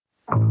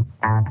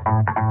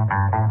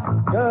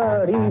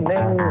Good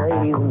evening,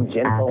 ladies and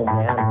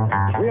gentlemen.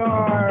 We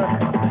are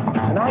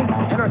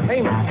tonight's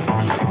entertainment.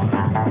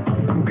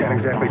 You've got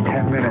exactly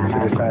 10 minutes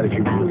to decide if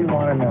you really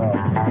want to know.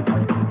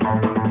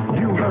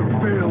 You have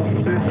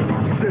failed this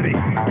city.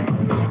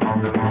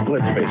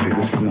 Let's face it,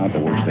 this is not the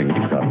worst thing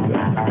you've done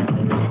today.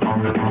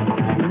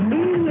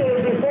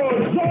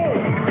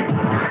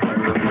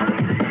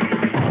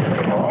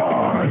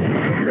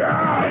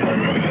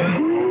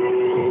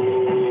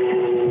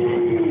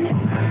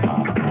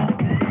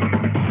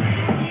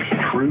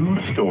 True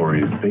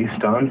stories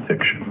based on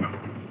fiction.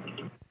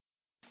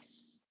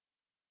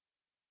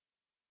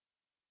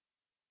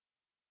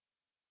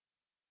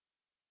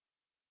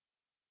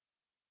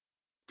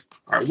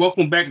 All right,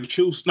 welcome back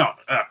to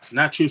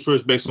not True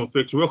Stories Based on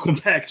Fiction. Welcome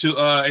back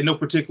to in no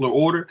particular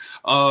order.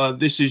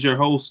 This is your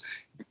host,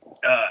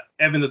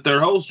 Evan, the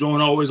third host,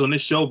 joined always on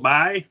this show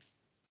by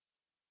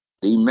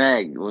D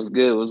Mack. What's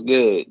good? What's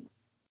good?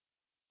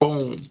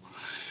 Boom.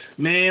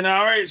 Man,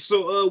 all right,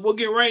 so we'll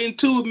get right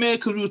into it, man,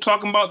 because we were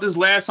talking about this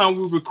last time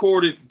we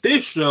recorded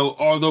this show,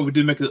 although we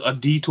did make a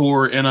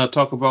detour and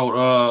talk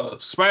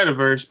about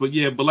Spider-Verse. But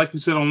like we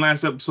said on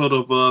last episode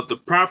of the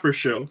proper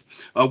show,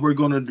 we're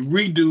going to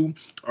redo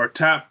our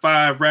top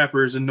 5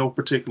 rappers in no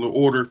particular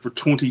order for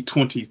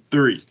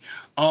 2023.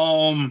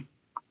 And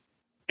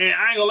I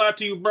ain't gonna lie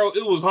to you, bro,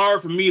 it was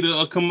hard for me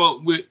to come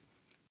up with,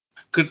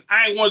 because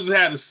I ain't wanted to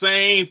have the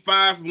same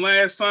 5 from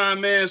last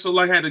time, man, so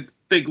I had to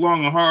think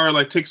long and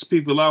hard, take some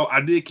people out.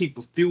 I did keep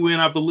a few in,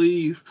 I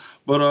believe,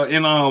 but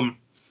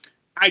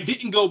I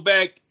didn't go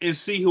back and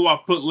see who I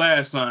put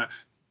last time.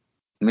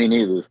 Me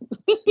neither.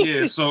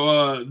 Yeah,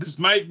 so this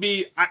might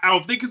be. I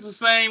don't think it's the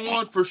same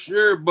one for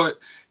sure, but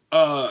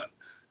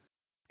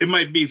it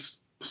might be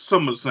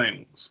some of the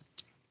same ones.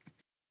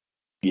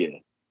 Yeah.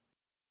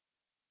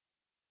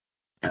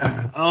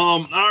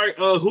 All right.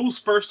 Who's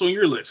first on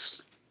your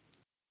list?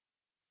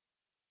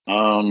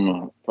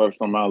 First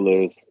on my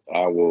list,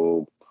 I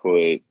will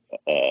put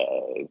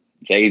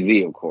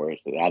Jay-Z, of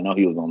course. I know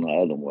he was on the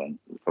other one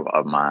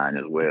of mine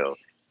as well.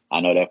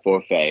 I know that for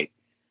a fact.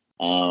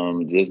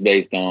 Just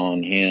based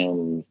on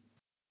his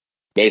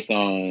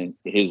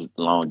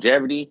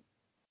longevity,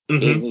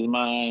 in his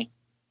mind,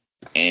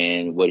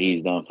 and what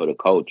he's done for the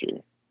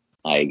culture.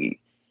 Like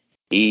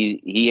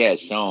he has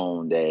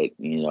shown that,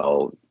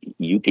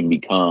 you can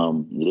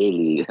become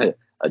literally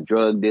a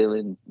drug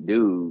dealing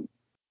dude,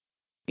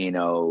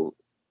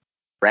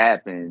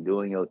 rapping,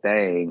 doing your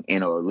thing,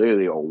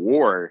 literally a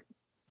war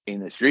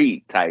in the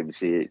street type of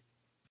shit,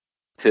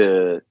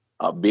 to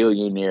a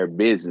billionaire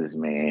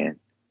businessman,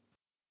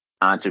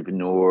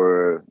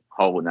 entrepreneur,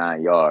 whole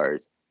 9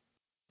 yards.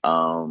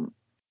 I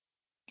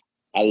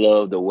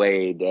love the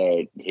way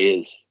that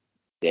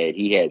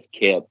he has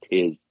kept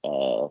his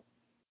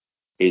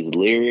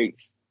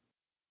lyrics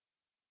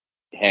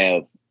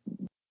have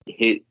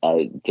hit.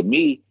 To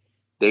me,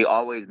 they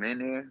always been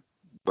there,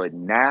 but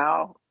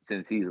now,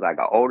 since he's like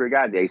an older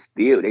guy, they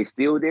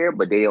still there,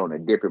 but they on a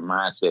different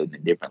mindset and a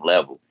different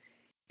level.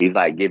 He's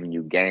like giving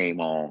you game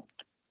on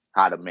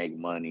how to make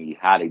money,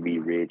 how to be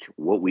rich,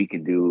 what we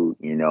can do,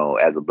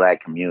 as a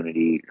black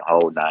community, the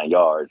whole 9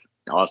 yards.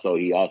 Also,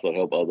 he also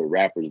helped other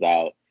rappers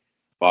out, as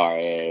far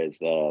as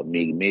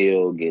Meek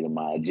Mill, get him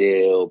out of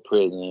jail,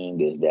 prison,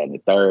 this, that, and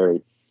the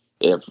third.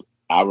 If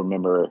I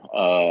remember,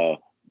 I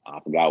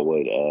forgot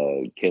what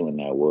killing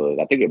that was.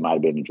 I think it might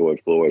have been the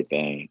George Floyd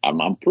thing.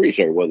 I'm pretty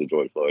sure it was a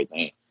George Floyd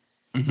thing.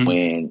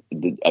 When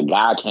a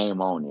guy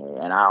came on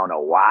there, and I don't know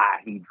why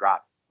he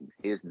dropped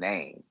his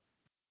name,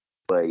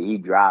 but he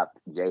dropped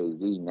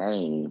Jay-Z's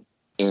name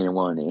in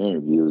one of the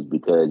interviews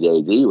because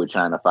Jay-Z was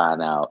trying to find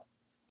out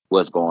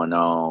what's going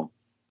on.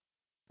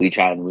 We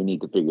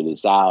need to figure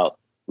this out.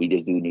 We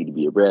just do need to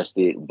be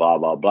arrested, blah,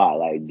 blah, blah.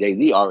 Like,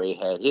 Jay-Z already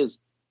had his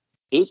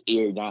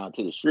ear down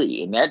to the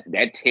street. And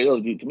that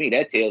tells you, to me,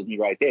 that tells me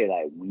right there,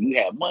 like, when you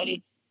have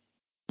money,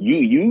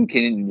 you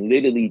can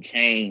literally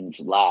change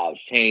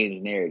lives,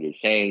 change narratives,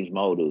 change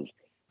motives.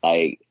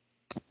 Like,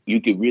 you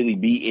could really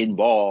be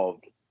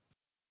involved,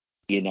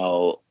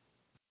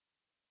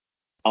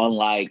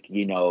 unlike,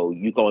 you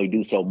can only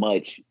do so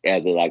much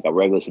as a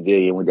regular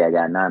civilian with that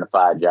got a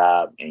 9-to-5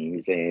 job, and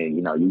you saying,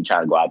 you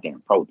trying to go out there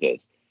and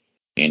protest.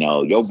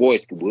 Your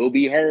voice will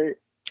be heard,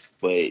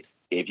 but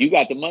if you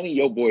got the money,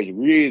 your voice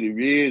really,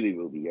 really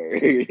will be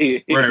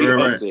heard.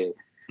 Right.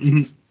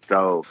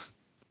 So,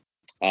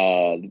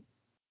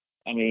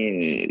 I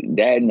mean,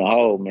 that in the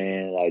whole,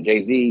 man, like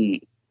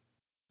Jay-Z,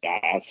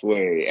 I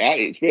swear,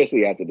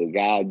 especially after the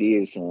God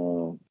Did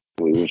song,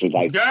 which was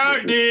like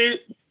God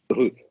Did,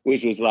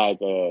 which was like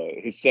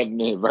his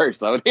 7-minute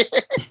verse on it.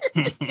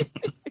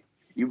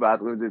 You might as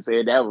well just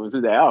say that was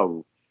the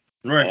album.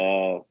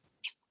 Right.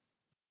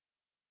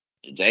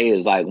 Jay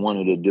is like one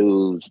of the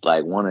dudes,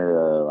 like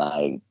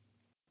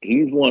he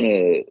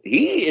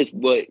is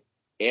what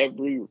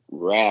every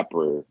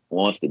rapper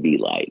wants to be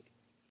like.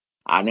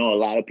 I know a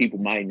lot of people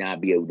might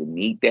not be able to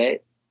meet that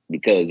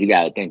because you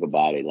got to think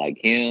about it. Like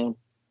him,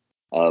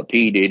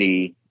 P.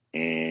 Diddy,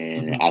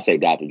 and I say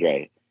Dr.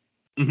 Dre.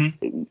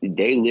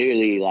 They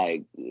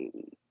literally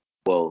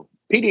Well,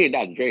 P Diddy and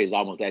Dr. Dre is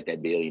almost at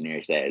that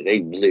billionaire status.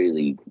 They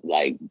literally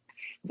like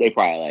they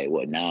probably like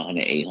what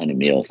 900, 800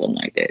 mil, something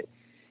like that.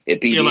 If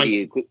P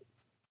Diddy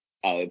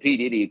if P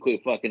Diddy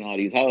quit fucking all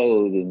these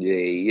hoes and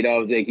you know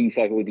what I'm saying, keep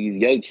fucking with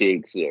these young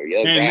chicks or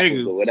young rappers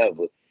niggas. or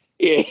whatever.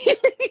 Yeah.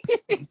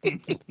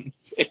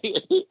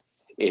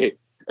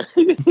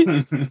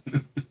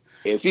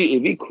 If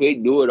he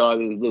quit doing all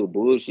this little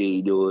bullshit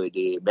he doing,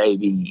 then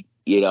maybe,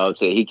 you know what I'm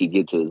saying, he could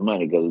get to his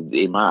money. Because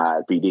in my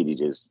eyes, P. Diddy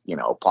just, you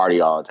know,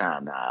 party all the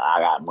time now. I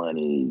got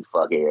money,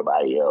 fuck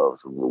everybody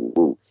else. Woo,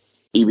 woo.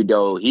 Even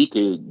though he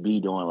could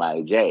be doing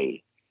like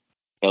Jay,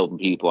 helping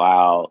people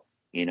out,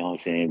 you know what I'm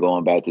saying,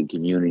 going back to the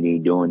community,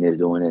 doing this,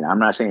 doing it. I'm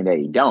not saying that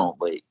he don't,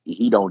 but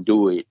he don't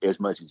do it as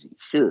much as he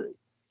should.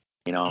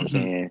 You know what I'm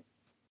saying?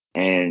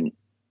 And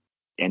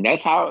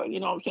that's how, you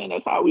know what I'm saying,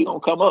 that's how we gonna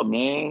come up,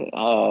 man.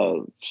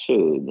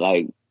 Shoot,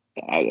 like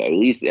at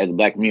least as a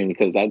black community,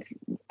 because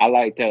I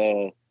liked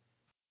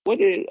what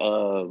did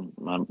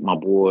my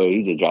boy,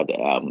 he just dropped the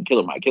album,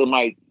 Killer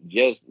Mike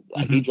just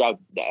like he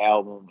dropped the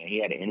album and he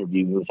had an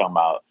interview. He was talking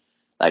about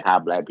like how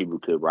black people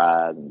could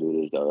rise and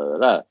do this, blah, blah,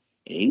 blah.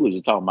 And he was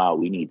just talking about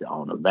we need to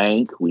own a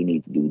bank, we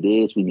need to do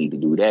this, we need to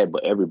do that,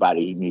 but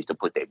everybody needs to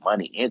put their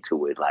money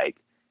into it. Like,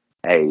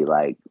 hey,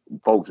 like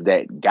folks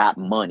that got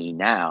money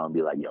now and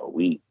be like, yo,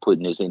 we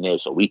putting this in there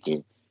so we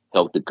can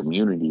help the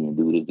community and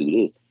do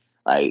this.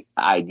 Like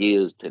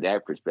ideas to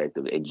that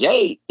perspective. And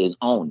Jay is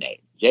on that.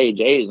 Jay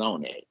is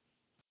on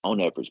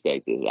that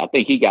perspective. I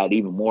think he got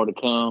even more to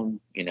come,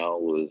 you know,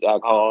 with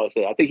alcohol.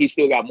 So I think he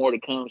still got more to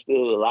come,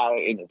 still a lot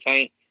in the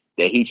tank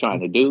that he's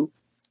trying to do.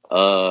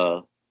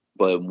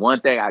 But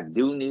one thing I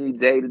do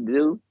need Jay to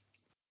do,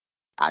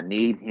 I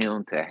need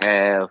him to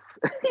have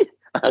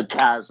a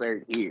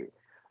concert here.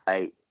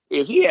 Like,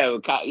 if he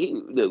have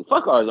the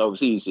fuck all his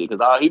overseas shit,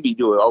 because all he be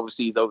doing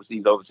overseas. I'm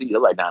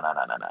like,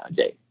 nah,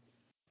 Jay.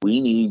 We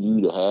need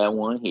you to have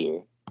one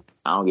here.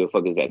 I don't give a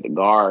fuck if it's at the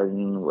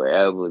Garden,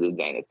 wherever, this,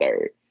 that, and the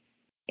third.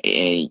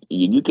 And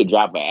you could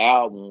drop an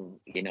album,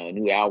 you know, a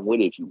new album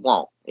with it if you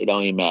want. It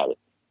don't even matter.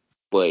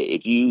 But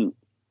if you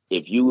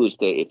was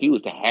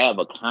to have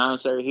a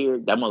concert here,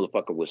 that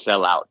motherfucker would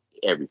sell out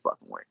every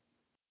fucking way.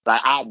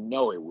 Like, I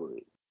know it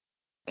would.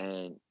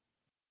 And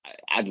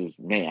I just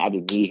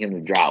need him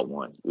to drop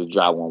one. Just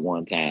drop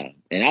one time.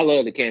 And I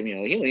love the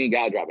cameo. He don't even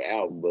gotta drop an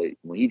album, but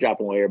when he drop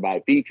one where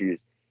everybody features,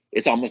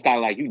 it's almost kind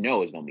of like, you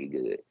know, it's gonna be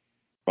good.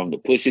 From the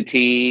Pusha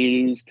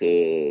T's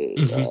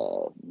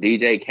to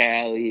DJ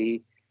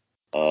Khaled,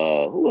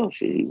 who else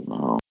should he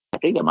know? I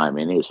think that might have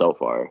been it so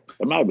far.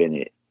 That might have been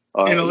it.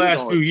 In the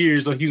last few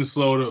years, like, he's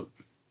slowed up.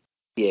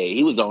 Yeah,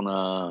 he was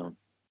on.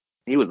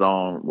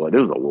 Well,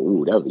 that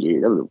was a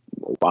year. That was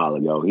a while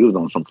ago. He was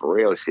on some for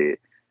real shit.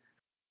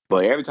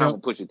 But every time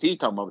Pusha T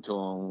come up to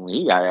him when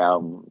he got an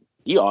album,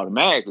 he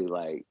automatically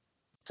like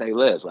say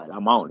less. Like,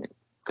 I'm on it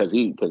because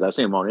I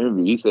seen him on the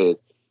interview. He says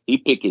he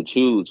pick and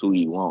choose who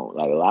he want.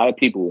 Like, a lot of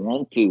people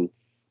want to,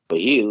 but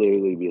he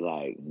literally be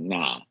like,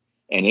 nah.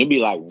 And it'd be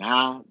like,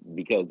 nah,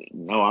 because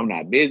no, I'm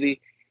not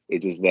busy.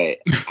 It's just that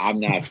I'm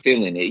not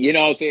feeling it. You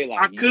know what I'm saying?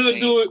 Like, I could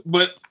do it,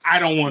 but I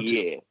don't want to.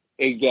 Yeah,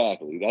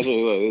 exactly. That's what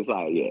it was. It's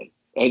like, yeah.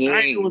 And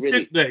I ain't doing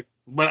shit today,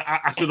 but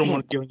I still don't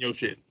want to get on your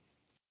shit.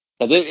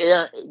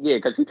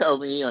 Because he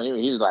told me, you know,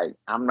 he was like,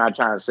 I'm not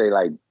trying to say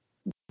like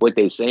what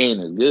they saying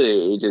is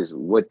good. It's just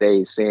what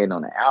they saying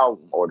on the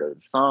album or the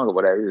song or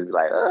whatever. He was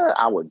like,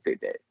 I wouldn't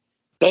fit that.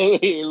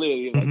 He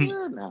literally like,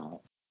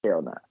 no,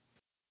 hell no.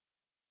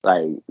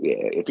 Like, yeah,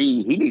 if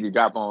he need to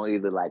drop on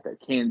either like a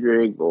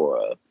Kendrick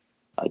or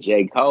a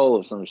J. Cole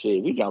or some shit.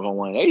 If he drop on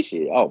one of they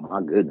shit, oh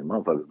my goodness,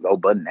 motherfuckers go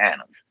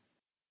bananas.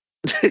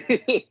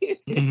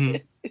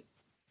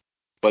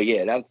 But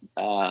yeah, that's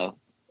my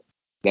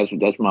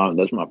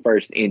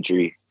first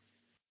entry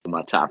to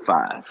my top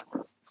 5.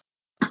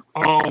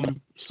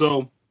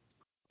 So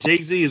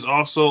Jay-Z is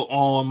also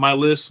on my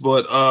list,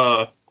 but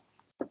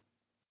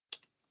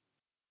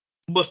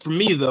for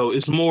me though,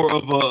 it's more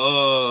of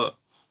a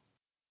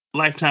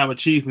lifetime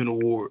achievement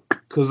award,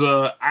 because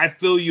I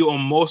feel you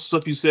on most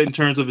stuff you said in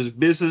terms of his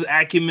business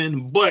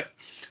acumen, but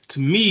to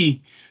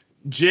me,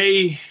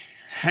 Jay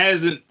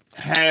hasn't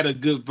had a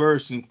good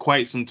verse in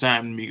quite some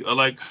time to me.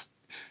 Like,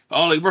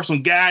 all the verse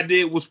on God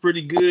did was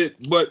pretty good,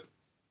 but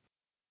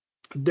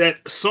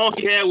that song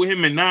he had with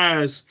him and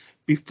Nas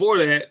before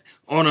that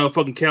on a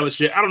fucking Khaled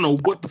shit, I don't know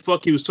what the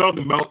fuck he was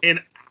talking about,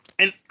 and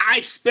I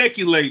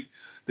speculate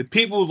the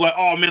people was like,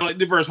 oh man, like,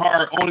 the verse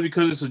hard only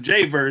because it's a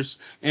J verse,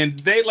 and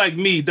they, like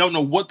me, don't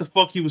know what the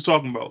fuck he was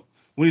talking about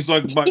when he's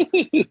like about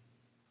 1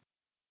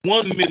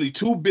 Milli,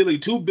 2 Billy,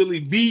 2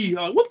 Billy B.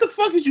 Like, what the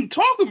fuck is you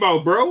talking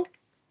about, bro?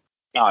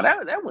 Oh,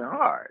 that went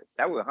hard.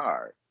 That went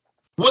hard.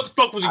 What the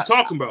fuck was he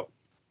talking about?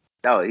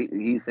 No,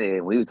 he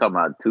said we was talking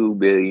about 2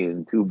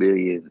 billion,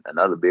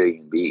 another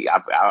billion B. I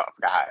forgot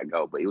how it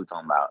go, but he was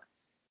talking about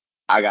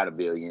I got $1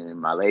 billion,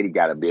 my lady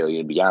got $1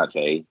 billion,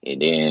 Beyonce,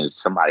 and then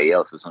somebody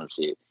else or some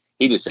shit.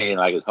 He just saying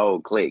like his whole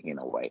clique in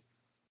a way.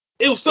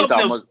 It was something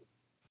else.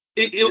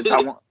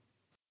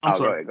 I'm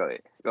sorry. Go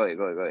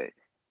ahead.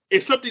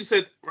 if something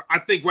said, I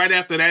think right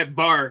after that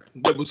bar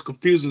that was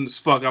confusing as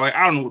fuck, I'm like,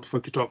 I don't know what the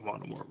fuck you're talking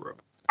about no more, bro.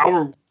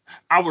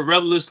 I would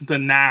rather listen to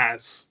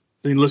Nas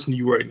than listen to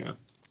you right now.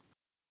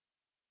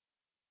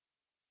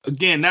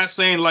 Again, not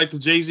saying like the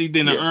Jay-Z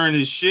didn't earn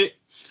his shit,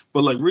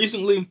 but like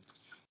recently,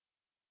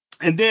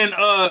 and then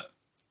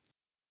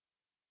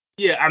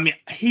yeah, I mean,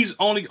 he's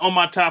only on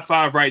my top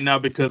 5 right now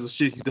because of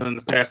shit he's done in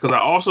the past. Because I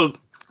also,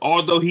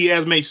 although he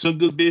has made some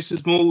good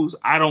business moves,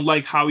 I don't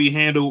like how he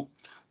handled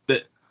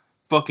the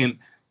fucking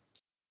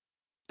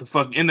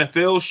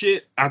NFL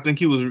shit. I think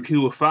he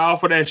was foul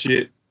for that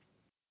shit,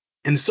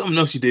 and something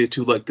else he did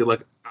too. Like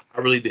I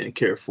really didn't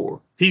care for.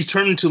 He's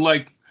turned into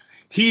like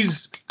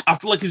I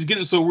feel like he's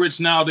getting so rich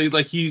nowadays.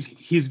 Like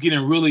he's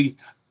getting really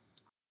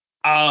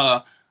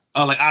like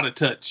out of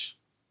touch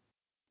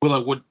with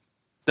like what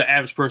the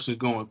average person is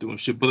going through and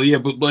shit. But yeah,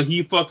 but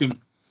he fucking.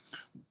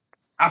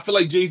 I feel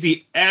like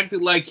Jay-Z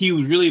acted like he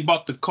was really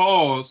about the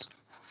cause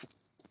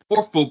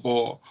for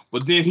football,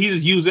 but then he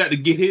just used that to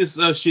get his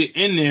shit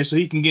in there so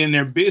he can get in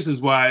there business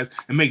wise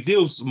and make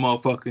deals with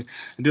motherfuckers.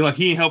 And then like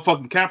he ain't help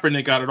fucking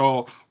Kaepernick out at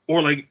all,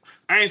 or like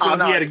I ain't saying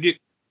he had to get.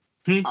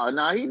 Oh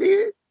no, he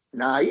did.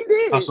 No, he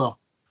did. I saw.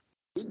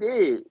 He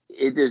did.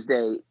 It's just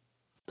that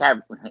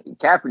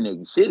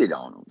Kaepernick shitted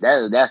on him.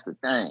 That's the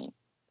thing,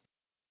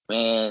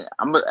 man.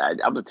 I'm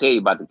gonna tell you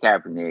about the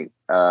Kaepernick.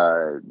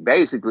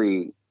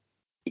 Basically,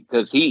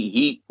 because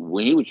he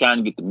when he was trying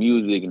to get the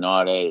music and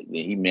all that,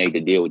 then he made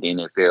the deal with the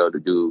NFL to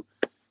do,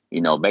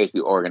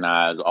 basically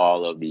organize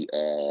all of the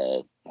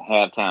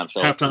halftime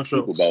shows,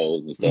 Super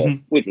Bowls and stuff,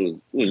 which was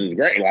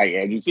great. Like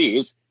as you see,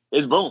 it's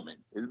booming.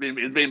 It's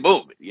been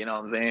booming. You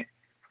know what I'm saying?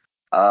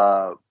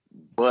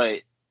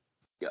 But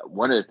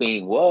one of the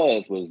things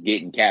was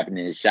getting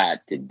Kaepernick a shot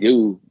to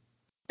back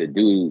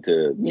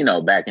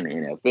in the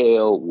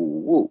NFL. Woo,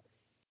 woo.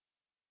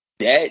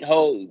 That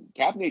whole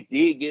Kaepernick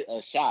did get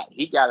a shot.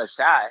 He got a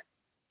shot.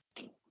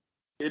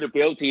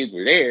 NFL teams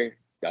were there,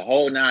 the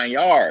whole 9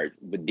 yards.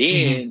 But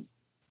then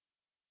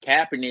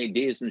Kaepernick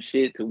did some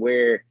shit to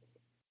where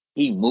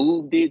he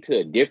moved it to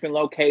a different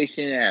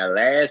location at the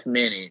last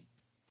minute.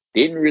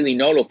 Didn't really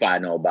notify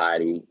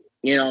nobody.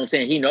 You know what I'm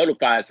saying? He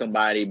notified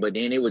somebody, but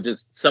then it was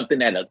just something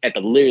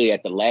literally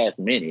at the last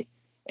minute.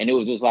 And it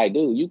was just like,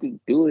 dude, you can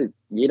do it.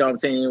 You know what I'm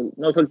saying?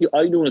 No,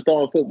 all you doing is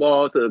throwing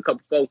football to a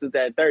couple folks at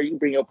that third. You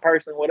bring your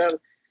person, whatever.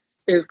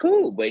 It's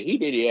cool. But he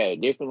did it at a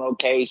different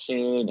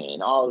location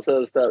and all this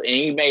other stuff. And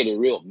he made it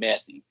real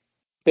messy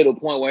to the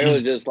point where it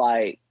was just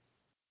like,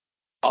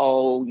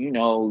 oh,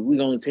 we're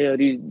going to tell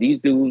these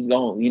dudes,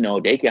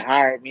 they can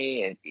hire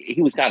me. And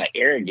he was kind of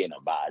arrogant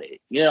about it.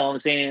 You know what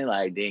I'm saying?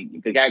 Like, the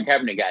guy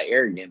Kaepernick got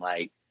arrogant.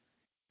 Like,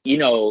 you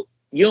don't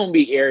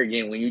be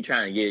arrogant when you're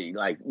trying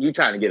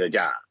to get a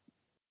job.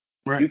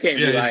 Right. You can't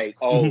be like,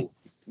 oh,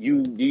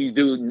 these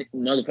dudes,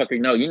 motherfucker,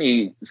 no, you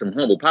need some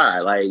humble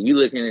pie. Like, you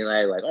looking at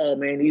like, oh,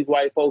 man, these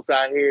white folks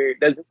out here,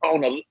 that's on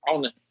the,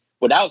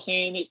 without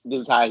saying it,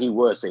 this is how he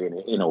was saying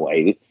it in a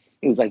way.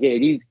 He was like, yeah,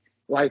 these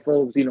white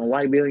folks,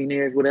 white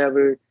billionaires,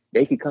 whatever,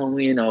 they could come,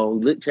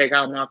 check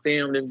out my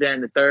film, this, that,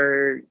 and the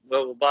third,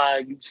 blah, blah, blah.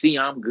 You see,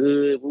 I'm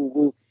good, woo,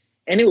 woo.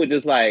 And it was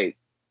just like,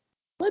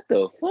 what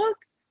the fuck?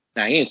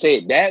 Now, he didn't say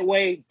it that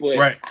way,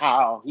 but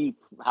how he,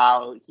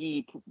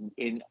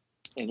 in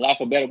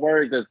lack of better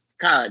words, that's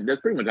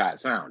pretty much how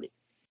it sounded.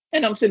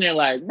 And I'm sitting there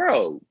like,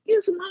 bro,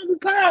 get some humble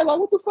pie. Like,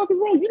 what the fuck is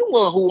wrong? You the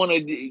one who want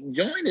to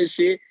join this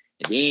shit.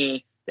 And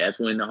then that's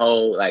when the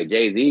whole, like,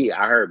 Jay-Z,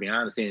 I heard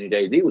behind the scenes,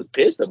 Jay-Z was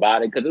pissed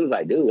about it because it was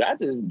like, dude, I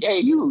just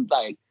gave you,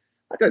 like,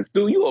 I just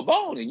threw you a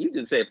bone and you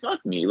just said,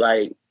 fuck me.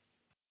 Like,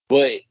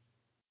 but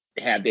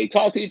have they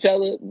talked to each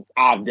other?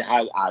 I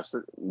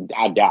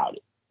doubt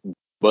it.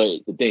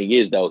 But the thing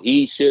is, though,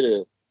 he should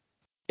have,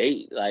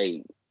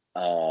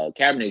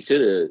 Kaepernick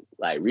should have,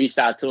 like, reached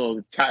out to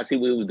him, tried to see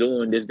what he was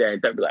doing, this, that,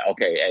 and that, be like,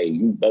 okay, hey,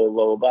 you blah, blah,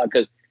 blah, blah,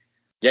 because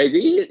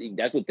Jay-Z,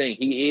 that's the thing.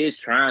 He is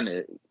trying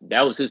to,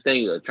 that was his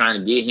thing of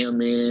trying to get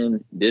him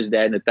in, this,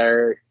 that, and the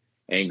third.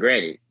 And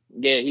granted,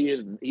 yeah,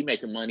 he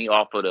making money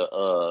off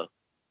of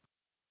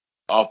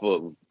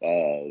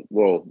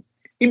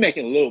he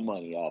making a little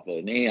money off of it.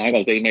 And I ain't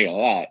gonna say he making a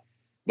lot,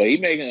 but he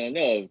making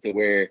enough to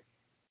where,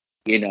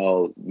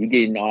 you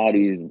getting all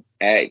these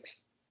acts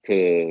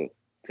to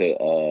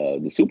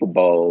the Super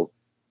Bowl,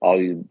 all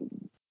these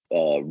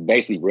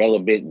basically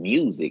relevant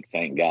music,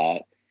 thank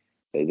God.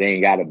 Because they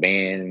ain't got a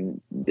band,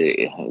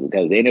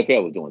 because the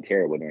NFL was doing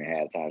terrible during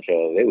halftime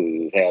shows. They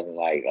was just having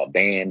like a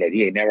band that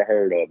he had never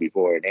heard of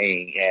before, and they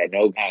ain't had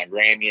no kind of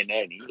Grammy or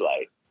nothing. He's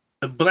like,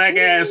 the Black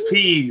Ass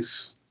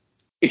Peas.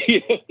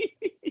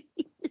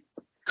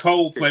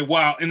 Coldplay,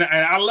 wow. And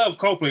I love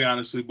Coldplay,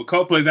 honestly, but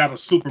Coldplay's out of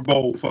Super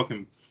Bowl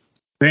fucking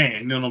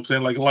band. You know what I'm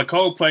saying? Like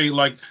Coldplay,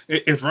 like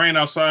if rain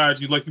outside,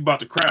 you about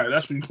to cry.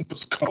 That's when you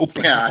put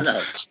Coldplay. Yeah, I know.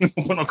 You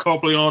don't put no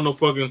Coldplay on no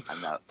fucking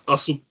a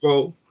Super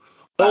Bowl.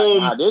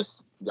 I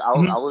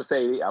would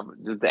say,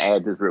 just to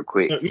add this real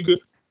quick. Yeah, you good.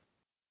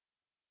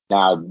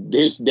 Now,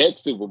 this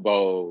next Super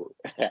Bowl,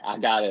 I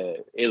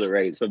gotta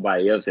iterate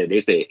somebody else said.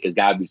 They said it's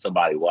gotta be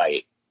somebody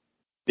white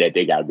that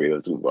they gotta bring to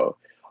the Super Bowl.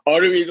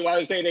 Only reason why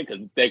I say that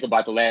because think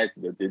about the last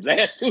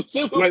two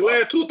Super Bowls. Like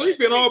last 2-3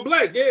 been all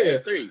black, yeah.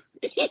 3.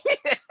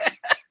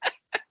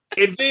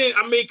 And then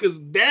because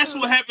that's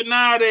what happened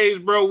nowadays,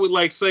 bro. With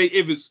like say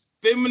if it's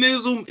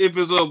feminism, if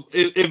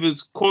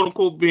it's quote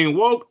unquote being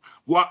woke.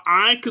 While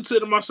I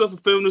consider myself a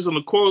feminist, and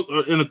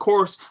of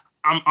course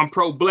I'm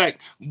pro black,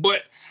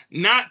 but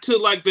not to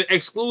like the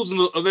exclusion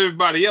of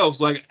everybody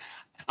else. Like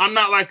I'm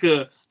not like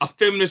a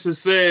feminist that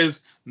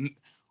says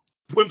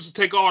women should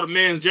take all the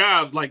man's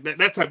jobs, like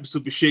that type of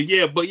stupid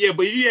shit. But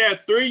you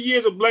had 3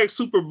 years of black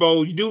Super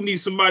Bowl, you do need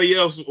somebody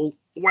else,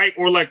 white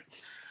or like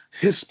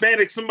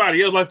Hispanic,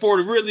 somebody else, like for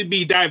it to really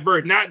be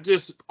diverse, not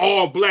just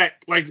all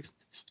black, like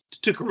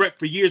to correct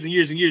for years and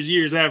years and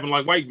years having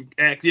like white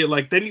act. Yeah,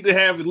 like they need to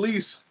have at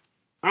least,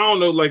 I don't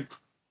know, like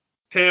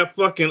have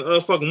fucking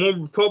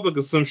one Republic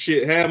or some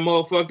shit, have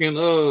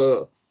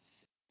motherfucking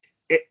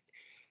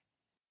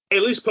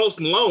at least Post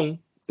Malone.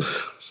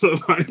 So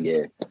like,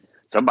 yeah.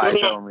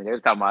 Somebody told me they were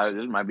talking about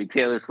this might be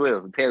Taylor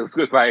Swift. Taylor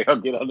Swift might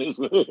get on this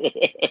one.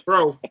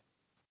 Bro,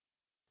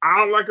 I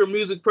don't like her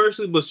music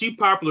personally, but she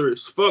popular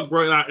as fuck,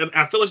 bro. And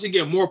I feel like she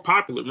get more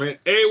popular, man.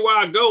 Everywhere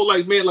I go,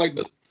 like man,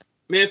 fucking.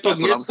 That's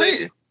what I'm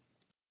saying.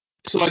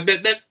 So like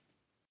that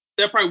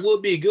probably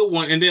would be a good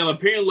one. And then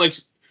apparently like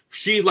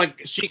she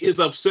is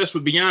obsessed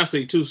with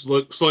Beyonce too.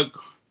 So like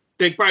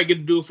they probably get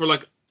to do it for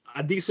like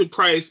a decent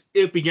price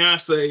if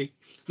Beyonce.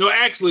 No,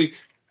 actually,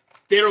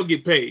 they don't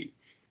get paid.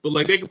 But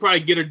like they could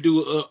probably get her to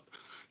do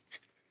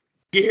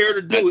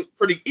it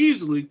pretty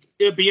easily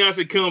if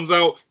Beyonce comes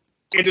out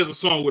and does a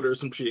song with her or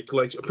some shit.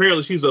 Like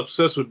apparently she's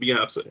obsessed with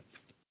Beyonce.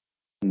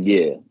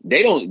 Yeah,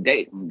 they don't.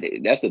 They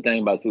that's the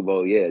thing about Super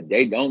Bowl. Yeah,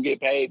 they don't get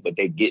paid, but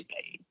they get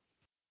paid.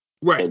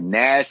 Right.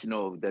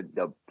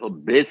 The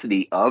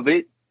publicity of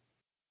it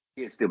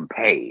gets them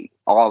paid.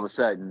 All of a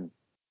sudden,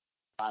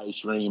 everybody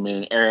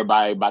streaming,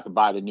 everybody about to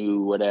buy the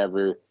new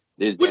whatever.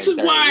 Which is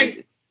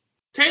why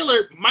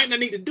Taylor might not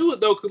need to do it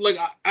though, because like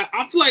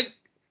I feel like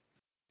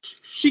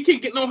she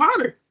can't get no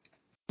hotter.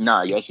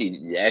 No, yeah,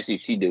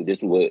 she do.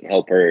 This would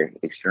help her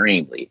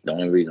extremely. The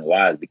only reason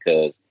why is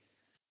because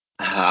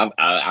I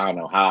don't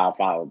know how I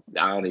follow.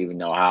 I don't even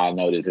know how I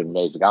know this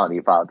information. I don't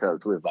even follow Taylor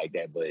Swift like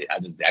that. But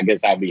I guess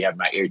I'll be having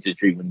my ear to the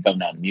street when it comes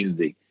down to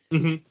music.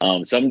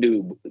 Mm-hmm. Some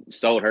dude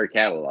sold her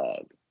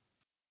catalog,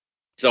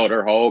 sold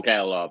her whole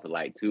catalog for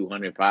like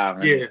 200,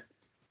 500. Yeah.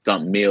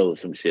 Something mil or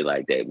some shit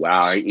like that.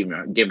 Wow,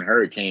 even giving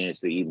her a chance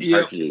to even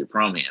purchase it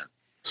from him.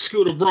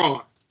 Scooter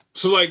Braun.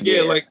 So like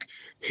like.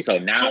 So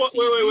now so,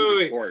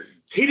 wait.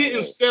 He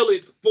didn't sell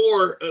it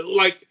for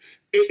like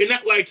it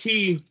not like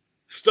he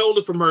stole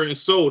it from her and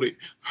sold it.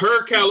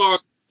 Her catalog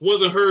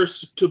wasn't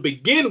hers to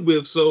begin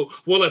with, so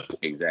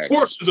exactly.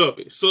 Portions of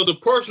it. So the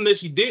portion that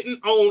she didn't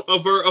own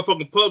of her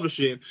fucking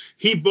publishing,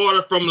 he bought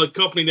it from the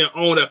company that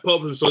owned that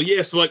publishing. So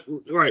so like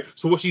right.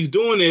 So what she's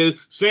doing is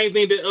same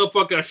thing that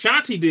fucking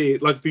Ashanti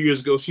did like a few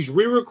years ago. She's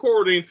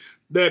re-recording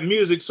that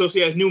music so she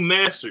has new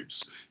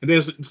masters, and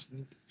then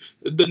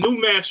the new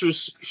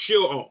masters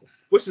she'll own,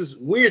 which is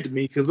weird to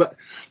me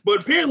but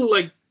apparently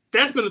like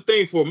that's been a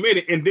thing for a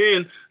minute, and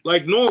then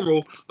like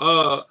normal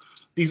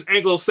these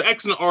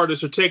Anglo-Saxon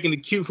artists are taking the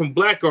cue from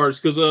black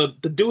artists because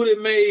the dude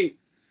that made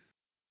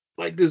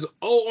like this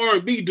old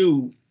R&B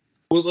dude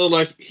was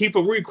like he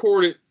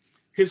recorded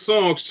his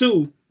songs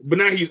too, but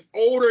now he's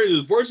older and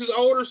his voice is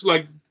older, so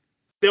like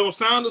they don't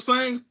sound the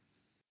same,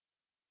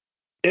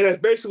 and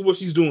that's basically what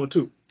she's doing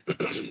too.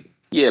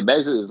 Yeah,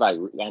 basically it's like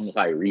almost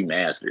like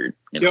remastered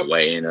in a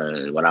way,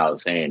 and when I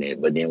was saying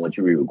it, but then once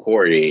you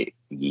re-record it,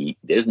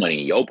 there's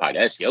money in your pocket.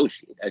 That's your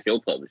shit. That's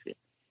your publishing.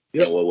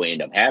 Yep. And what will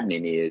end up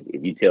happening is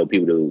if you tell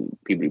people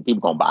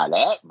gonna buy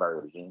that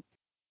version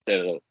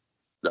to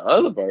the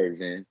other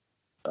version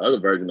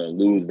gonna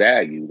lose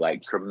value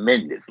like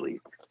tremendously.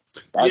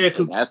 That's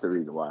the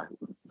reason why.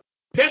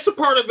 That's the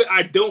part of it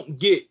I don't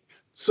get.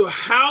 So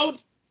how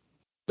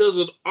does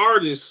an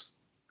artist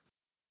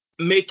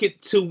make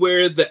it to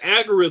where the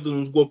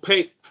algorithms will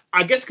pay?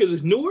 I guess because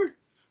it's newer.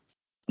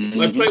 Mm-hmm.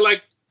 Like play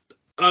like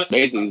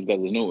basically it's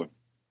because it's newer.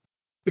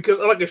 Because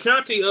like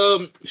Ashanti,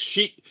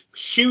 she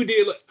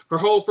did like, her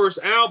whole first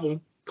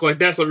album, like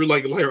that's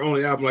like her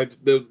only album like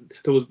that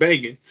was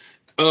banging.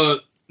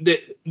 But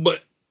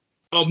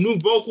new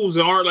vocals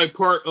that aren't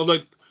part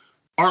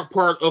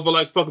of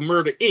like fucking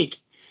Murder Inc.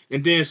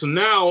 And then so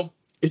now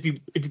if you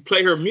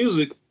play her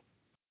music,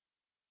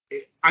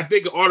 I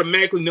think it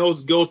automatically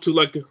knows to go to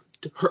like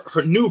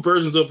her new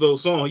versions of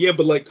those songs. Yeah,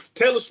 but like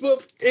Taylor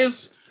Swift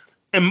is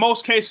in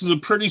most cases a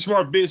pretty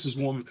smart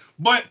businesswoman,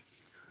 but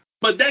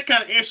that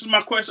kind of answers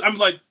my question. I'm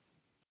like,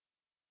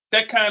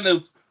 that kind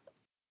of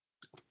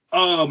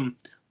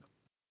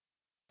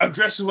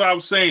addresses what I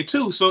was saying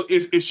too. So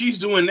if she's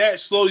doing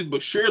that slowly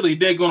but surely,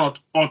 they're going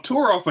on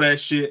tour off of that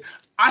shit.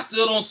 I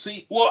still don't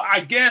see. Well, I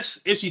guess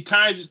if she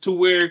times it to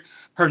where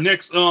her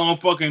next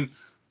fucking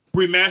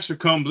remaster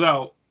comes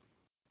out,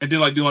 and then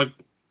like do like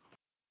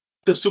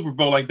the Super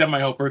Bowl, like that might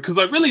help her. Because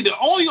like really, the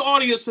only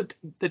audience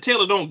that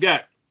Taylor don't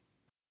got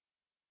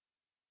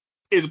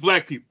is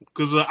black people,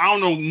 because I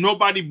don't know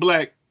nobody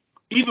black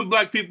even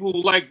black people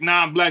who like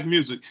non-black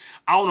music.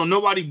 I don't know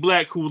nobody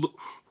black who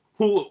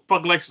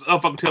fucking likes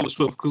fucking Taylor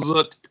Swift,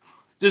 because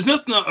there's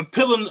nothing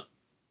appealing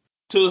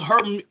to her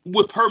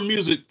with her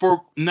music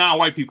for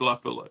non-white people. I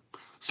feel like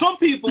some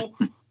people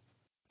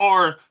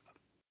are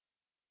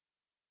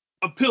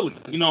appealing.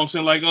 You know what I'm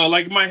saying? Like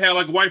you might have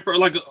like a white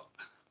person, like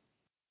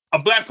a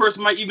black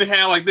person might even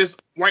have like this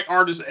white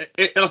artist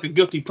like a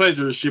guilty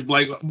pleasure and shit.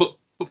 Like, but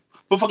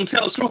fucking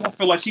Taylor Swift, I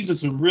feel like she's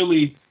just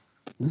really,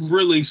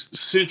 really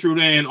centered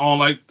in on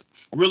like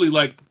really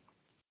like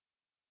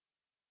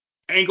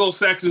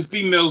Anglo-Saxon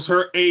females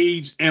her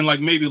age and like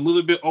maybe a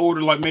little bit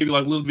older, like maybe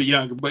like a little bit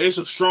younger. But it's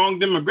a strong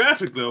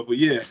demographic though. But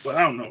yeah, but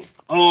I don't know.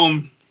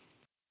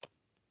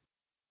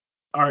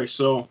 All right,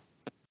 so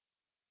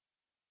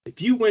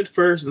if you went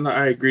first, then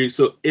I agree.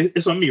 So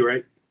it's on me,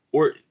 right?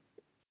 Or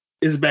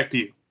is it back to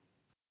you?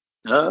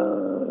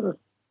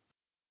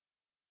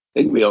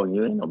 It can be on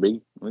you. Ain't no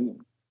big. We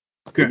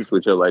can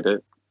switch up like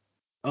that.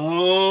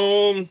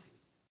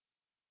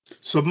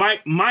 So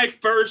my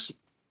first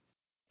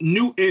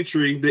new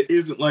entry that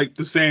isn't like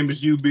the same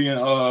as you being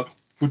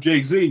for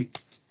Jay-Z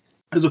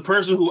is a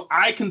person who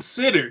I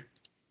consider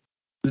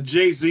the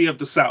Jay-Z of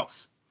the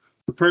South.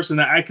 The person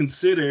that I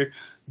consider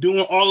doing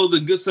all of the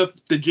good stuff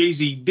that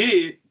Jay-Z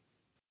did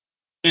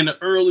in the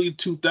early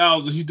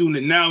 2000s. He's doing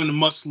it now in a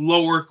much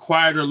lower,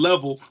 quieter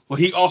level. But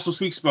he also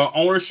speaks about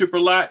ownership a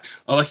lot.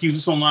 Like he was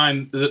just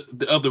online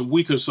the other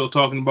week or so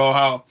talking about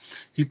how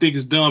he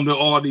thinks it's dumb that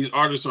all these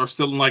artists are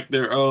selling like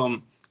their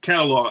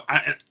catalog.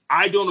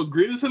 I don't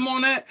agree with him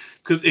on that,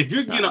 because if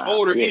you're getting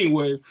older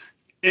anyway,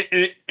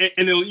 and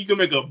then you can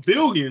make $1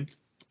 billion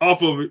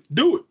off of it,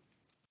 do it.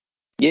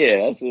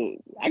 Yeah, that's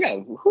I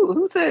got.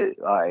 Who said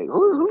like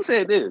who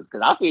said this?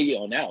 Because I feel you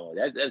on that one.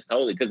 That's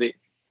totally, because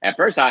at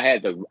first I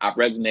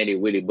resonated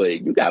with it,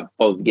 but you got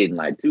folks getting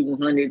like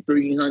 200,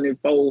 300,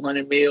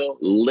 400 mil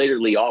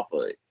literally off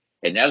of it,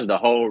 and that's the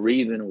whole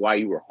reason why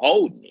you were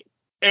holding it.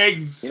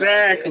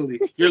 Exactly.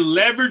 You're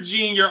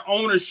leveraging your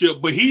ownership,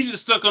 but he's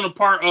just stuck on the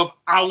part of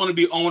I want to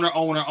be owner,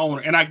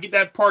 and I get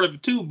that part of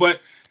it too.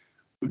 But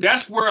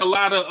that's where a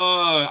lot of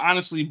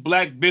honestly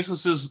black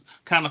businesses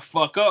kind of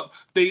fuck up.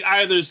 They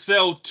either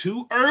sell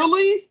too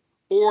early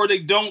or they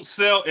don't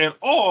sell at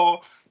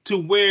all, to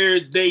where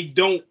they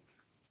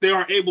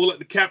aren't able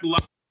to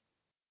capitalize.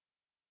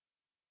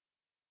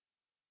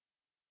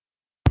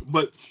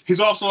 But he's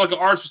also like an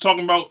artist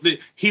talking about that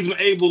he's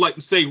been able like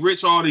to stay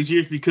rich all these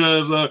years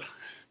because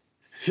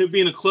he'll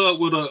be in a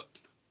club with a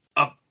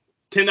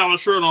 $10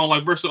 shirt on,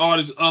 like versus all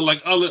these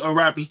like other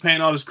rappers paying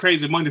all this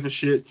crazy money for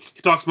shit.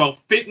 He talks about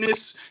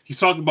fitness.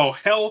 He's talking about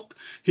health.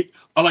 He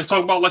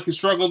talking about like his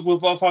struggles with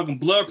fucking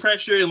blood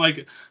pressure and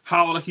like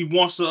how like he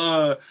wants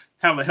to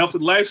have a healthy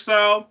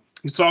lifestyle.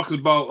 He talks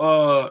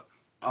about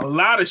a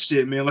lot of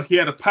shit, man. Like he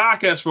had a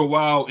podcast for a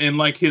while, and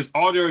like his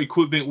audio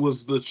equipment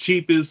was the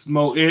cheapest.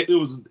 It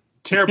was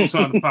terrible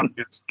sounding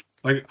podcast.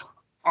 Like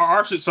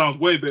our shit sounds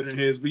way better than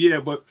his, but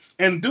yeah.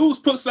 And dudes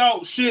puts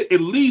out shit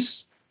at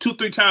least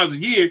 2-3 times a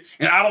year,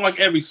 and I don't like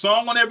every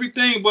song on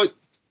everything, but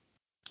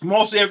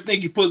mostly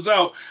everything he puts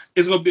out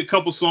is gonna be a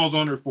couple songs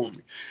on there for me.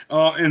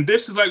 And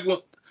this is like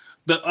what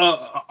the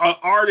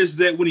artist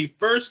that when he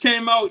first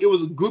came out, it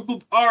was a group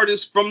of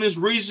artists from this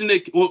region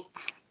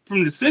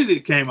from the city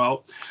that came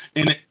out,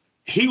 and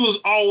he was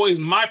always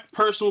my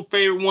personal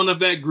favorite one of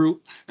that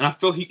group. And I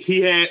felt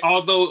he had,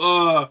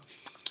 although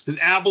his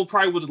album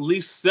probably was the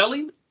least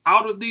selling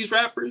out of these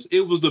rappers,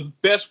 it was the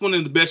best one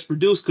and the best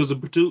produced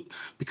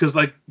because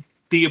like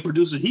the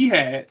producer he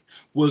had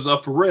was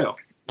Pharrell,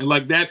 and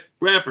like that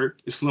rapper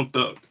is Slim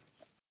Thug.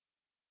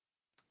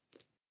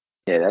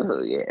 Yeah,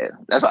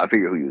 that's how I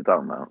figured who you were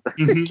talking about.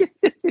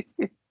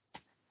 Mm-hmm.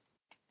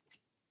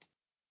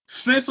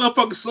 Since I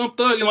fucking Slim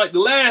Thug, and like the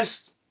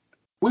last,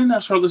 when did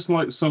I start listening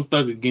to like Slim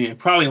Thug again?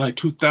 Probably like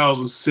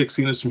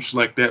 2016 or some shit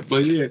like that.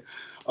 But yeah,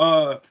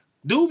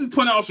 dude be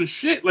putting out some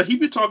shit. Like he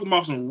be talking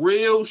about some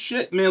real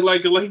shit, man.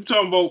 Like he be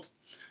talking about.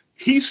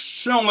 He's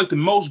shown like the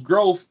most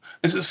growth,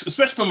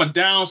 especially from a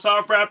down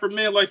south rapper,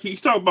 man. Like he's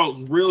talking about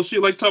real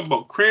shit. Like talking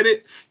about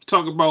credit. He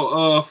talk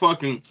about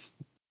fucking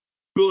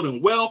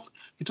building wealth.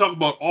 He talk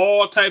about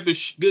all type of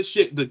good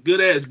shit, the good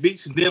ass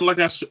beats. And then like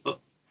I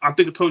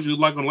think I told you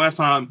like on the last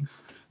time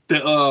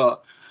that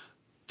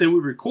we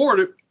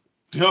recorded,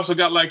 he also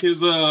got like his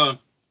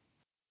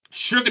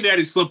Sugar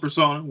Daddy Slim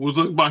persona was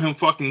like about him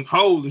fucking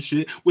hoes and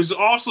shit, which is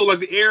also like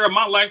the era of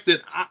my life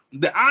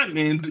that I'm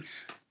in.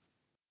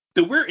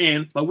 That we're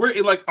in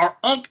like our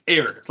Unk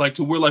era, like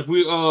to where like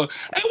we hey,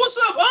 what's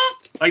up,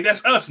 Unk? Like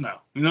that's us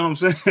now. You know what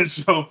I'm saying?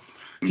 So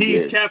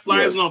he's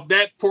capitalizing off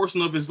that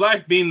portion of his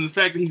life, being the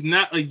fact that he's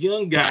not a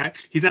young guy.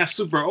 He's not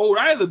super old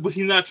either, but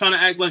he's not trying to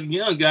act like a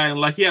young guy. And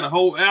like he had a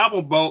whole album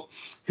about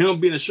him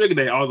being a sugar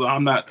daddy, although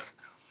I'm not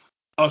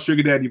a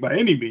sugar daddy by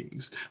any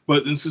means.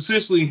 But it's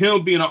essentially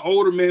him being an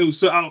older man who's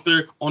still out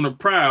there on the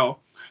prowl,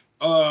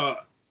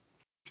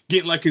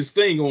 getting like his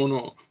thing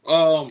going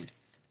on.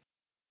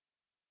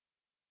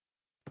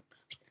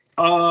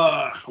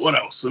 What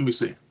else? Let me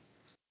see.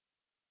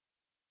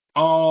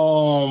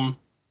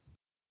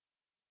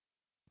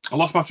 I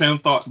lost my train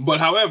of thought. But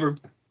however,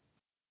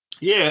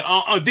 yeah,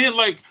 then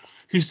like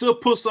he still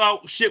puts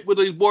out shit with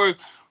his boy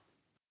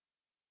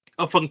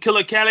from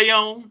Killer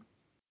Callion.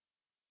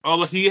 Or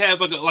like he has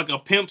like a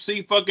Pimp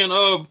C fucking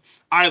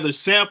either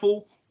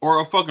sample or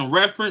a fucking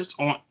reference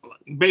on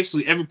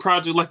basically every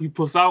project like he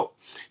puts out.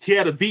 He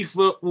had a beef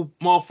with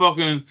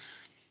motherfucking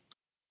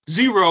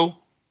Zero.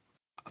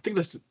 I think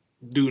that's the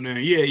dude name.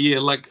 Yeah,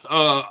 like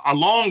a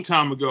long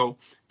time ago.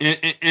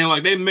 And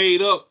like they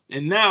made up,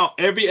 and now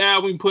every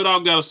album he put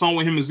out got a song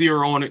with him and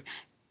Zero on it.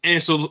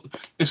 And so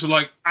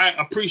like I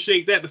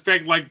appreciate that, the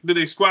fact like that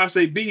they squash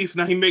their beef.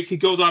 Now he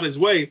goes out his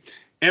way.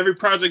 Every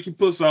project he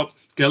puts out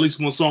got at least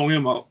one song with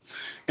him out.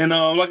 And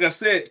like I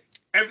said,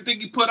 everything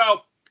he put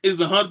out is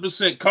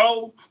 100%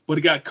 Cole, but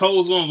he got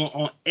Cole songs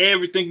on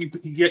everything.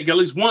 He got at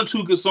least 1 or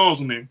 2 good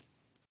songs on there.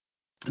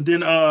 And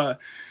then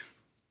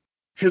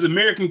his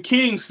American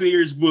King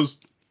series was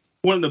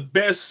one of the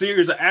best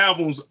series of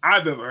albums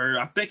I've ever heard.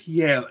 I think he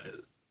had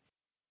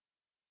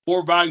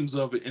 4 volumes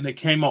of it, and they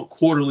came out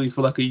quarterly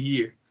for like a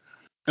year.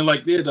 And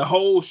like the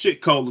whole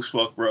shit cold as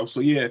fuck, bro. So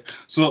yeah,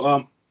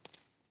 so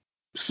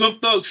Slim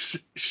Thug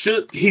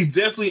he's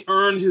definitely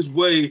earned his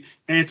way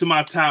into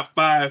my top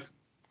 5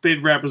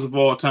 favorite rappers of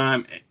all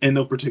time in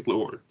no particular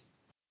order.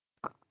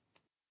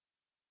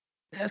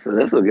 That's a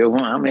good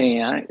one. I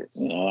mean, I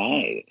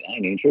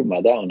ain't even tripping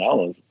about that one. That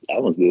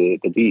one's good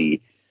because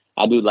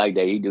I do like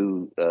that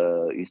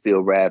he's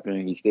still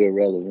rapping, he's still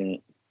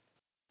relevant,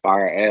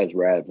 fire ass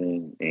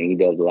rapping, and he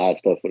does a lot of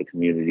stuff for the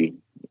community.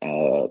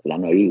 But I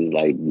know he was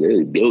like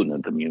really building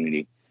a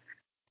community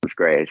from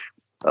scratch.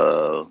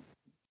 I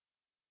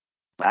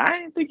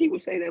didn't think he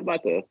would say that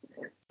about the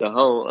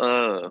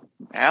whole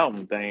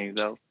album thing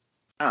though.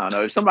 I don't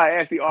know. If somebody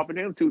actually offered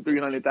him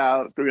 300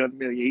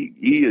 million,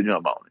 he'd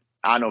jump on it.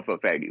 I know for a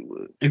fact he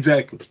would.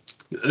 Exactly.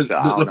 So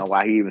I don't know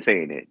why he even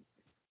saying it.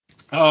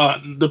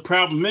 The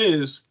problem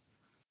is,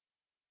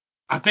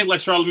 I think like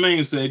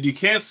Charlamagne said, you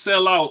can't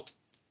sell out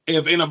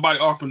if ain't nobody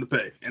offering to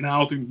pay. And I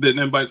don't think that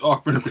anybody's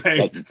offering to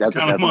pay. That's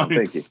what I'm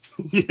thinking.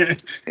 Yeah.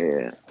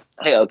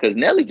 Hell, because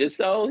Nelly just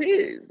sold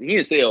his. He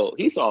didn't say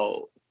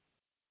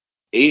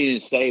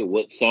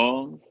what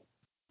songs.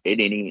 He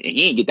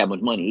didn't get that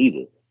much money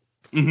either.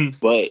 Mm-hmm.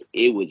 But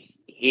it was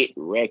hit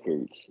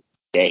records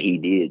that he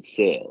did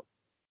sell.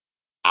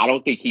 I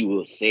don't think he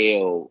will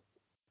sell,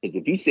 because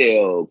if you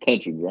sell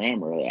Country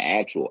Grammar, an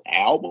actual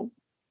album,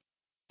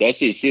 that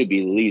shit should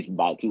be at least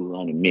about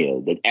 200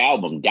 mil. The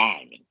album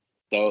Diamond.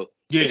 So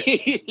yeah,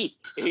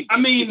 I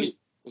mean,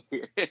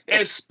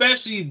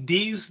 especially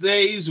these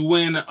days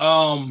when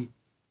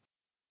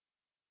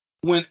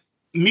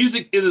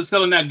music isn't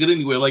selling that good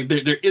anyway. Like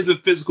there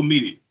isn't physical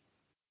media,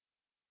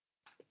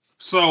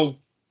 so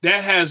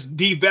that has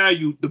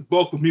devalued the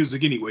bulk of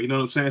music anyway. You know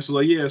what I'm saying? So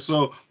like yeah,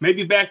 so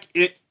maybe back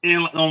in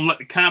on like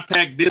the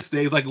compact disc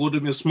days, like it would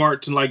have been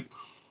smart to like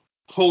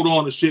hold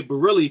on to shit. But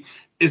really,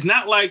 it's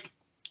not like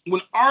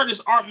when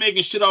artists aren't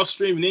making shit off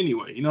streaming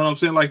anyway. You know what I'm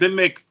saying? Like they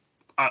make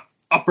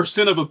a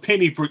percent of a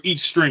penny for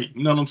each stream.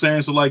 You know what I'm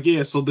saying? So like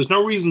yeah, so there's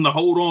no reason to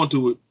hold on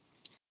to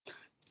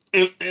it.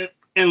 And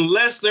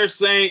unless they're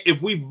saying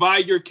if we buy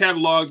your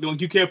catalog, then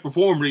you can't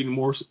perform it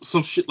anymore,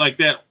 some shit like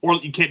that, or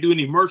you can't do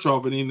any merch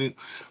off it. Anything.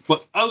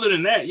 But other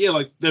than that, yeah,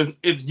 like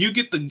if you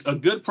get a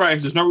good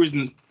price, there's no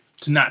reason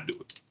to not do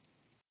it.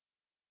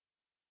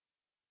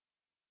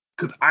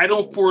 Because I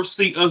don't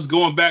foresee us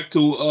going back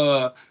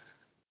to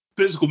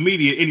physical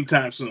media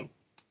anytime soon.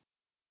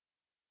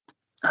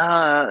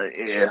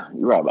 Yeah,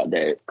 you're right about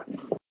that.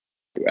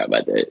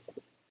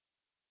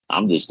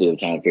 I'm just still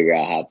trying to figure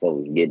out how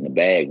folks get in the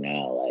bag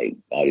now, like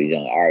all these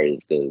young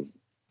artists, because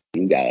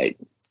you got,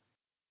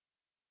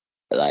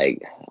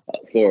 like,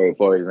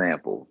 for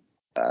example,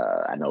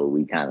 I know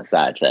we kind of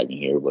sidetracking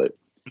here, but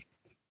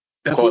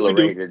Coyle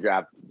Ray just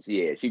dropped,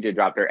 she just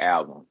dropped her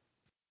album.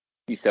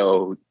 She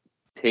sold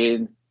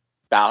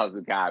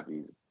 10,000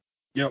 copies.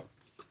 Yep.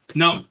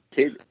 No.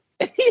 10.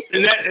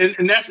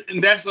 and that's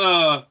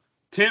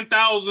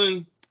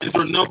 10,000 is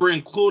her number,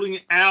 including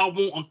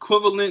album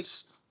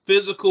equivalents,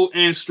 physical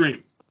and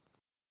streaming.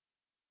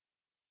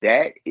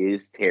 That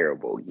is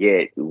terrible.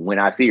 Yet when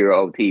I see her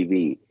on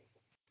TV,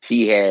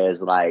 she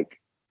has like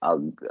a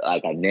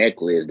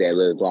necklace that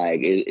looks like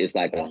it's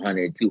like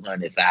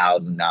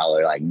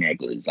 $100,000-$200,000 like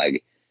necklace.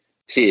 Like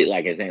shit,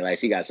 like it's saying like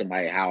she got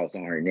somebody's house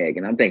on her neck,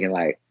 and I'm thinking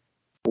like,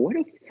 where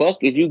the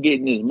fuck is you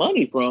getting this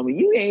money from? And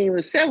you ain't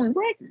even selling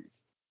records.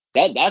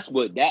 I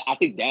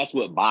think that's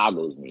what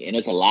boggles me, and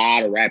it's a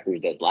lot of rappers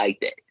that's like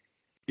that.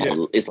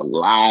 Yeah. It's a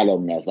lot of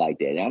them that's like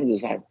that. And I'm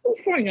just like, who's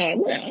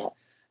on?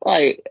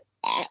 Like,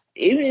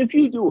 even if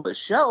you do a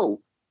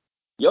show,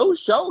 your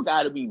show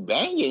got to be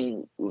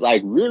banging,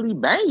 like really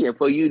banging,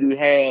 for you to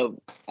have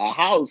a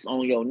house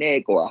on your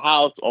neck or a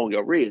house on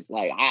your wrist.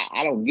 Like,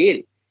 I don't get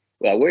it.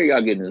 Like, where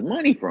y'all getting this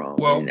money from?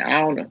 Well, and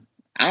I don't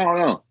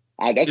know.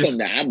 That's something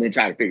that I've been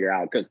trying to figure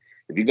out, because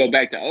if you go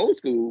back to old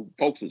school,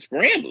 folks were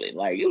scrambling.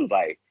 Like, it was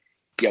like,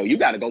 yo, you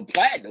got to go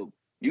platinum.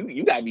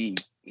 You got to be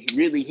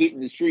really hitting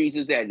the streets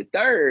just at the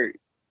third,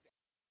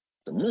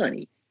 the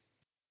money.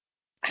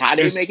 How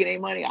they making their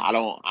money? I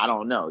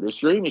don't know. The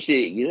streaming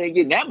shit, you ain't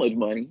getting that much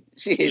money.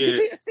 Shit.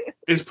 Yeah,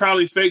 it's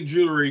probably fake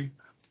jewelry,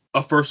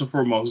 first and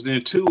foremost.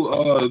 Then two,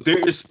 there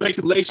is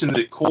speculation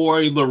that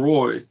Coy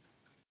Leroy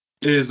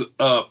is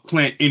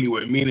plant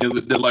anyway, meaning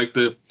that like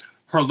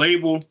her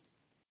label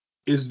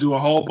is doing a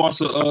whole bunch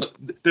of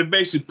they're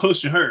basically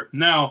pushing her.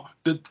 Now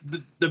the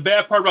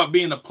bad part about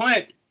being a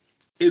plant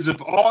is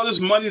if all this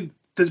money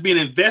that's being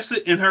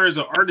invested in her as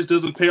an artist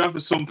doesn't pay off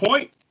at some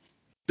point,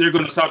 they're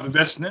gonna stop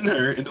investing in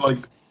her and like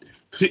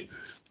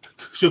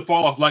she'll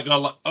fall off like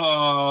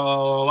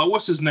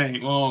what's his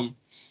name?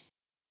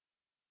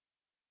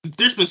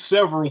 There's been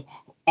several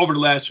over the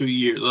last few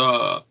years.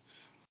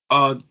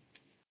 The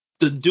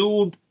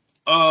dude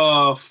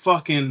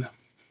fucking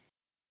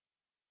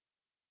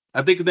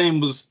I think his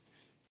name was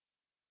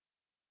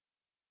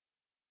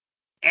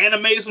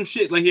animated some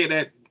shit like he had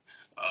that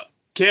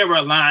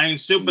Caroline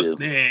Super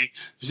Thing,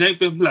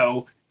 Jean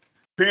Blow.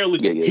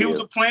 Apparently he was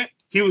a plant.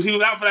 He was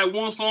out for that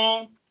one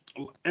song,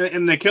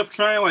 and they kept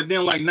trying. Like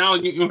then, like now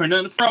you heard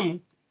nothing from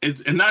him.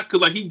 And not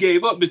because like he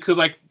gave up, because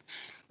like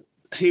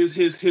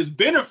his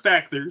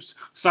benefactors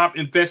stopped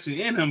investing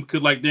in him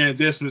because like their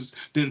investments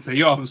didn't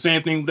pay off. The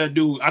same thing with that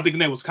dude. I think his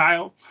name was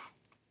Kyle.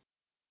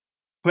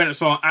 Who had a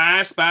song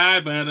I Spy,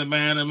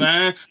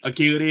 a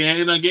cutie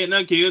ain't no getting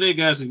a cutie,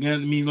 guys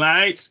against me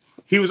lights.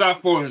 He was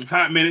out for a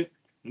hot minute.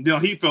 And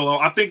then he fell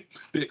off. I think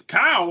that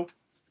Kyle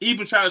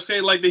even tried to say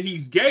like that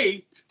he's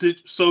gay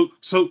so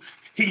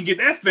he can get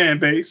that fan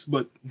base,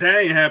 but that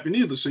ain't happened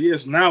either. So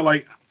yes, now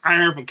like I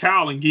ain't heard from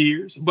Kyle in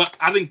years, but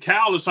I think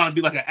Kyle is trying to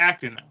be like an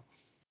actor now.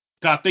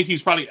 I think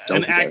he's probably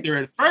an actor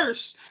at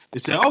first. They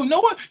said, "Oh, you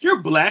know what? You're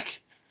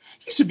black.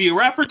 You should be a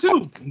rapper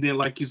too." And then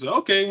like he said,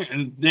 "Okay,"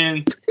 and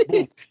then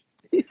boom,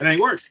 it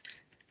ain't work.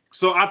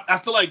 So I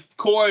feel like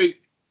Coy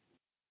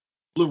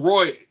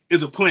Leroy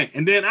is a plant.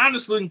 And then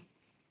honestly,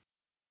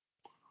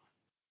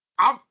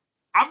 I've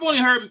only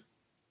heard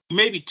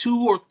maybe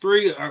 2 or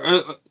 3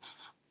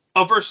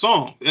 of her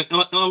songs. And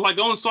like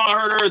the only song I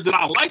heard her that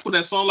I like was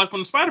that song like from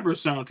the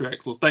Spider-Verse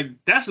soundtrack. So, like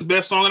that's the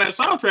best song on that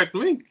soundtrack to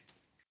me.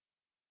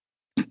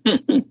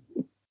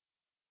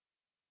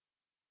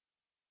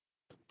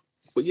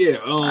 But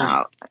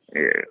yeah,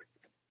 yeah.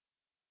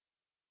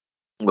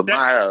 But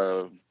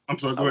I'm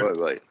sorry, go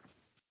ahead.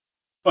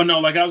 Oh no,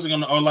 like I was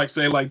gonna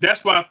say like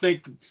that's why I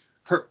think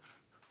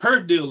her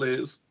deal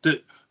is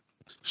that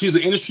she's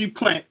an industry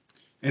plant,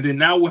 and then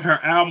now when her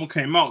album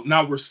came out,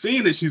 now we're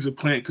seeing that she's a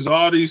plant because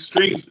all these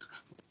streams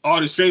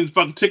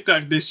fucking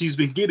TikTok that she's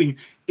been getting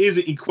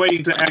isn't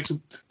equating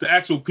to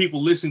actual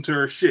people listening to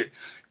her shit.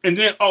 And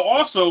then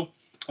also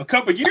a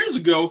couple of years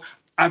ago,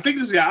 I think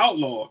this got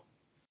outlawed.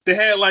 They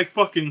had like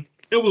fucking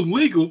it was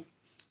legal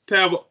to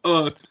have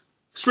a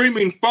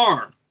streaming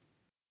farm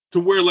to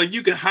where like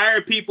you can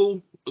hire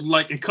people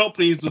like in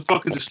companies to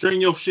fucking just stream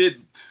your shit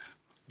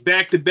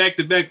back to back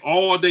to back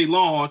all day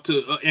long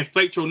to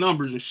inflate your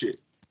numbers and shit.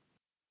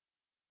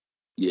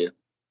 Yeah.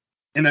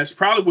 And that's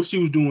probably what she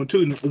was doing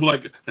too.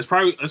 Like that's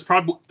probably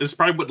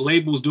what the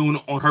label was doing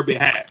on her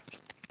behalf.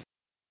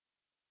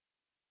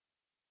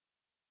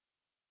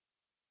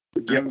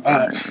 Yep.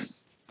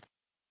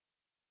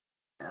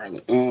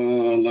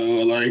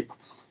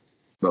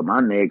 But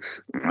my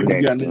next one,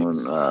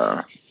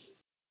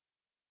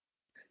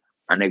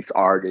 my next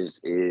artist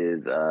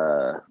is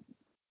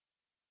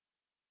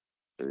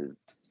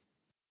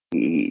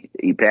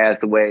he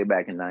passed away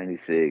back in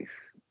 '96.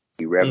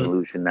 He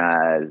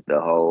revolutionized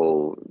the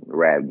whole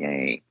rap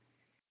game.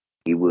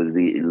 He was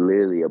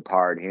literally a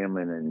part. Him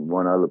and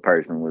one other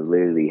person was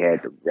literally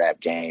had the rap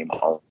game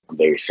on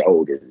their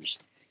shoulders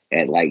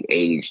at like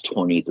age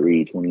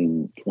 23,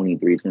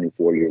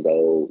 24 years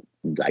old,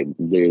 like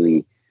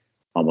literally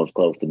almost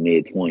close to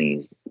mid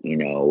 20s, you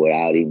know,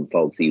 without even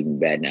folks even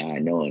batting an eye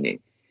knowing it.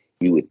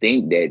 You would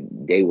think that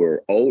they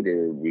were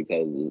older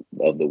because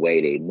of the way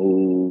they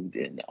moved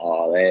and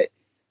all that.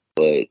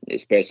 But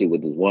especially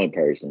with this one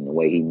person, the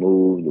way he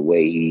moved, the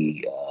way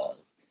he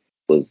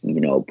was,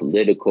 you know,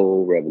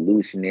 political,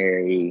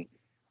 revolutionary,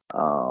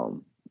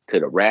 to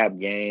the rap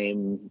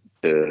game,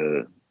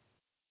 to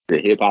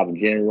hip hop in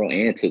general,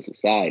 and to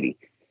society.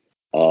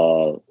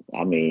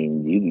 I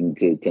mean, you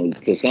can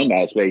to some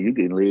aspect, you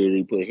can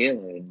literally put him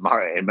and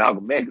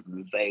Malcolm X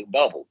in the same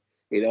bubble.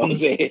 You know what I'm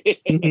saying?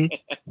 Mm-hmm.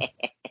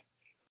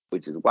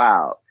 Which is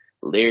wild.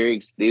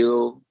 Lyrics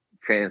still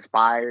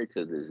transpire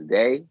to this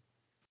day.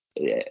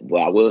 Yeah,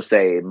 well, I will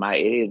say it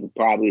is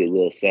probably a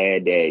little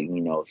sad that,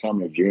 you know,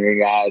 some of the junior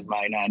guys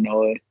might not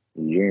know it,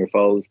 the junior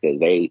folks, because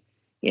they,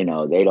 you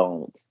know, they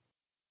don't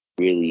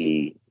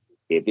really,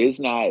 if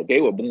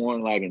they were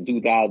born like in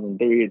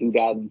 2003 or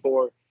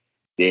 2004,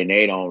 then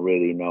they don't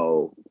really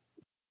know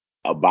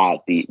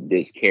about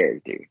this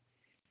character.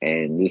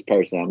 And this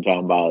person I'm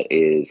talking about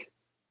is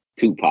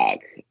Tupac.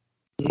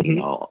 Mm-hmm. You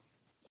know,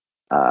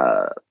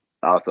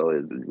 also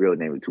his real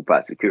name is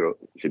Tupac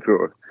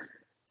Shakur.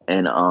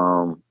 And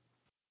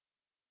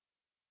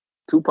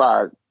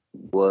Tupac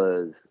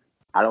was,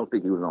 I don't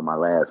think he was on my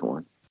last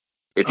one.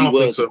 If he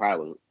was, so.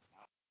 Probably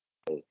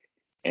was.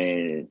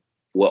 And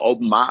what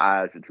opened my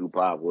eyes to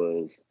Tupac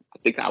was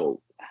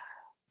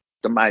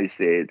somebody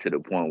said to the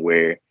point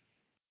where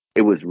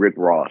it was Rick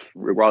Ross.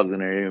 Rick Ross in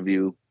an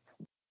interview,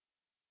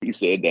 he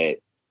said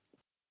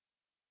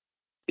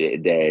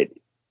that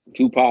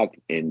Tupac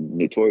and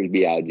Notorious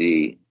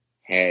B.I.G.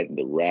 had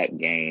the rap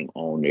game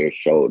on their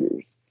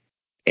shoulders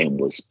and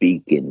was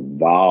speaking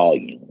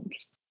volumes.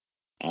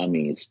 I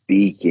mean,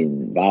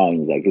 speaking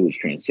volumes like it was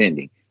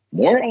transcending.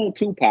 More on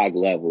Tupac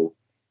level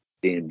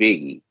than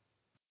Biggie,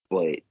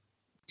 but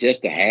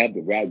just to have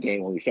the rap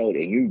game on your shoulder,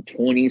 and you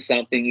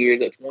 20-something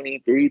years,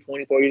 23,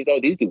 24 years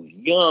old, these dudes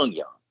young.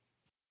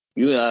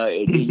 You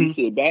and then you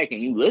sit back and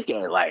you look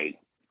at it like,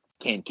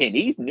 can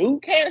these new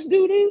cats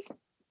do this?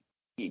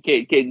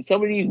 Can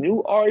some of these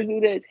new artists do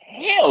this?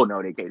 Hell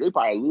no, they can't. They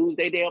probably lose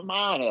their damn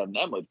mind having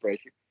that much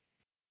pressure.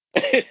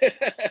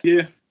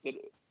 Yeah.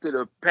 To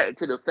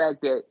the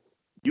fact that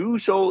you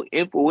so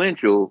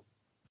influential,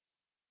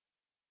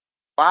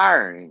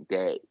 firing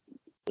that,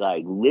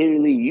 like,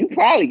 literally, you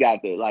probably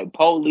got the like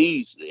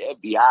police, the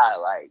FBI,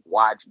 like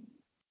watching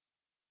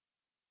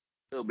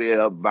a little bit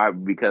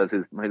about because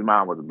his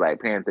mom was a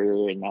Black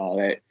Panther and all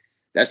that.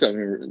 That's some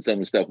of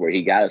the stuff where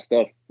he got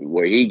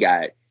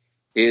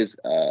his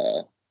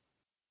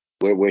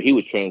where he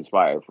was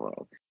transpired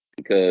from,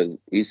 because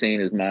you seen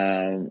his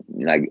mom,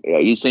 like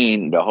you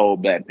seen the whole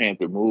Black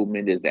Panther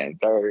movement, this, that, and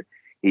third.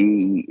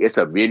 It's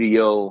another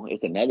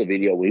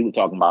video where he was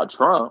talking about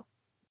Trump,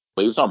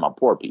 but he was talking about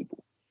poor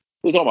people.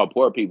 He was talking about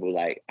poor people,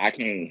 like I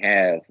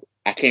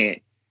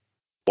can't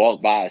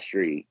walk by a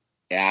street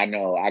and I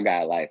know I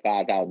got like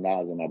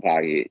 $5,000 in my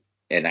pocket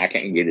and I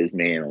can't get this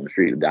man on the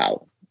street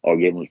 $1 or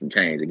give him some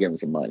change or give him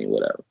some money,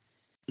 whatever.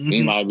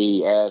 He might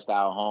be asked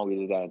out hungry,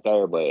 this, that, and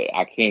third, but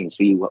I can't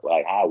see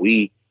how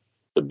we,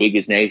 the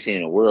biggest nation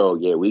in the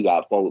world, we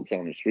got folks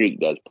on the street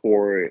that's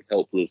poor,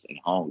 helpless, and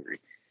hungry.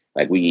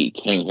 Like we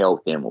can't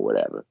help them or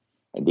whatever.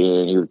 And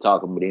then he was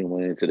talking, but then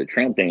went into the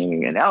Trump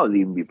thing, and that was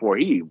even before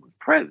he was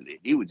president.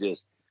 He was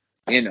just,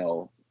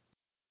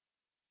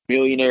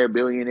 millionaire,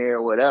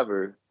 billionaire,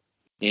 whatever.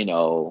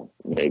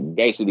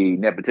 Basically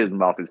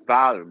nepotism off his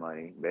father's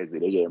money. Basically,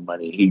 they gave him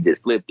money, he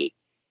just flipped it.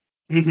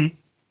 Mm-hmm.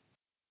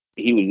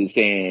 He was just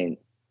saying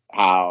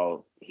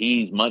how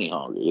he's money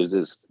hungry. It's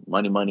just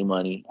money, money,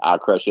 money. I'll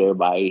crush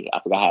everybody. I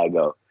forgot how it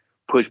go.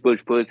 Push,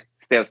 push, push.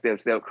 Step, step,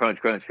 step.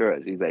 Crunch, crunch,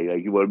 crunch. He's like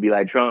you want to be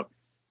like Trump?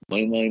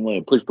 Money, money,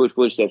 money. Push, push,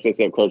 push. Step, step,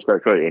 step. Crunch,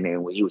 crunch, crunch. And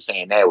then when he was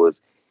saying that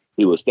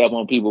he would step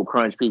on people,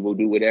 crunch people,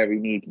 do whatever he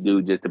needs to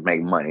do just to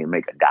make money and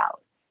make $1.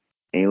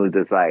 And it was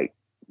just like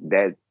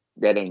that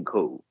ain't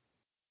cool.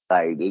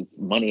 Like this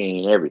money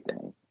ain't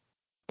everything.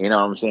 You know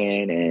what I'm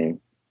saying?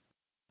 And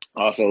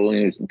also when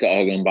he was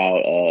talking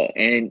about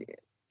and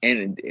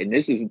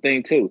this is the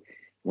thing too,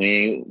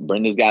 when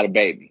Brenda's got a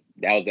baby,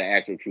 that was the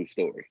actual true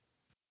story.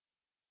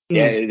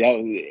 Yeah,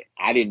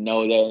 I didn't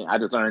know that. I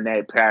just learned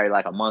that probably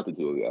like a month or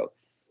two ago.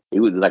 It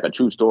was like a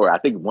true story. I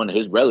think one of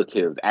his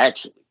relatives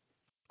actually.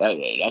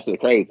 That's the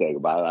crazy thing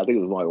about it. I think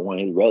it was one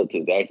of his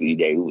relatives actually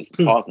that he was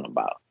talking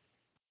about,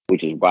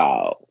 which is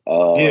wild.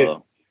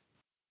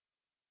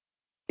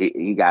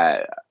 He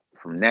got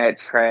from that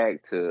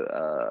track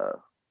to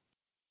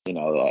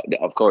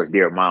of course,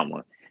 Dear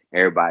Mama.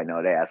 Everybody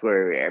know that. I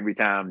swear, every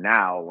time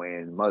now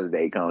when Mother's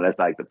Day comes, that's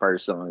like the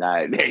first song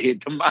that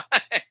hit the mind.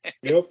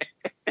 Yep.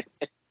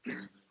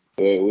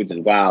 Which is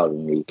wild to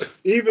me.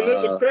 Even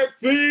at the crack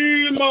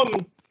fiend,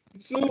 mama.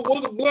 Still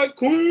was a black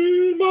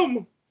queen,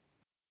 mama.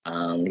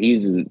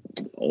 He's the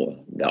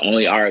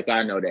only artist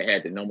I know that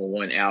had the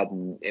 #1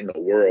 album in the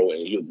world,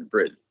 and he was in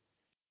prison.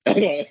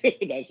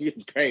 That's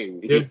just crazy.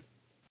 Yeah.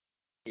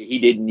 He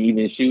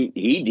didn't shoot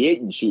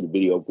a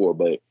video for it,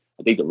 but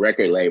I think the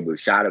record label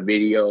shot a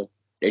video.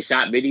 They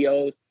shot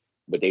videos,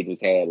 but they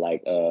just had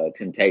like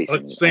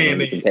Temptation.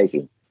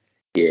 Temptation.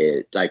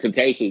 Yeah, like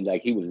Temptation,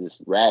 like he was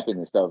just rapping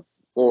and stuff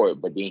for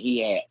it, but then he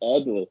had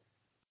other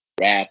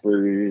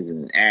rappers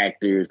and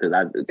actors, because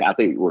I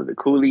think it was the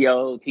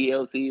Coolio,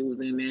 TLC was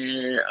in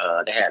there.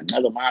 They had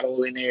another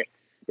model in there.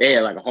 They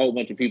had like a whole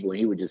bunch of people, and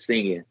he was just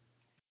singing,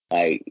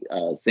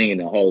 singing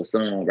the whole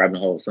song, rapping the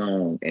whole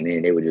song, and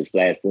then they would just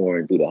flash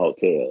forward through the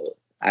hotel.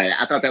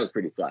 I thought that was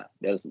pretty fly.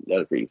 That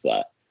was pretty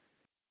fly.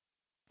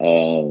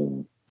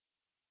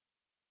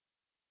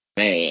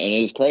 Man, and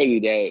it's crazy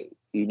that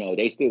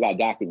they still got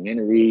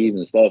documentaries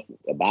and stuff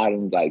about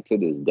him like to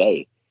this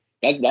day.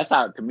 That's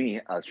how, to me,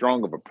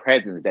 strong of a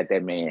presence that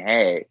man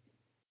had,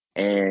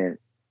 and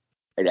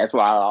that's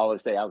why I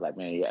always say, I was like,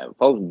 man, yeah,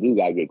 folks do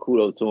gotta get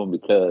kudos to him,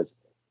 because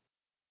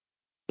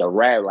the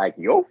rap, like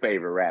your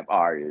favorite rap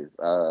artist,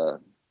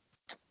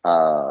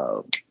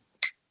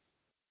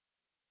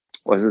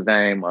 what's his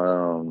name?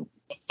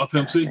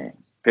 Pimp C.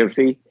 Pimp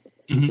C.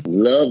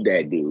 Love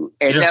that dude,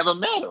 and never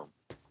met him.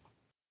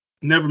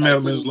 Never met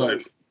him in his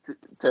life.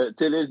 To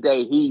this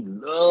day, he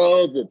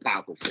loved what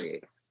Papa said.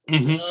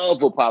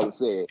 Love what Papa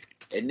said.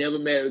 And never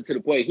met him, to the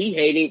point he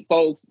hated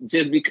folks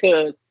just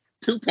because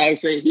Tupac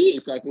said he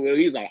ain't fucking with him.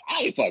 He's like,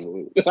 I ain't fucking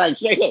with him. Like,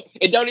 straight up.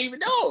 And don't even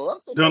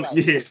know.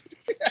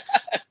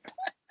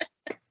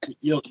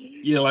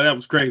 Yeah, like that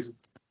was crazy.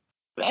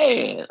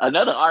 Man,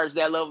 another artist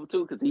that level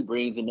too, because he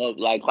brings him up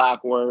like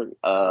clockwork.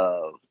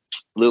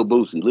 Lil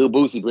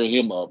Boosie bring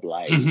him up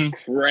like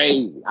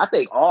crazy. I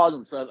think all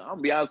them Southern. I'm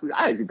gonna be honest with you.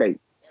 I actually think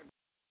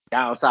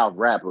down south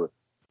rapper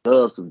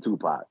loves some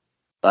Tupac.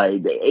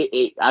 Like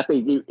I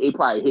think it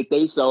probably hit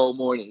their soul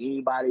more than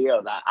anybody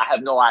else. I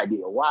have no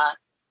idea why,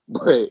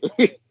 but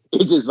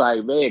it's just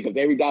like man, because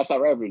every down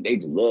south rapper they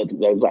just love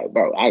Tupac. It was like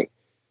bro, like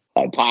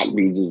Pac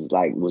be just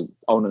like was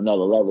on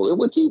another level,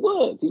 which he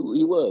was. He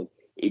was.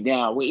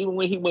 Now even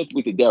when he went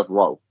with the Death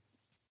Row,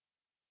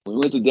 when he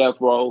went to Death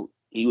Row,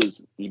 he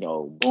was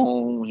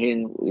boom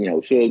hitting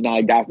Suge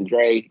Knight, Dr.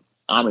 Dre.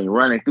 I mean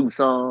running through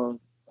songs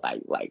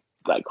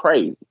like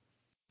crazy.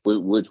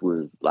 Which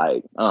was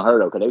like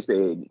unheard of because they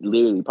said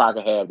literally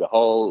Pocket had the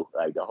whole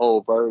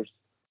verse,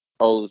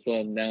 whole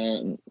song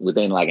down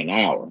within like an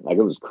hour. Like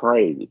it was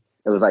crazy.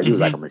 It was like he was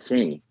like a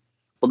machine.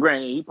 But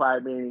granted, he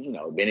probably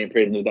been in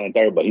prison and done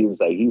third, but he was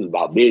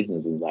about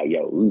business. He was like,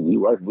 yo, we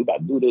working, we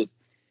about to do this,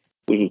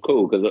 which was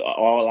cool because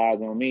All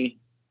Eyes on Me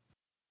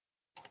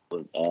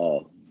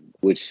was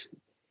which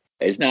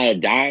it's not a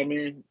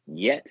diamond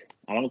yet.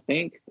 I don't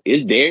think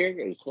it's there.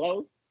 It's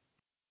close.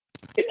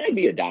 It might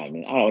be a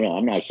diamond. I don't know.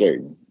 I'm not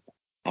certain.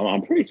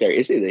 I'm pretty sure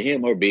it's either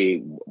him or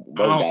Big.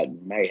 Both guys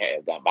may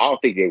have done, but I don't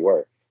think they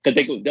were because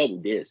they was double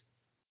disc.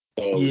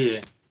 So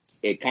yeah,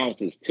 it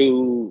counts as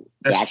two.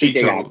 That's I think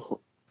cheat code.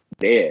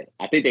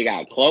 I think they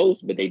got close,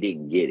 but they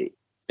didn't get it.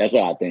 That's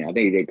what I think. I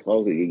think they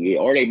close to get it,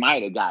 or they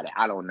might have got it.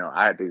 I don't know.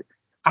 I feel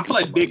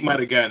like Big might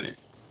have gotten it.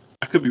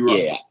 I could be wrong.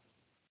 Yeah,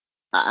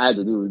 I had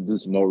to do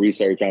some more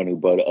research on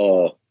it, but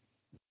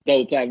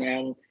Double Platinum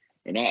album,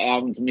 and that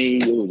album to me,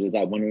 it was just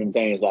like one of them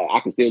things. Like I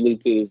can still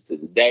listen to this to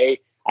this day.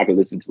 I could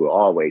listen to it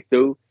all the way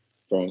through,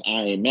 from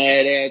I Ain't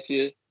Mad at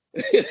You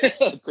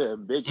to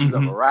Bitches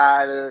of a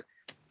Rider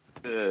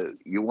to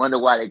You Wonder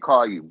Why They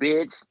Call You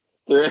Bitch.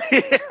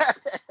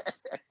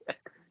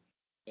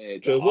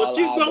 So what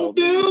you gonna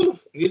do?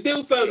 You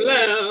do for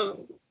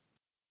love.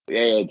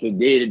 Yeah,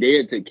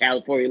 to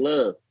California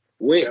Love,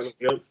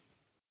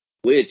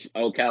 which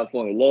on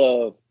California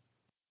Love,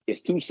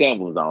 it's two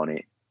samples on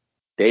it.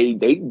 They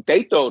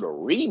throw the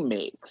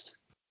remix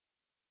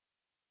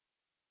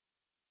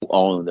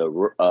on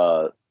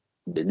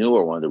the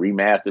newer one, the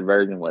remastered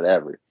version,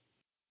 whatever.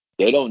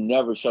 They don't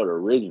never show the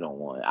original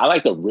one. I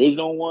like the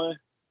original one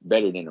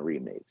better than the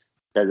remix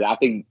because I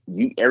think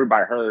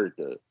everybody heard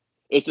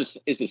it's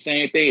the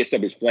same thing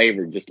except it's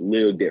flavored just a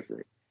little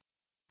different.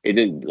 It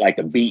is like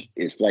the beat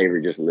is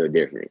flavored just a little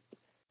different.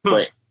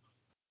 But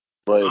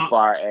as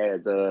far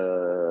as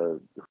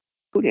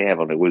who they have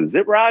on it? Was it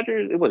Zip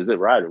Rogers? It was Zip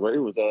Rogers, but it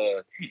was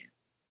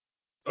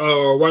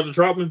Roger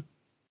Troutman.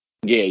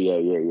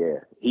 Yeah.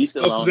 He's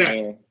still on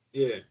there.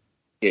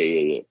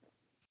 Yeah.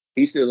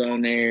 He's still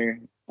on there.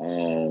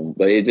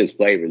 But it just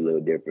flavored a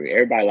little different.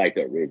 Everybody liked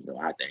the original,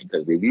 I think,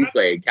 because if you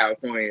play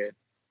California,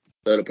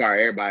 so the part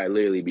everybody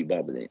literally be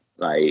bumping it.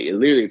 Like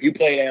literally, if you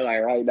play that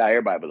like right now,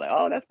 everybody be like,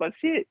 "Oh, that's my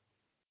shit."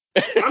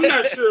 I'm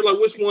not sure like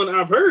which one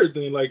I've heard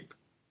then, like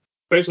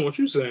based on what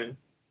you're saying.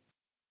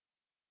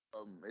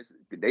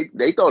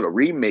 They throw the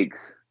remix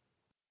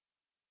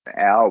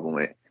album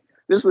in.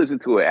 Just listen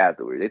to it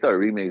afterwards. They throw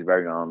the remix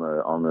version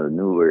on the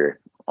newer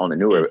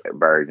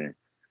version,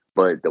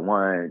 but the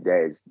one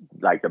that's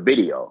like the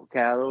video,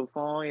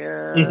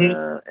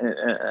 California,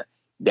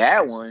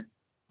 that one,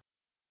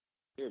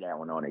 hear that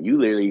one on it. You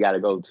literally got to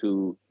go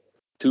to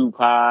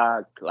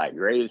Tupac, like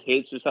greatest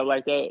hits or something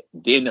like that.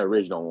 Then the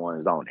original one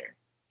is on there.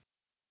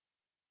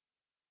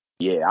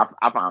 Yeah,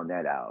 I found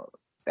that out.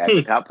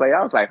 After I play,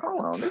 I was like,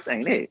 hold on, this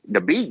ain't it.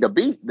 The beat,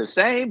 the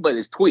same, but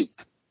it's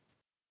tweaked.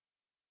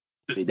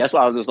 That's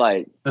why I was just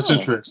like, that's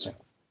interesting.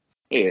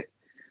 Yeah,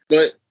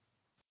 but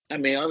I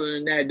mean, other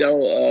than that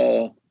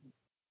though,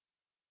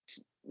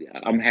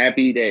 I'm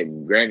happy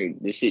that granted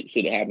this shit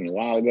should have happened a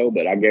while ago,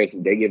 but I guess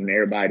they giving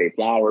everybody their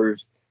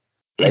flowers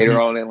later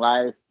on in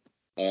life.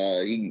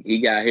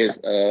 He got his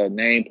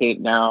name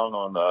put down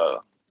on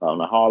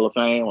the Hall of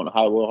Fame, on the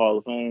Hollywood Hall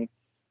of Fame,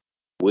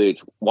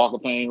 which Walk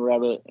of Fame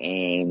rather,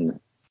 and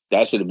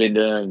that should have been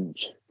done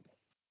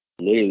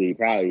literally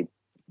probably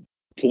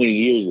 20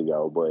 years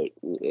ago, but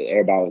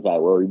everybody was like,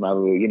 well, you might as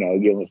well,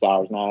 give them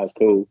flowers now, it's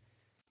cool.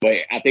 But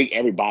I think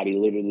everybody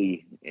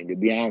literally, and to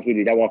be honest with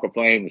you, that Walk of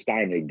Fame is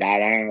starting to die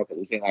down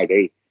because it seems like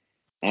it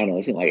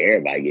seems like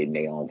everybody getting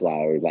their own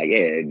flowers. Like,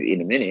 yeah,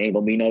 in a minute, ain't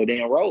gonna be no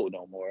damn road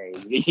no more.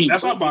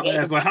 That's what I'm about to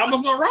ask. Like, how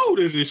much more road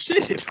is this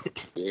shit?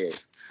 Yeah.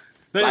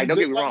 Like, don't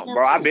get me wrong,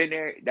 bro. I've been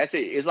there. That's it.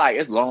 It's like,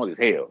 it's long as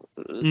hell.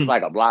 It's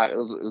like a block. It's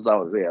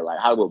long as hell. Like,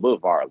 Hollywood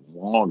Boulevard is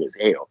long as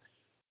hell.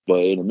 But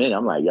in a minute,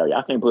 I'm like, yo,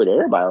 y'all can't put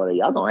everybody on there.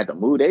 Y'all gonna have to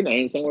move their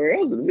name somewhere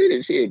else in a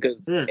minute, shit. Because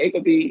it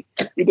could be,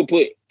 you could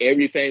put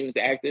every famous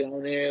actor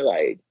on there.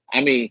 Like,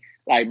 I mean,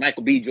 like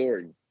Michael B.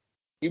 Jordan.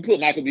 You put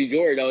Michael B.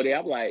 Jordan on there,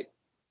 I'm like,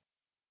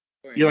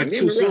 you're like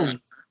too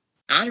soon.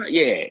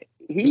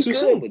 He's good,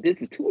 soon. But this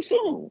is too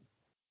soon.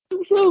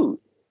 Too soon.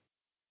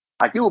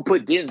 Like, you would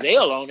put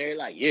Denzel on there,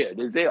 like, yeah,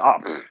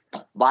 Denzel,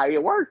 body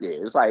of work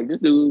there. It's like, this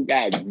dude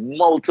got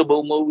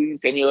multiple movies,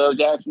 Samuel L.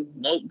 Jackson,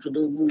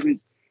 multiple movies.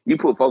 You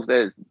put folks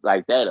that's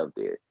like that up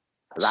there.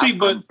 See,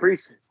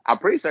 I'm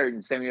pretty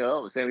certain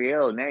Samuel's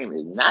name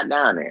is not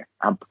down there.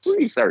 I'm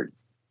pretty certain.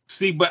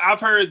 See, but I've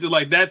heard that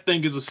like that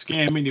thing is a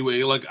scam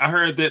anyway. Like I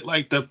heard that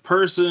like the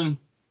person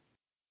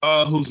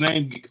whose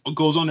name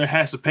goes on there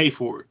has to pay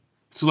for it.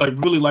 So like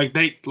really like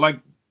they like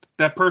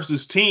that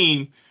person's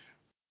team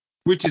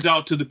reaches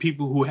out to the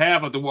people who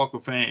have like the Walk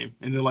of Fame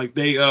and then like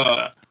they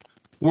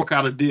work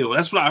out a deal.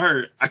 That's what I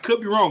heard. I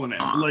could be wrong on that.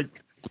 But,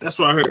 like that's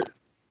what I heard.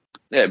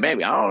 Yeah,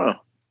 maybe. I don't know.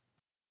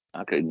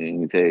 I couldn't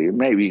even tell you.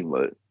 Maybe,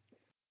 but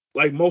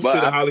like most shit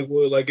in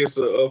Hollywood, like it's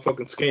a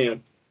fucking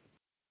scam.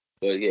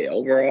 But yeah,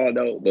 overall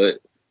though, but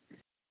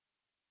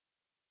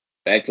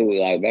back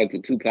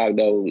to Tupac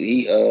though,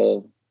 he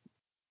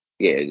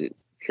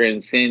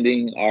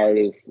transcending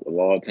artist of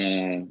all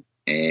time,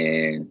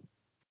 and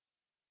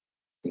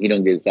he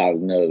don't get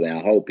solid enough. And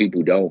I hope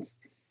people don't.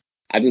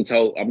 I'm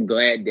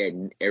glad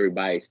that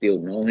everybody still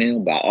know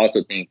him, but I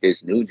also think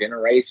this new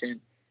generation,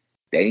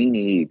 they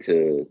need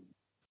to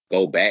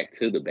go back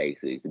to the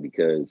basics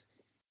because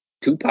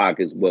Tupac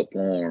is what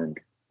formed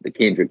the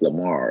Kendrick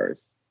Lamars,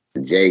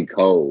 the J.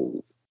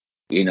 Cole,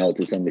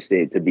 to some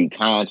extent, to be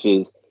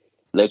conscious,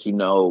 let you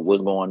know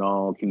what's going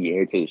on, keep your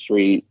ear to the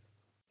street.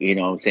 You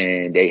know what I'm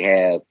saying? They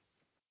have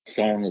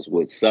songs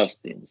with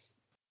substance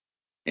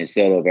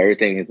instead of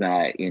everything is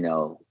not,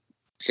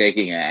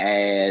 shaking your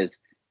ass,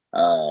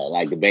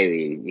 like the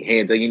baby,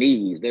 hands on your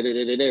knees.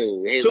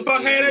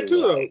 Tupac had that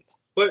too, though.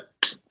 But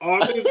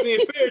all things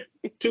being fair,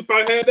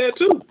 Tupac had that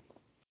too.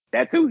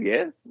 That too,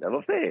 yeah. That's what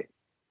I'm saying.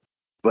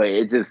 But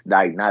it's just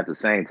like not the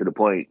same to the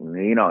point,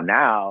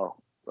 now,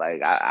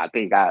 like I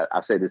think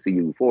I've said this to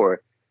you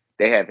before,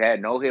 they have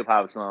had no hip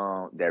hop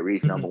song that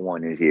reached number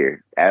one this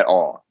year at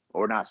all.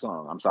 Or not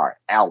song, I'm sorry,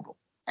 album.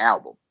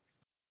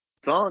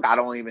 Song, I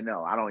don't even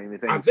know. I don't even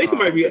think. I think it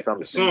might be a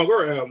song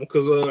or album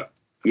because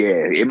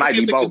it might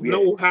be both.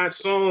 No hot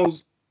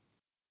songs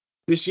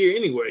this year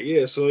anyway.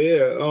 Yeah, so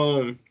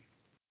yeah,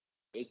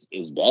 it's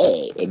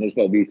bad, and it's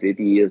gonna be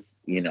 50 years.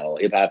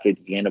 Hip hop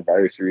 50th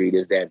anniversary,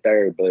 this, that,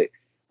 third. But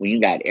when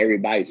you got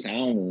everybody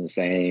sounding the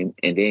same,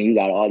 and then you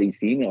got all these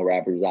female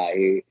rappers out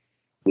here,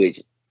 which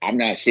I'm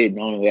not shitting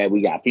on that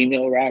we got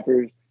female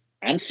rappers.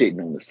 I'm shitting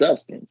on the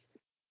substance.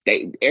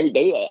 Every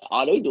day,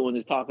 all they doing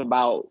is talking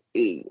about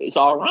it's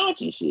all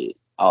raunchy shit.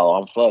 Oh,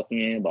 I'm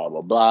fucking, blah,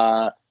 blah,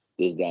 blah.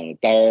 This, that,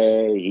 and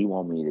third. He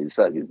want me to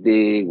suck his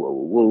dick. Woo,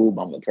 woo, woo.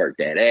 I'm gonna twerk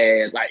that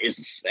ass. Like, it's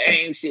the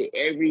same shit.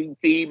 Every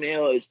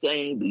female is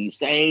saying the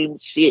same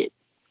shit.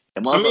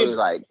 And motherfuckers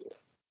like,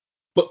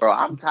 bro,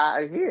 I'm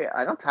tired of hearing.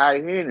 I'm tired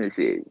of hearing this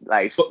shit.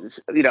 Like,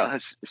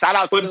 shout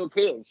out to Lil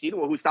Kim. She the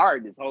one who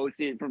started this whole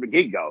shit from the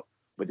get go.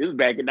 But this is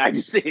back in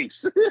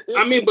 '96.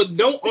 But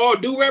don't all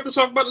do rappers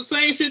talk about the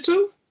same shit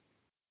too?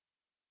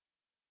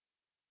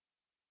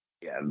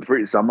 Yeah,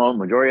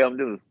 majority of them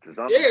do. To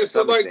some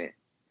extent.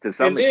 To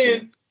some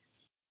extent.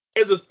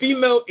 Then, as a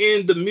female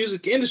in the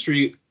music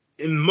industry,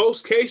 in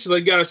most cases,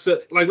 like, you gotta sell,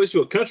 like, unless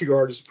you're a country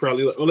artist,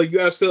 probably, or like, you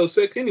gotta sell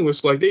sex anyway.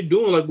 So, like, they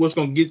doing, like, what's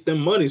gonna get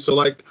them money. So,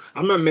 like,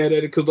 I'm not mad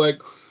at it because,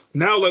 like,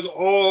 now, like,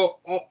 all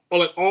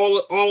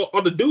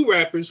the do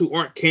rappers who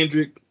aren't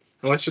Kendrick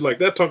and like shit like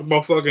that talk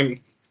about fucking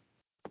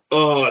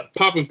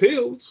popping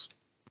pills,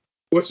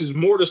 which is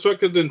more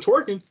destructive than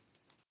twerking.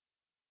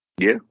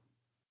 Yeah.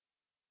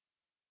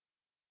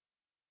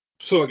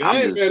 So, like,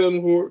 I ain't mad at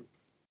them for it.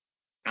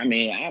 I'm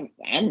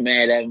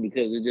mad at them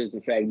because it's just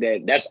the fact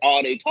that that's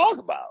all they talk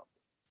about.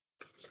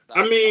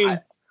 I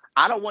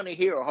don't want to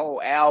hear a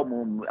whole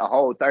album, a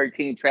whole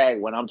 13 track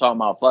when I'm talking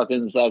about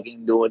fucking,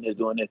 sucking, doing this.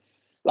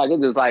 Like,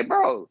 it's just like,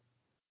 bro,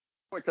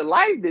 for to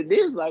life that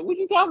this, like, what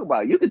you talking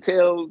about? You could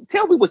tell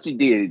me what you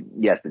did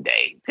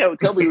yesterday.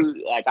 Tell me,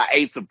 like, I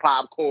ate some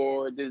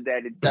popcorn, this,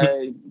 that, and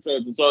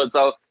third,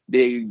 so.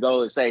 Then you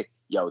go and say,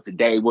 yo,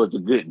 today was a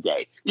good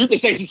day. You can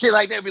say some shit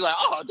like that and be like,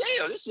 oh,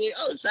 damn, this shit,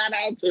 shout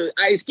out to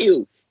Ice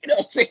Cube. You know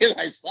what I'm saying?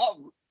 Like,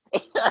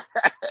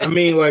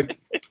 something. Like,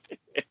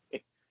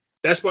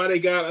 that's why they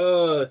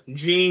got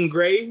Jean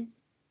Grey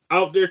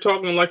out there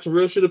talking like some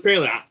real shit.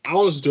 Apparently, I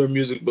don't listen to her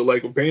music, but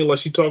like apparently, like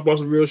she talk about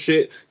some real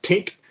shit.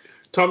 Tink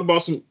talk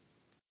about some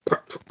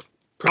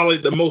probably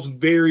the most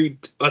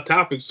varied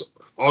topics.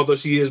 Although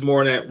she is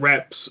more in that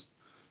rap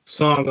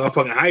song,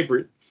 fucking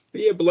hybrid.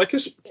 But yeah, but like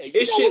it's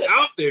shit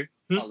out there.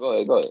 Oh, go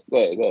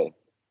ahead.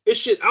 It's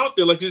shit out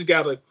there. Like just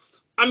gotta.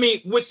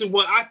 Which is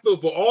what I feel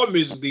for all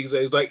music these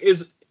days. Like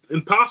it's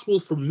impossible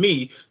for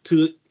me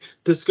to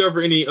discover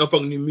any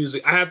fucking new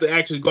music. I have to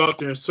actually go out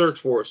there and search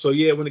for it. So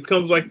yeah, when it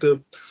comes like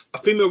to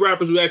female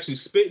rappers who actually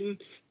spitting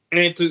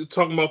and to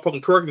talking about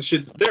fucking twerking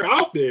shit, they're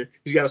out there.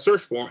 You gotta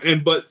search for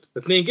them. But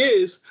the thing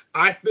is,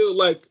 I feel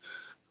like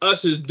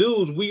us as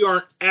dudes, we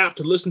aren't apt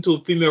to listen to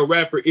a female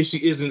rapper if she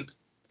isn't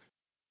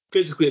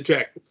physically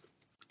attractive.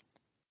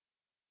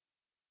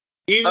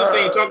 Even if they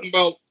ain't talking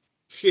about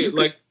shit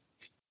like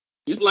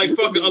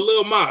fucking a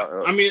Lil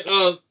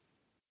Ma.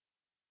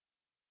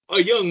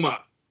 A young Ma.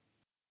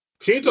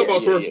 She ain't talking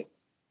about twerking,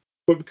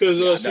 but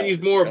because she's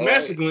more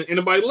masculine, and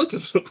nobody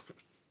listens to her.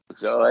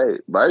 So, hey,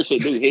 but her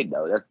shit do hit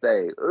though. That's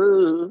the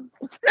thing.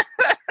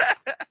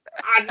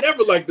 I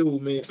never liked Ooh,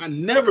 man. I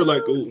never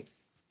liked Ooh.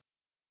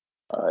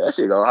 That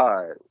shit go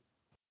hard.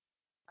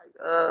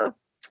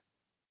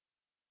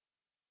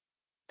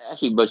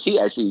 Actually, but she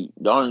actually,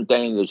 the only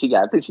thing that she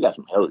got, I think she got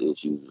some health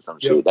issues or some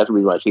shit. That's the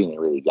reason why she ain't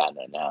really got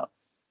nothing now.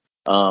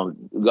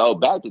 Go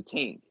back to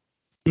Tink.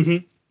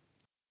 Mm-hmm.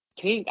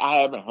 Tink,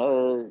 I haven't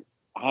heard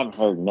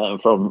nothing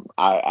from.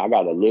 I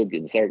gotta look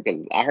and search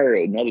because I heard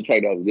another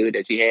track that was good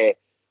that she had,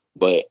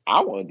 but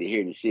I wanted to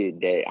hear the shit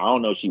that I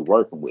don't know if she's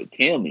working with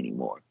Tim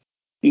anymore.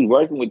 She's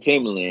working with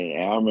Timbaland,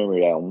 and I remember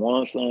that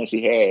one song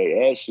she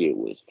had, that shit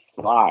was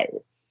fire.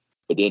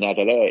 But then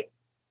after that,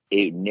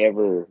 it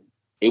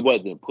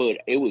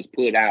was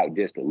put out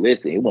just to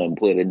listen. It wasn't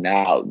put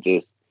out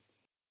just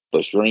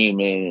for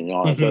streaming and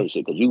all that other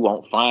shit, because you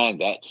won't find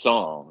that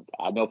song.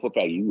 I know for a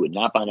fact you would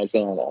not find that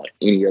song on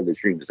any other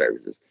streaming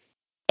services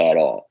at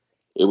all.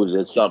 It was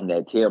just something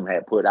that Tim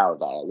had put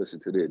out. I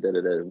listened to this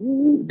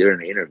during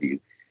the interview,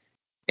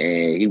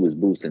 and he was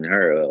boosting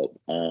her up.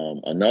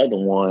 Another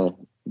one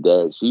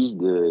that she's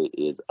good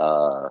is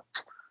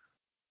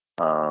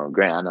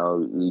Grant. I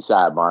know we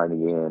sidebarring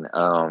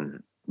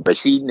again, but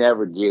she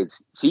never gets.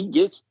 She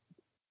gets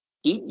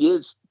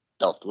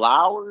the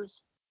flowers.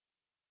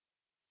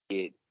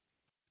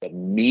 The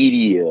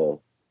media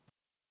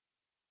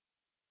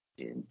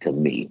to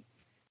me,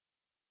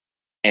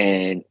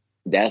 and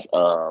that's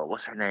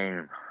what's her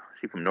name?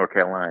 She from North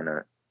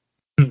Carolina.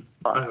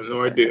 I have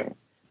no idea.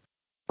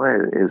 What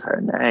is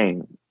her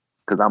name?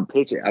 Because I'm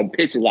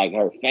picturing like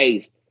her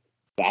face,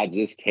 but I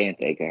just can't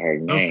think of her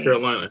name. North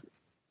Carolina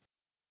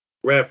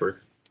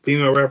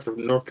female rapper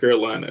from North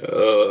Carolina.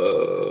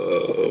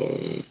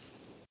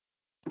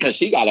 Cause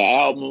she got an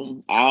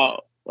album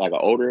out, like an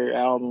older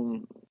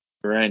album.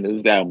 Right,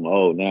 this album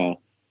old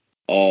now.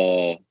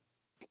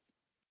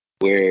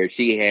 Where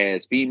she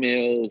has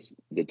females.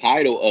 The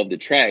title of the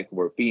track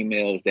were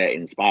females that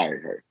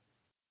inspired her.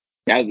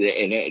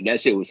 That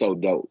shit was so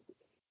dope.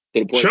 To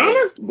the point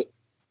Shauna?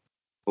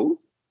 Who?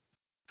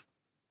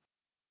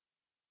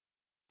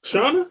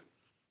 Shauna?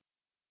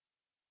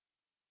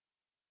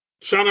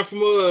 Shauna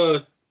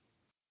from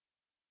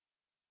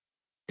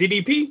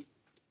DDP?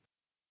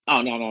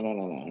 Oh no.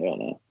 Hell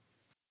no.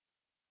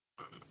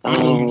 I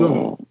don't know what you're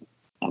doing.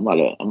 I'm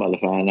about to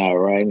find out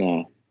right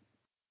now.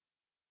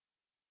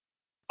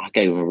 I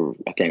can't remember.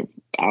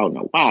 I don't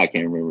know why I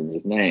can't remember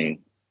his name.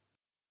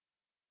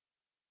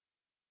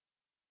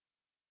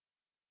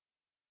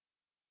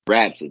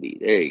 Rhapsody.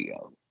 There you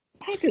go.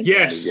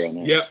 Yes.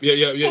 Yep.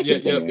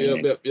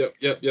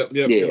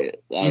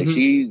 Like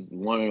she's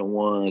one of the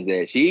ones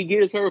that she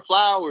gets her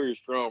flowers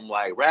from,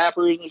 like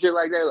rappers and shit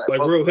like that.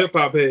 Like real hip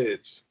hop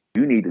heads.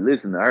 You need to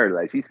listen to her.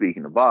 Like she's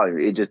speaking the volume.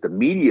 It's just the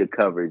media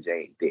coverage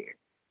ain't there.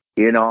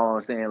 You know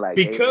what I'm saying? Like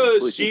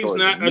because she's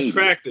not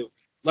attractive.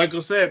 Like I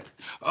said,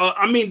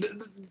 I mean,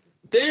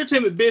 the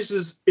entertainment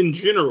business in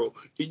general,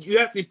 you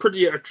have to be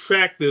pretty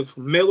attractive,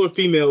 male or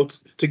female,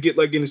 to get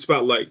like in the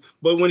spotlight.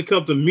 But when it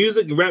comes to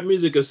music and rap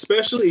music,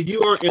 especially, if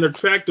you aren't an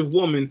attractive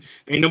woman,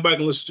 ain't nobody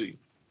can listen to you.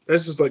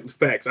 That's just like the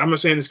facts. I'm not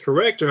saying it's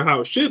correct or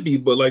how it should be,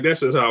 but like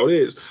that's just how it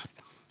is.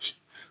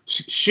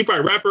 She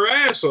probably rap her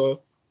ass off,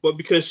 but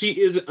because she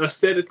isn't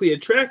aesthetically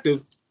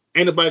attractive,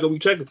 ain't nobody gonna be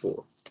checking for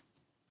her.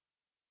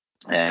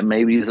 And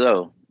maybe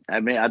so.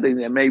 I think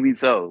that may be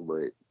so,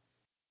 but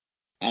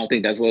I don't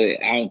think that's what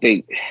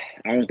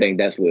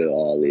it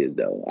all is,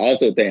 though. I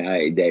also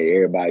think that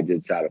everybody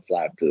just try to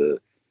flock to,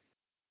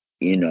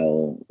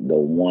 the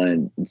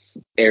one.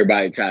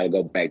 Everybody try to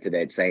go back to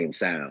that same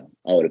sound.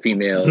 Oh, the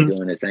female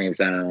doing the same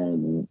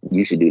sound.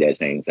 You should do that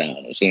same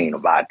sound, and she ain't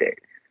about that.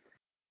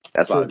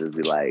 That's why I'll just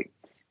be like,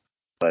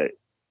 but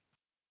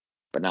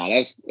nah,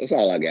 that's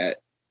all I got.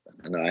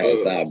 I know I had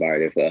sidebar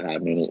there for a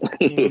hot minute.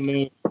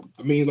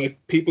 I mean,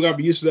 like people got to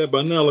be used to that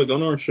by now, like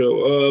on our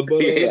show.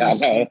 But yeah, I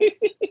know.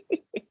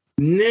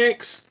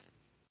 Next,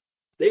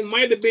 they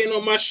might have been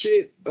on my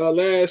shit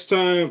last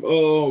time.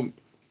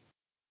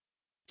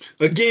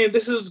 Again,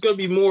 this is gonna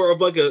be more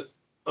of like a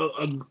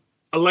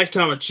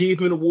lifetime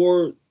achievement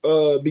award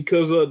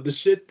because the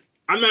shit.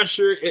 I'm not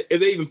sure if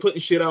they even putting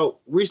shit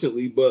out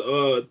recently,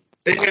 but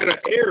they had an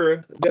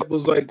era that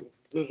was like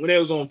when they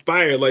was on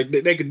fire, like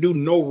they could do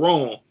no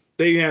wrong.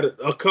 They had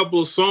a couple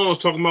of songs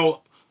talking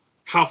about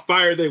how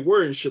fire they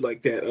were and shit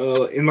like that.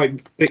 And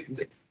like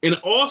and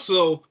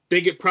also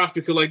they get props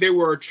because like they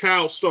were a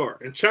child star,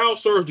 and child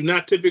stars do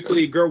not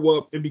typically grow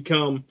up and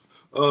become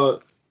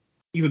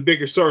even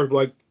bigger stars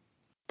like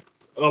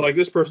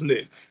this person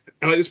did.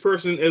 And like this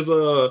person is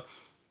Lil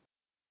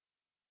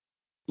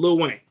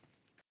Wayne.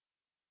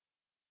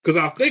 Because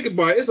I think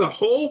about it, it's a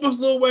whole bunch of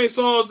Lil Wayne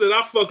songs that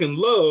I fucking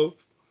love,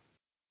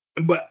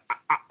 but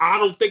I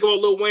don't think about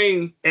Lil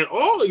Wayne at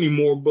all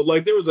anymore. But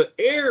like there was an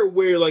era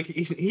where like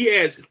he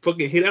had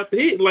fucking hit after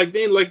hit. Like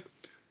then like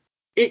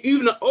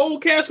even the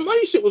old Cash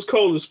Money shit was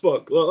cold as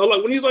fuck.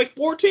 Like when he was like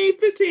 14,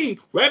 15,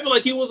 rapping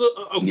like he was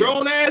a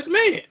grown ass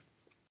man.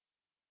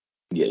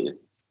 Yeah.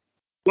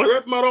 Like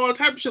rapping about all that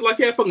type of shit. Like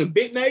he had fucking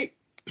Big Night,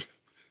 and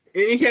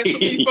he had so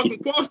many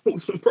fucking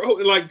quotes, bro.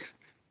 And like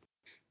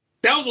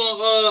That was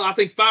on I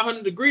think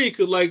 500 Degrees,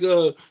 because like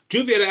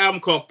Juvie had an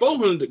album called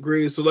 400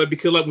 Degrees. So like,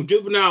 because like when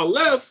Juvenile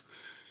left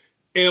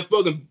and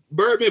fucking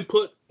Birdman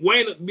put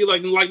Wayne to be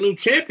like new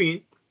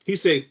champion, he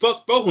said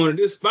fuck 400,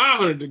 it's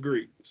 500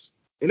 Degrees,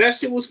 and that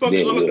shit was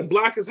fucking like the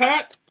Block is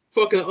Hot,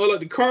 fucking like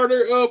the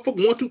Carter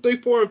fucking 1, 2,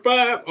 3, 4, and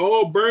 5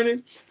 all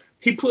burning.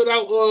 He put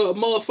out a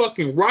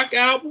motherfucking rock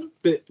album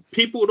that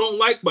people don't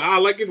like, but I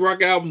like his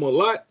rock album a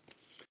lot.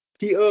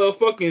 He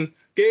fucking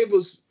gave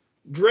us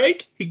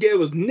Drake, he gave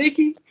us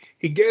Nicki,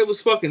 he gave us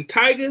fucking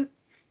Tyga.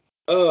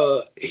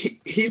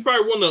 He's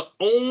probably one of the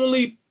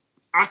only,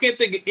 I can't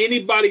think of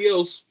anybody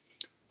else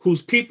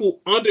whose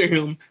people under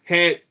him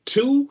had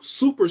 2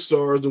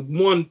 superstars and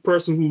one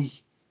person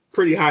who's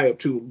pretty high up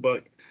too,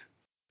 but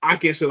I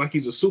can't say like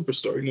he's a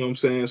superstar, you know what I'm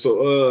saying?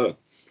 So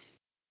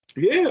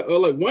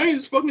like Wayne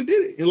just fucking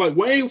did it. And like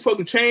Wayne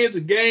fucking changed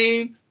the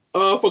game.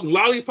 Fucking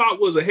Lollipop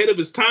was ahead of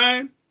his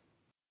time.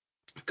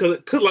 Cause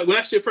like when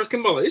that shit first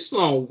came out, like, it's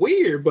song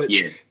weird, but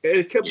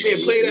it kept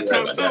being played at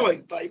time.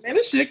 Like man,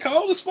 this shit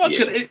cold as fuck.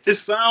 Cause it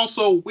sounds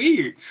so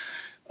weird.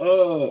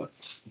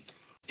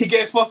 He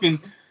gave fucking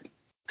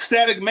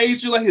Static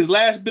Major like his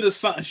last bit of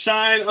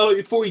shine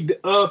before he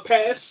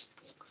passed.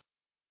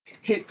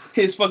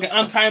 His fucking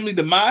untimely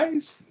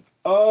demise.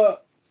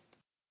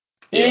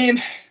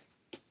 And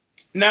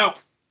now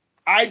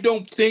I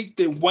don't think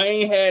that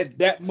Wayne had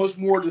that much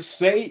more to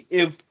say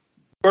if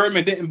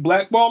Birdman didn't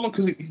blackball him,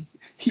 because he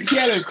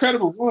had an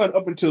incredible run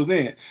up until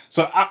then.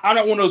 So I'm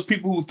not one of those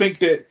people who think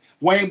that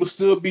Wayne would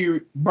still be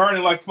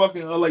burning like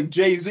fucking like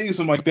Jay-Z or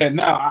something like that.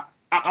 Now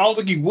I don't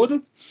think he would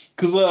have,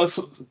 because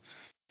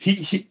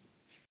he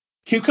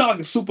kind of like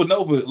a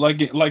supernova, like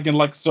in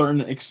a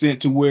certain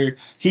extent, to where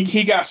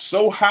he got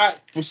so hot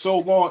for so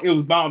long it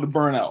was bound to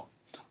burn out.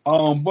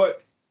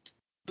 But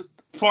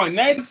from like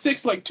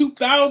 96 like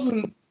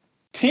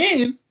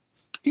 2010,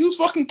 he was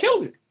fucking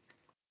killing it.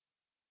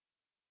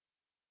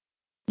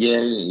 Yeah,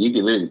 you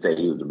can literally say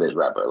he was the best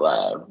rapper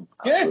alive.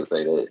 I would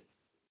say that.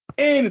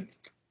 And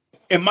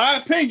in my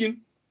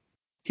opinion,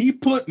 he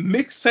put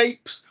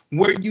mixtapes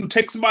where you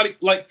take somebody,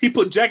 like he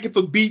put Jacket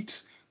for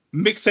Beats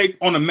mixtape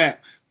on the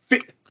map.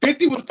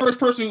 50 was the first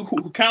person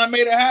who kind of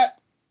made it hot,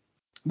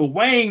 but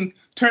Wayne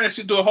turned that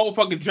shit to a whole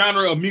fucking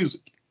genre of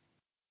music.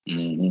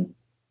 Mm-hmm.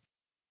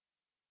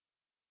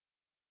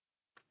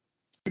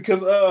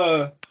 Because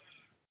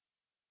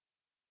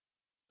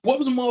what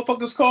was the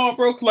motherfuckers called,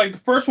 bro? Like the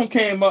first one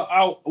came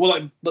out, well,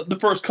 like the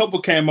first couple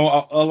came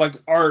out, like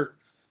our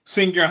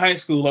senior in high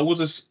school. Like was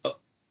this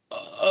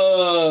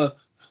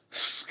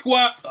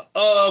squad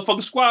up,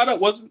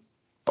 wasn't it?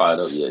 Squad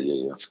Up,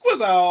 yeah.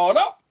 Squad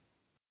Up.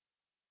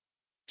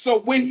 So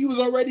when he was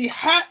already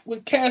hot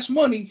with Cash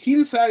Money, he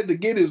decided to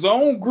get his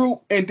own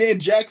group and then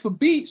Jack for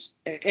Beats,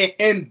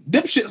 and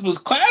them shits was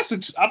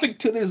classics. I think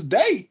to this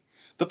day.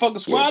 The fucking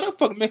Squad Up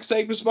fucking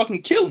mixtape was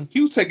fucking killing.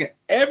 He was taking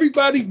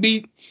everybody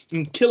beat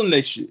and killing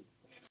that shit.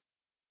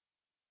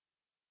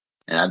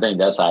 And I think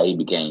that's how he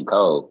became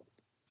cold.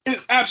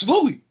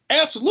 Absolutely.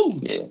 Yeah.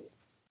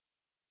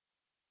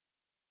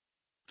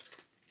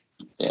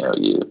 Hell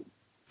yeah.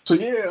 So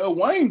yeah,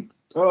 Wayne.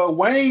 If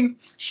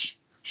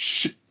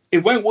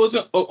Wayne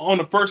wasn't on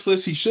the first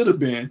list, he should have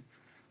been.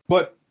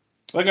 But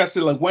like I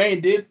said, like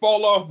Wayne did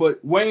fall off, but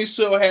Wayne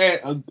still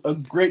had a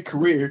great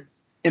career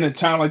in a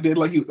time like that,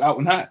 like he was out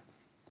and hot.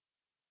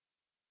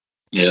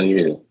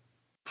 Yeah.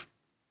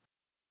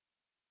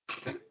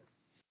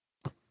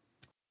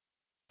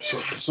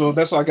 So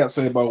that's all I got to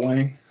say about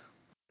Wayne.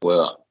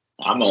 Well,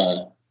 I'm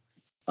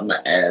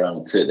gonna add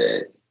on to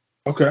that.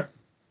 Okay.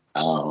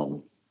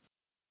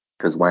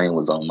 Because Wayne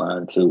was on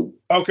mine too.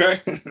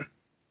 Okay.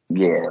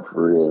 Yeah,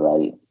 for real.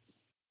 Like,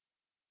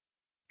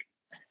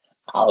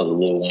 I was a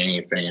Lil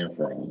Wayne fan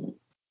from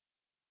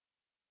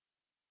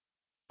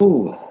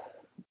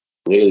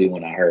literally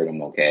when I heard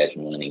him on Cash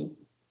Money,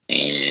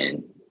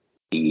 and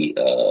he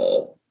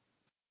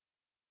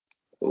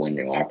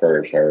when I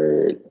first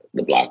heard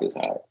The Block is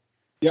Hot.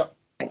 Yep.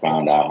 I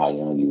found out how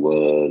young he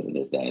was and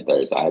this, that, and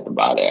third, so I had to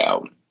buy the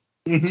album.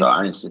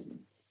 Mm-hmm. So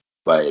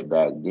but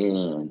back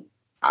then,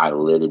 I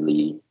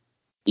literally,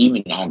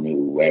 even I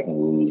knew back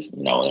when we was,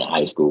 in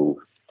high school,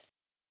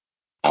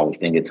 I was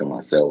thinking to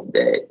myself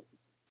that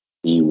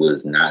he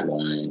was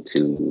going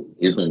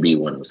to be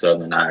one of the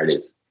Southern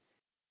artists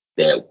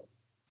that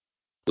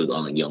was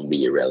only going to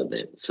be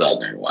irrelevant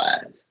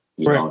Southern-wise.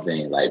 You know what I'm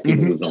saying? Like,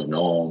 people was going to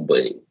know him,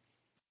 but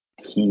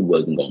he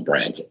wasn't going to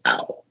branch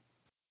out.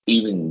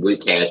 Even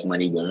with Cash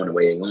Money going the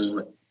way they're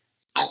going,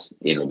 back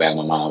in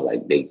my mind,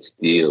 like, they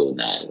still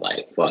not,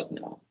 like, fuck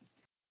no.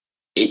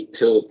 It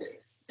took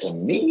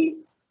the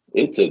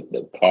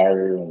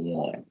Carter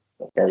one,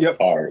 the first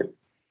part,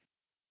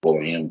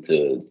 for him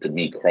to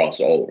me cross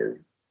over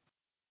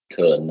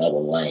to another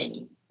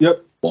lane.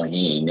 Yep. When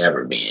he ain't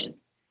never been.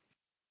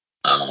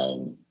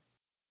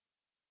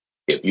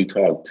 If you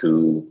talk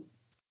to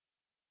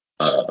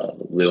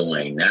Lil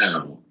Wayne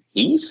now,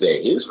 he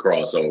said his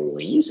crossover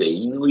when he said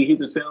he knew he hit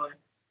the ceiling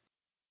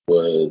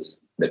was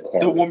the Carter.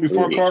 The one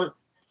before Carter.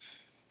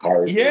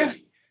 Carter. Yeah.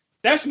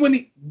 That's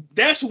when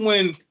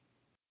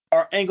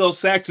our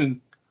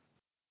Anglo-Saxon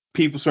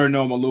people started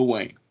knowing about Lil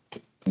Wayne.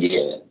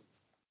 Yeah.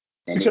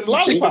 And Because if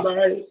you think Lollipop.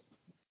 about it,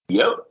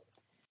 yep.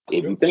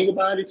 If you think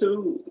about it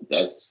too,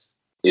 it's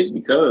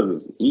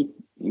because he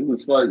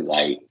was fucking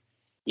like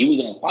he was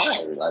on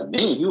fire. Like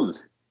then he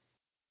was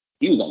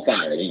on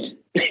fire then.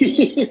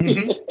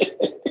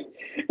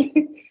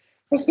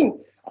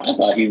 I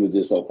thought he was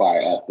just so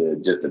fire after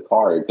just the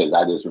Carter because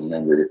I just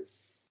remember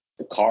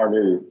the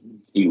Carter.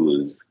 He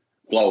was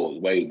flow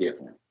was way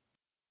different.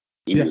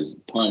 He was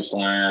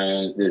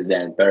punchlines, this,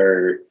 that, and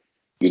third.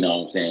 You know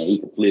what I'm saying? He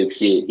could flip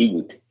shit.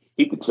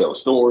 He could tell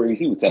stories.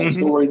 He was telling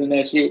stories and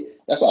that shit.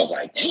 That's why I was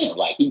like, damn,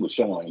 like he was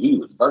showing he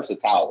was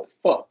versatile as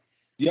fuck.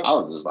 Yep. I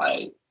was just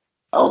like,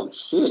 oh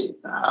shit.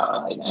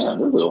 Like, damn,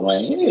 this Lil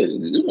Wayne is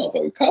this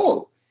motherfucker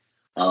cold.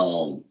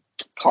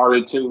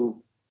 Carter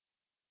 2,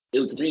 it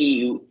was to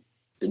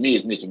me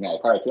it's Mitch and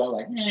Matt. Carter 2, I was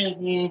like,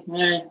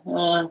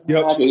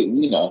 I could,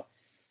 you know,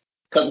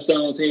 couple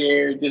songs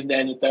here, this, that,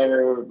 and the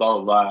third, blah,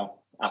 blah, blah.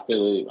 I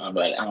feel it. I'm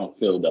like, I don't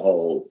feel the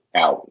whole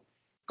album.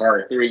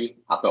 Carter 3,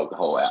 I felt the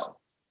whole album.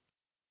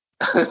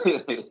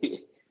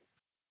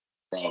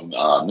 From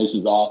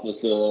Mrs.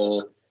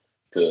 Officer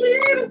to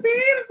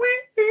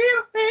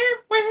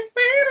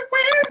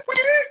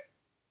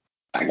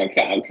I got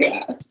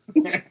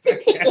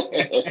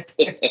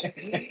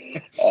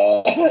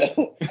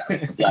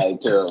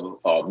like to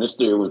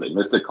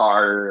Mr.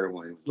 Carter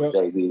when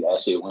Jay-Z,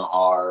 that shit went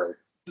hard.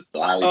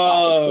 So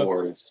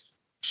I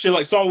shit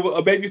like song with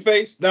a baby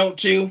face,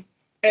 don't you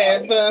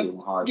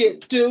ever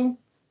get to?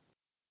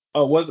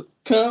 Oh, was it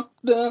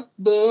comfortable?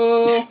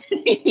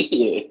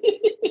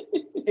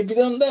 If you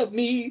don't love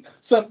me,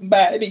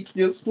 somebody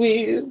just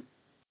will.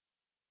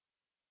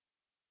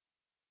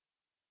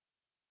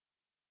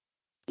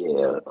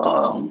 Yeah,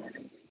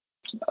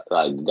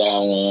 like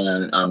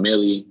that one,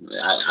 Millie.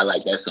 I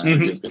like that song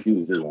just because he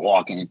was just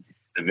walking.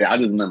 I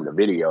just remember the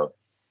video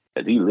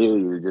because he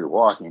literally was just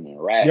walking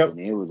and rapping, and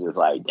it was just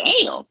like,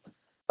 damn.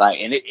 Like,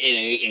 and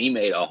he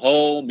made a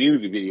whole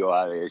music video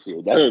out of that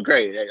shit. That was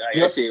crazy.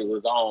 That shit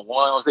was on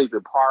 106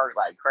 Park,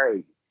 like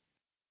crazy.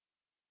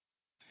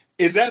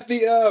 Is that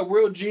the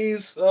Real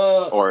G's?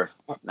 Or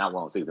not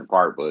 106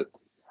 Park, but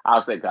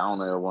I'll say I don't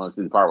know if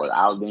 106 Park was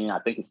out then. I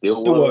think it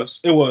still was.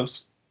 It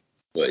was.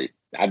 But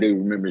I do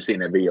remember seeing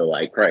that video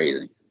like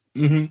crazy.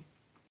 Mm-hmm.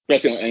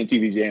 Especially on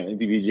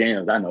MTV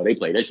Jams. I know they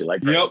played that shit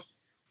like crazy. Yep.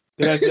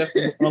 That's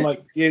definitely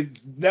like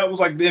that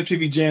was like the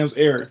MTV Jams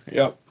era.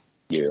 Yep.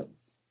 Yeah.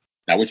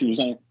 Now what you were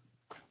saying?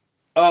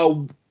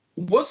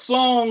 What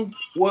song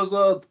was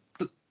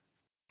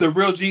the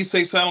Real G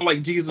say sounded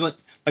like Jesus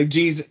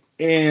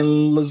and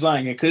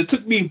lasagna? Because it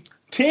took me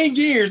 10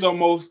 years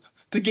almost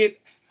to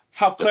get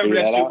how clever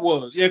that shit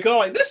was. Yeah, because I'm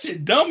like, this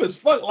shit dumb as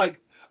fuck.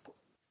 Like,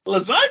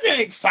 lasagna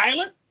ain't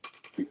silent.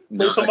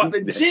 They talking about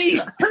the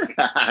G.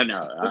 I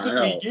know. It took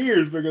me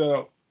years to figure it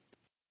out.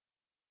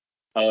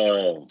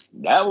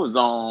 That was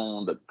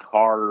on the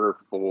Carter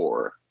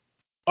 4.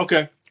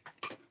 Okay.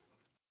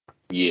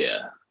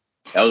 Yeah.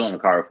 That was on the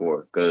Carter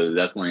 4 because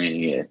that's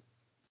when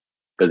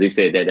because they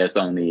said that's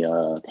on the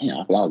I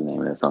forgot the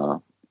name of that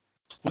song.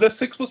 Was that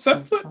 6 foot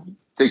 7 foot?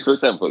 6 foot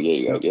 7 foot,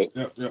 yeah. Yep.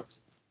 Yeah,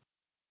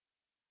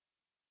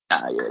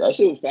 that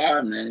shit was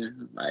fire,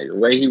 man. Like the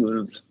way he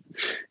was,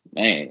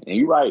 man. And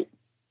you're right.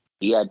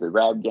 He had the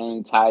rap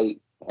game tight,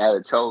 had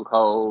a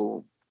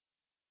chokehold,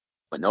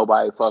 but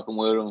nobody fucking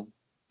with him.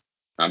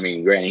 I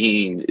mean, granted,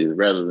 he is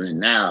relevant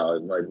now,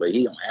 but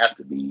he don't have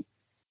to be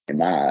in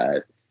my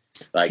eyes.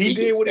 Like he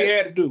did what he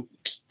had to do.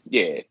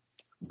 Yeah,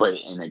 but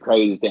and the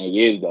crazy thing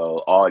is, though,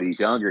 all these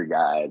younger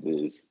guys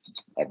is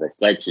a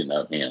reflection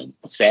of him.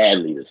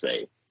 Sadly to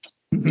say.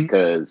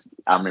 Because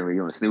I remember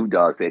you and Snoop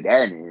Dogg said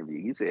that in the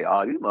interview. He said,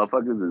 "Oh, these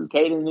motherfuckers is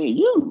catering to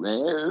you,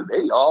 man.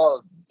 They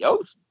all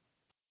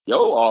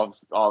your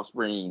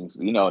offsprings,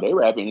 you know, they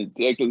rapping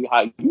exactly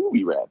how you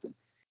be rapping."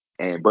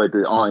 But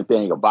the only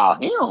thing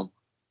about him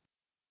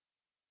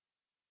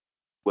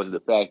was the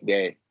fact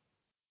that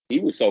he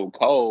was so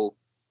cold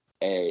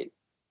at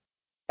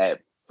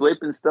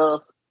flipping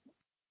stuff.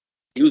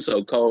 He was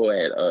so cold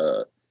at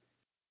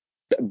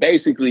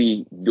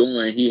basically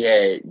doing. He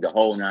had the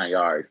whole 9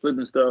 yards,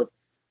 flipping stuff,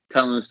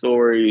 telling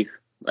stories,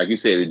 like you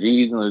said, the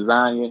G's and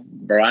lasagna.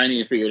 Bro, I didn't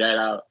even figure that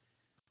out.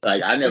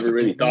 Like I never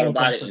really thought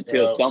about it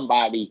until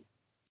somebody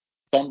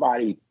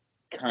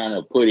kind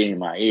of put it in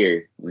my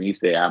ear when he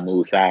said I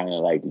move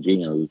silent like the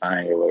G and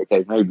lasagna or whatever the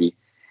case may be.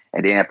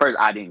 And then at first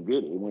I didn't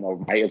get it. It went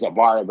over my head. It's a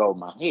bar that go over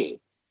my head.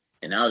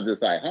 And I was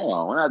just like, hold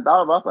on. When I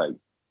thought about it, I was like,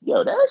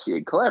 yo, that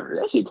shit clever.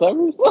 That shit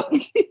clever as fuck.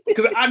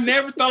 Because I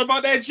never thought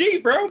about that G,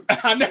 bro.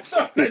 I never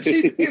thought that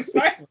G is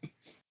silent.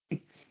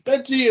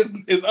 That G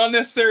is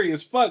unnecessary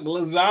as fuck.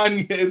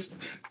 Lasagna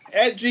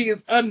that G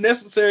is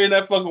unnecessary in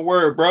that fucking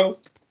word, bro.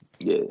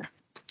 Yeah.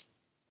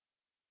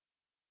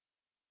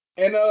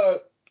 And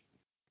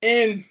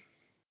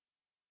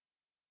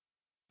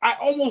I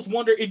almost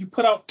wonder if you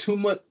put out too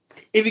much,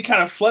 if he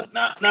kind of flooded.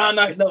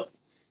 No.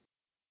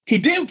 He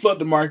didn't flood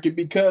the market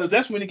because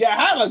that's when he got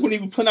high. Like when he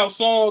was putting out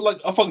songs like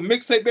a fucking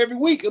mixtape every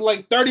week, and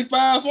like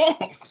 35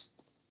 songs.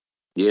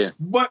 Yeah.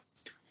 But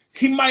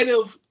he might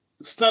have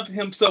stunted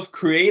himself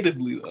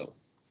creatively though,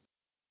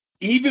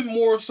 even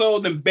more so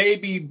than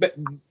Baby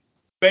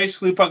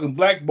basically fucking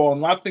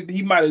blackball. I think that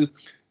he might have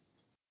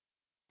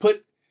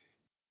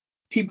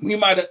he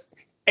might have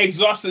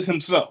exhausted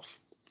himself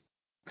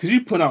because he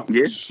put out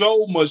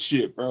so much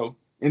shit, bro.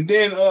 And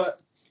then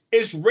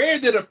it's rare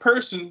that a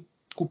person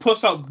who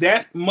puts out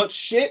that much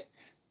shit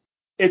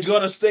is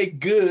gonna stay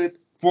good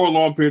for a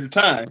long period of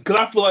time. Because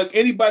I feel like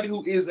anybody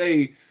who is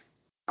a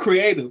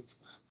creative,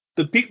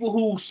 the people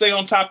who stay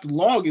on top the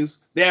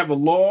longest, they have a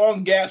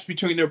long gaps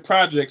between their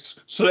projects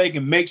so they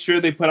can make sure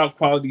they put out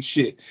quality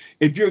shit.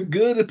 If you're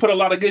good and put a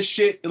lot of good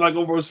shit in like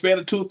over a span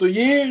of 2 or 3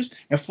 years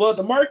and flood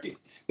the market,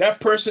 that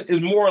person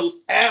is more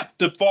apt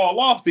to fall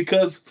off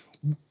because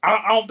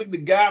I don't think the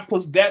guy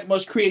puts that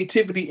much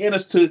creativity in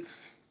us to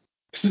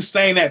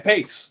sustain that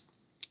pace.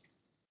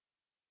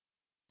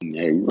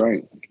 Yeah, you're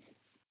right.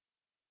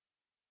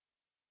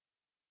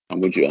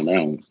 I'm with you on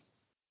that one.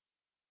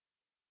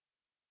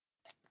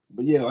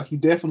 But yeah, like he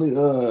definitely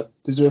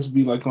deserves to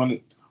be like on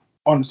the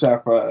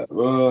top 5.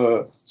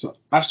 So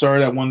I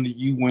started at one that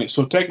you went.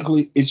 So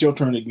technically, it's your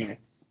turn again.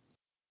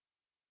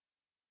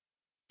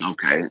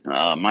 Okay.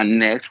 My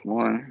next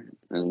one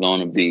is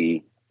going to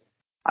be.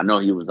 I know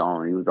he was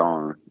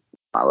on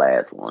my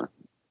last one,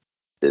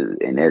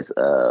 and that's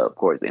of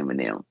course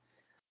Eminem.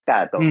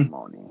 Gotta throw him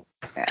on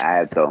there. I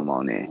had to throw him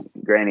on there.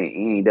 Granted,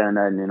 he ain't done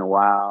nothing in a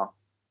while,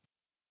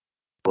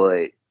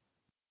 but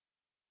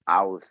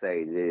I will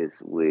say this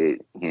with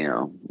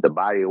him: the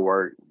body of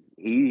work.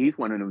 He's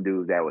one of them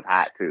dudes that was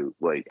hot too.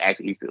 Well,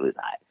 actually, he still is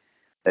hot.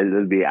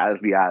 Let's be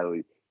honest with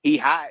you. He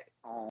hot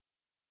on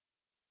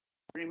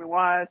streaming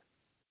wise.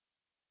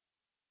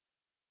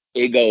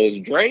 It goes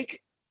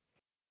Drake,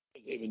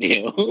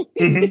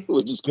 Eminem,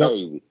 which is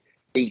crazy.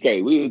 It's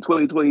crazy. We in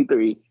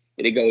 2023,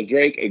 and it goes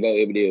Drake, it goes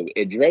Eminem,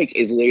 and Drake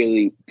is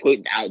literally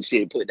putting out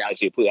shit.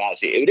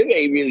 Eminem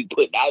ain't really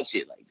putting out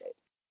shit like that.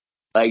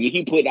 Like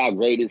he put out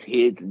greatest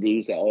hits, and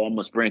he said, "Oh, I'm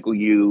gonna sprinkle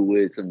you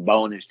with some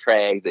bonus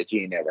tracks that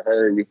you ain't never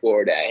heard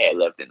before that I had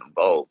left in the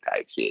vault,"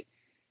 type shit.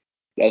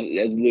 That's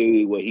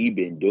literally what he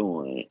been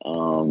doing.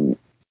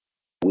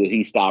 Will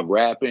he stop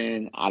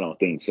rapping? I don't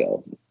think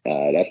so.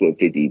 That's what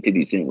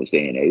 50 Cent was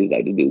saying. He was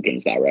like, "The dude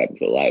can't stop rapping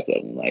for the life of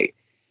him." Like,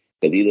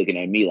 because he looking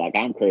at me like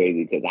I'm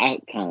crazy because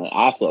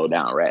I slow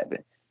down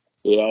rapping.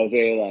 You know what I'm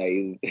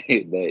saying?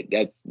 Like, but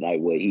that's like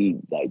what he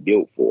like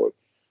built for.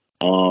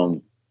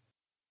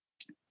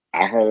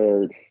 I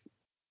heard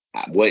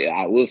what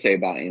I will say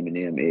about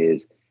Eminem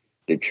is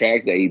the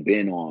tracks that he's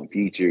been on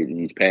featured in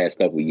these past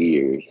couple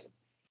years.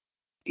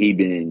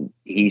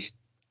 He's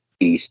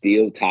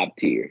still top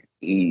tier.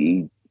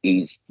 He's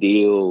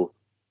still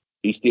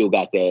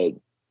got that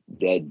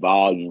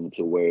volume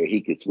to where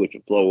he could switch a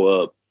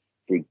flow up,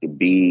 freak the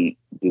beat,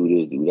 do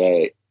this, do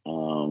that.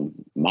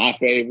 My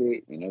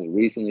favorite, and it was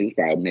recently, it's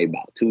probably maybe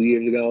about 2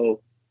 years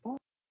ago.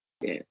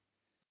 Yeah,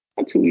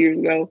 about 2 years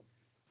ago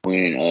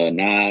when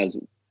Nas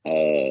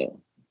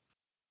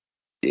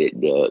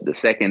the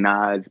second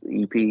Nas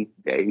EP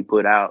that he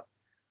put out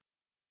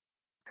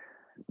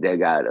that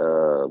got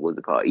what's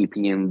it called,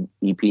 EPMD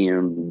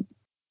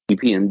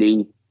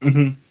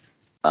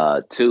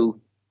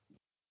 2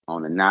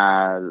 on the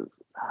Nas.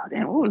 Oh,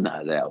 damn, what was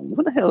Nas album?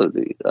 What the hell is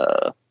it?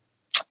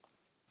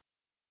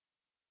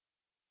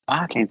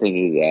 I can't think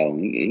of his album.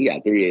 He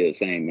got 3 of the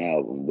same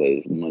album, but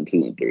it's 1,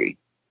 2, and 3.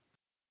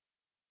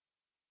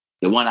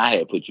 The one I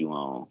had put you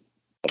on.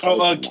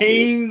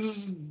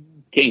 King's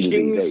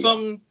Disease.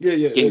 Something.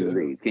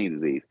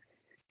 King's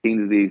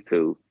Disease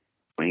 2.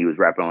 When he was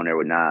rapping on there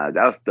with Nas.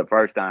 That was the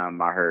first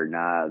time I heard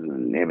Nas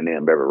and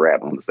Eminem ever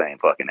rap on the same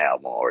fucking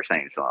album or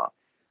same song.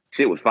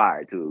 Shit was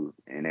fire too.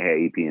 And they had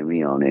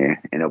EPME on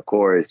there. And of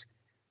course,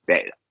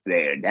 I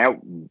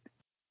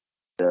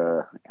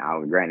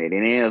was granted,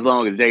 and as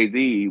long as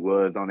Jay-Z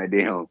was on that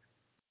damn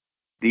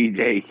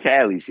DJ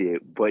Khaled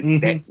shit, but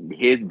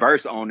his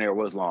verse on there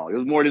was long. It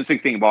was more than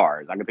 16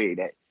 bars, I can tell you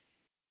that.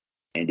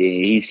 And then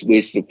he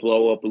switched the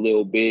flow up a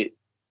little bit,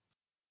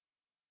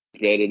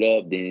 set it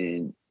up,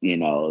 then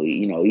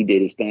he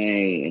did his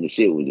thing, and the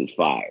shit was just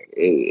fire.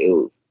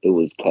 It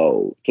was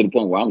cold to the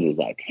point where I'm just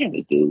like, damn,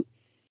 this dude.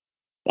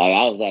 Like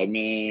I was like,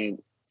 man,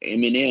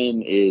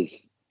 Eminem is,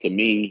 to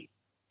me,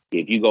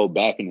 if you go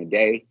back in the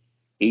day,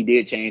 he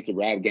did change the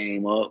rap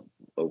game up,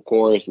 of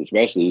course,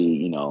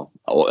 especially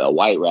a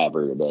white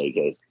rapper today,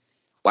 because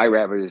white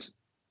rappers,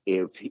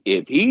 if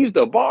he's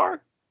the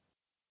bar,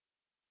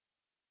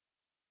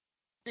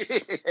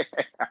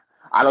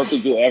 I don't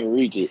think you'll ever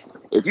reach it.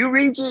 If you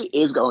reach it,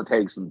 it's gonna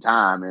take some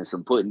time and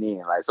some putting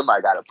in. Like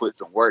somebody got to put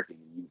some work in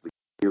you to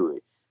do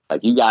it.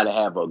 Like you got to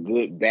have a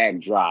good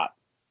backdrop.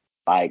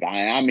 Like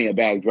I mean a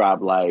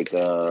backdrop like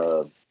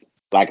a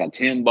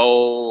Timbo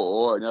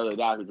or another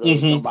Dr. Dre,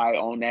 somebody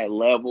on that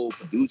level,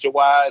 producer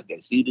wise,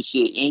 that see the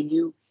shit in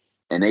you,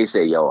 and they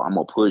say, "Yo, I'm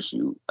gonna push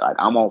you. Like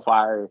I'm on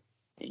fire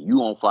and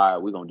you on fire.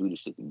 We're gonna do this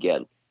shit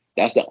together."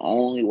 That's the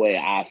only way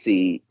I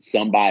see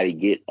somebody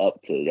get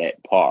up to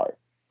that part.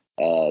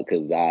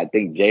 Because I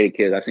think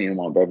Jadakiss, I seen him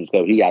on Breakfast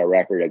Club. He got a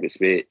rapper that could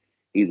spit.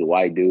 He's a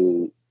white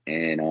dude,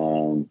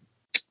 and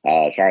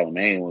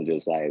Charlemagne was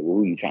just like,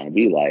 "Who are you trying to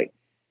be like?"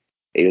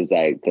 It was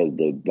like because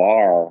the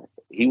bar,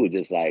 he was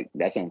just like,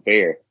 "That's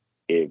unfair."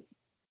 If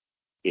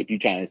you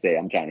trying to say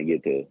I'm trying to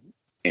get to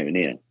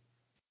Eminem,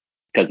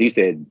 because he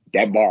said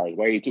that bar is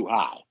way too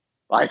high.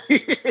 Like,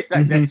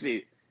 like that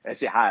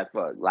shit high as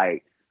fuck.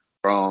 Like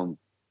from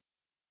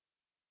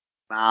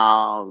the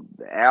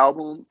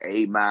album,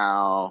 8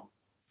 Mile,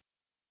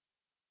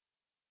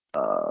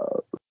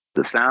 the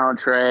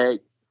soundtrack.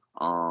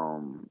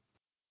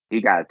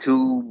 He got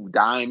 2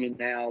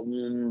 Diamond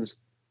albums.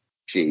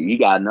 Shit, you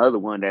got another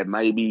one that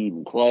may be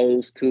even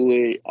close to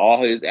it.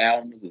 All his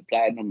albums is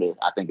platinum,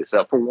 I think,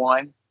 except for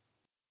one,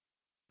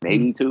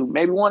 maybe 2,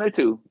 maybe 1 or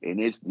 2, and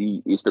it's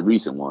the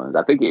recent ones.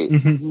 I think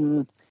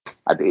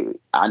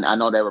I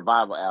know that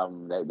Revival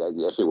album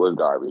that shit was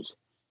garbage.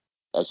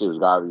 That shit was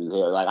garbage as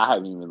hell. Like I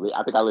haven't even.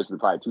 I think I listened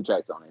to probably 2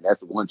 tracks on it. That's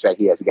the one track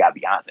he has got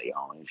Beyonce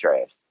on. It's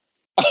trash.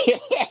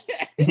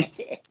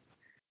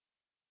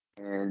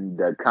 And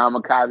the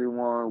Kamikaze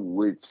one,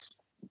 which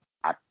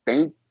I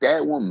think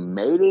that one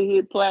made it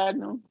hit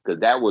platinum, because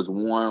that was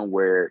one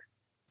where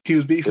he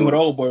was beefing with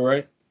Old Boy,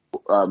 right?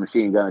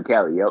 Machine Gun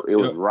Kelly. Yep, it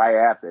was right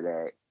after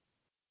that.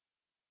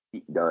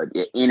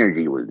 The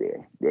energy was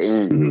there. The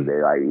energy was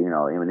there. Like,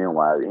 Eminem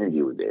wise, the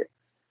energy was there.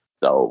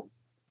 So,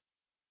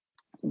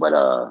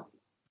 but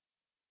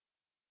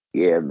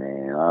yeah,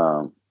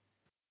 man.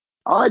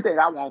 Only thing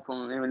I want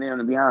from Eminem,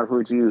 to be honest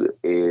with you,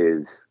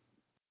 is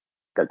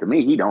because to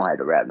me he don't have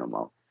to rap no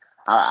more.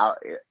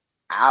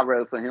 I'd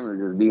rather for him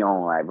to just be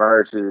on like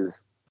verses,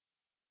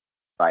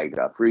 like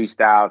a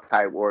freestyle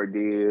type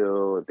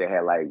ordeal. If they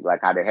had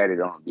like how they had it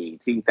on the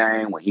BET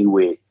thing when he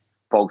with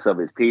folks of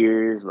his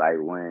peers, like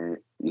when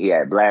he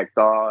had Black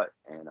Thought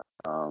and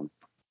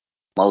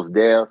Most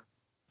Def.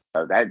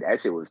 That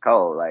shit was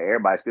cold. Like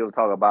everybody still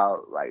talk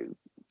about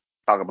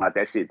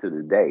that shit to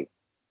this day.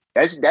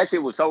 That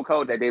shit was so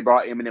cold that they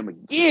brought Eminem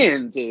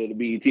again to the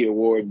BET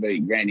Awards.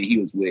 But granted, he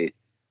was with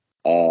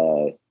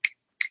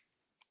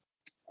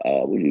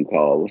what do you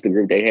call? What's the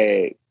group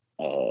they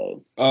had?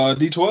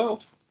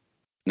 D12.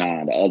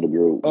 Nah, the other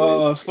group.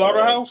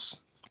 Slaughterhouse.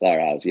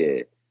 Slaughterhouse,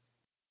 yeah.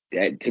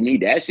 That to me,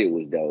 that shit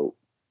was dope.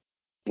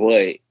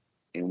 But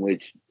in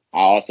which I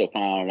also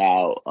found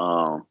out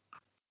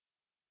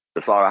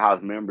the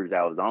Slaughterhouse members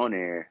that was on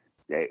there,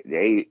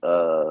 they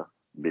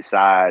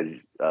besides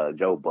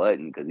Joe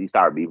Budden, because he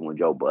started beefing with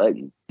Joe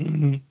Budden.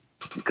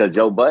 Because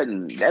Joe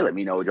Budden, they let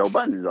me know Joe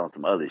Budden is on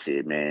some other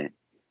shit, man.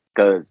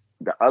 Because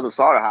the other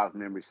Slaughterhouse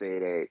members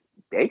said that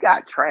they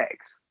got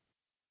tracks.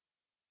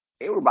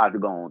 They were about to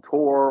go on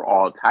tour,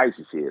 all types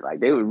of shit. Like,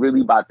 they were really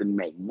about to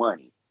make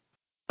money.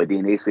 But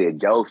then they said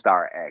Joe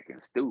started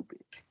acting stupid.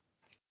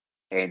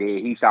 And then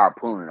he started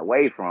pulling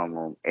away from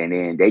them. And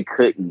then they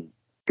couldn't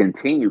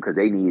continue because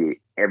they needed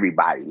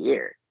everybody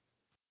there.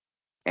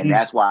 And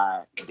that's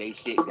why they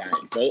shit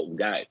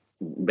got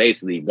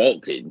basically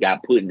vaulted,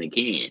 got put in the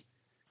can.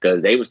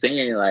 Because they were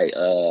saying, like,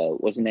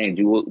 what's his name?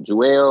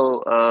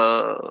 Joel,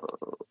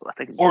 I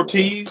think it's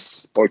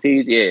Ortiz.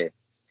 Ortiz, yeah.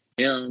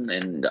 Him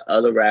and the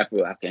other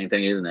rapper, I can't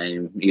think of his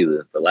name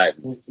either for life.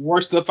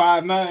 Worse than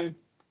 5'9".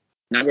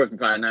 Not worse than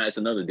 5'9". It's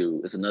another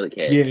dude. It's another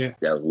cat. Yeah,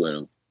 that was with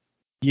him.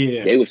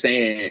 Yeah, they were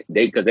saying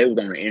because they was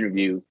on an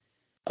interview.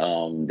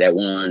 That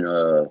one,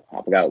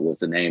 I forgot what's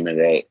the name of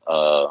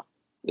that.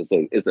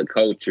 It's a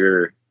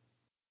culture.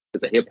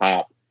 It's a hip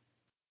hop.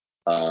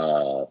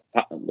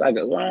 Like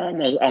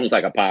almost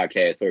like a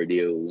podcast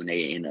ordeal when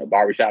they in a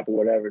barbershop or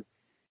whatever.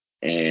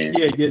 And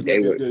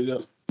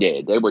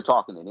they were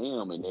talking to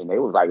them, and then they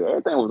was like,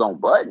 everything was on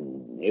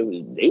button. They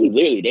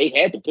literally, they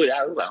had to put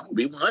out. I was like, I'm gonna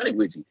be 100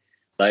 with you.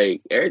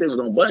 Like, everything was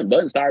on button.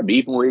 Button started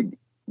beefing with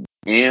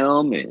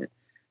him and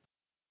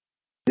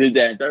this,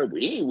 that, and third. But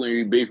he ain't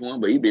really beefing with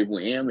him, but he beefing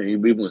with him and he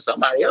beefing with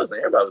somebody else. And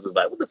everybody was just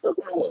like, what the fuck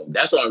wrong with him?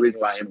 That's the only reason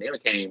why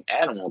Eminem came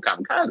at him on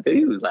Kamikaze, because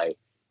he was like,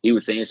 he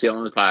was saying shit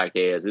on his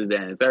podcast, this, that,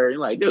 and third.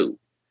 And like, dude,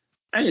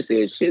 I ain't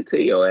said shit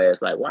to your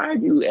ass. Like, why are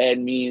you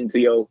adding me into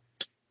your,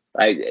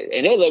 like,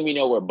 and they let me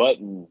know where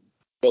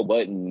Joe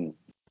Budden,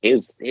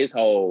 his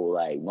whole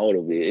like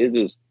motive is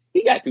just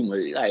he got too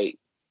much, like,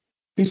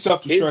 he's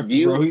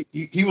self-destructive, bro.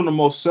 He one of the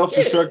most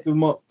self-destructive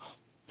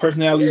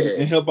personalities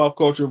in hip hop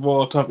culture of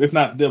all time, if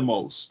not the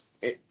most.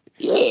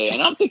 Yeah,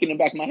 and I'm thinking in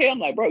the back of my head, I'm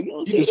like, bro, you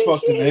don't see just this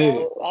fucked shit, in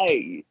the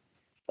head.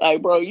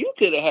 Like, bro, you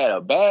could have had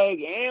a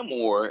bag and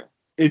more.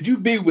 If you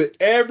be with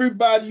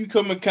everybody you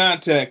come in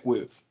contact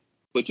with.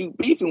 But you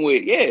beefing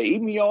with,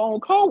 even your own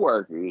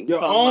coworkers.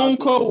 Your own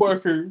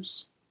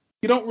coworkers.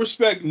 You don't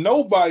respect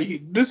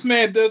nobody. This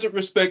man doesn't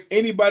respect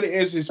anybody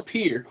as his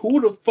peer. Who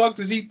the fuck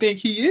does he think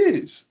he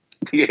is?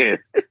 Yeah.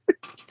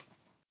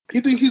 He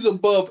thinks he's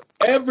above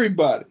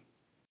everybody.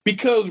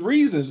 Because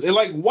reasons. And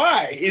like,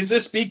 why? Is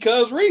this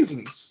because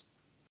reasons?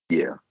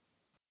 Yeah.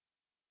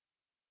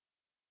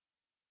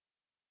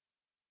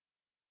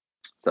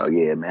 So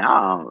yeah,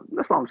 man,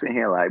 that's what I'm saying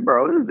here. Like,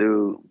 bro, this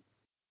dude,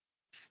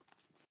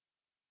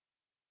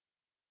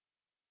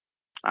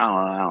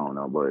 I don't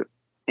know, but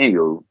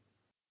anywho,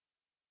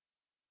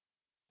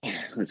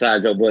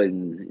 besides Joe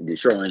Budden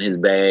destroying his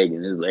bag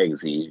and his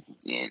legacy,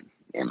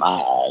 in my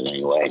eyes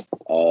anyway.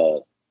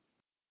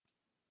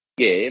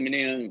 Yeah,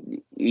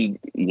 Eminem,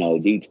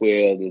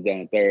 D12 is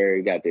down third.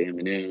 You got the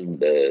Eminem,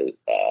 the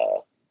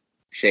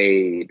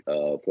Shade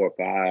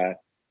 4-5,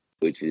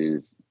 which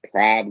is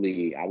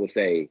probably, I would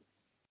say,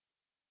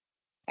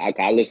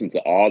 I listen to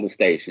all the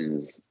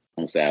stations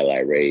on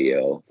satellite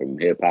radio from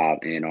hip hop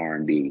and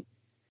R&B.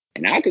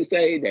 And I could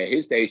say that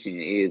his station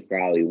is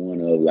probably one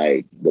of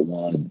like the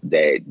ones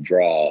that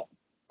draw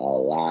a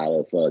lot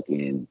of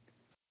fucking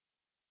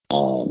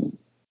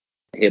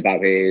hip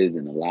hop heads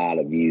and a lot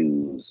of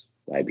views.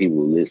 Like people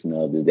who listen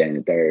to this, that, and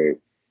the third,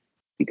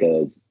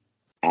 because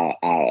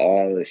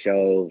all the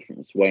shows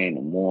from Sway in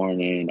the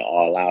Morning,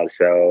 All Out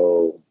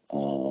Show,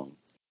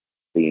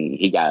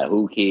 he got a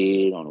Who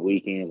Kid on the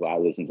weekends, so I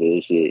listen to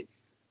his shit.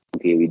 Who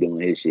Kid be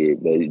doing his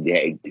shit, but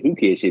Who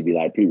Kid should be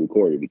like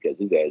pre-recorded because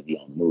his ass be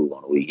on the move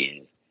on the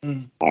weekends.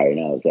 I already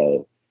know,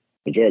 so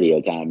majority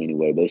of the time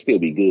anyway, but it still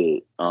be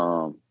good.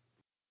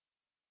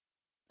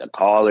 The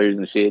callers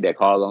and shit that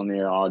call on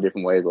there, all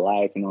different ways of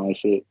life and all that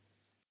shit.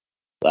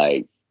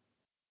 Like,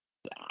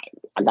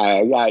 I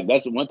got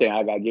that's one thing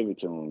I gotta give it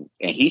to him.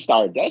 And he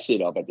started that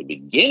shit up at the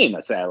beginning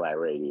of satellite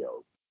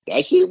radio.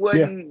 That shit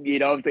wasn't, you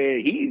know what I'm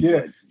saying?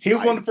 He was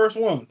one of the first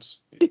ones.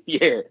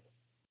 Yeah.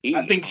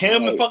 I think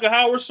him and fucking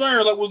Howard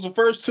Stern was the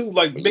first two,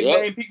 like big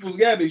name people's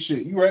got this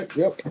shit. You right?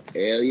 Yep.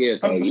 Hell yeah.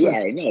 So 100%. You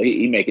already know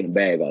he making a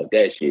bag off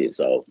that shit.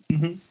 So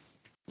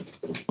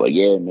but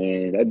yeah,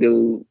 man, that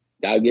dude,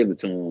 I'll give it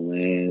to him,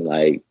 man.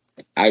 Like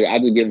I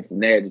just give him from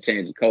there to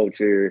change the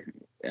culture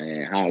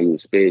and how he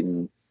was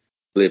spitting,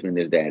 flipping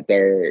this, that, and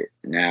third.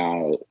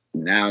 Now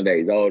that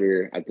he's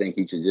older, I think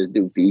he should just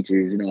do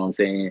features, you know what I'm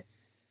saying?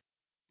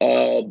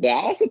 But I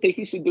also think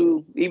he should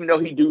do, even though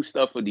he do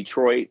stuff for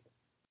Detroit,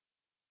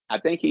 I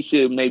think he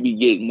should maybe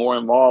get more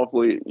involved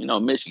with,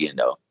 Michigan,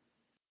 though.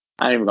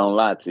 I ain't even gonna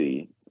lie to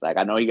you. Like,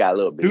 I know he got a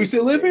little bit. Do he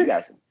still live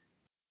here?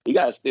 He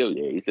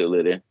still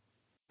live there.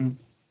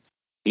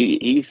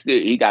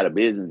 He got a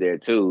business there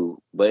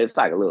too, but it's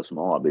like a little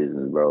small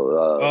business,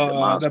 bro.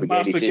 The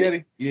Mom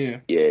Spaghetti? Yeah.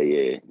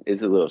 Yeah.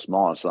 It's a little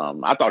small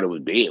something. I thought it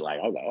was big. Like,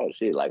 I was like, oh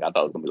shit. Like, I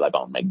thought it was gonna be like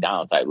on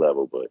McDonald's type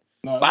level, but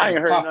I ain't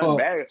heard nothing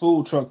bad.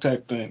 Food truck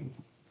type thing.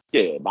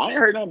 Yeah, but I ain't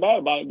heard nothing bad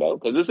about it though,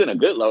 because it's in a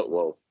good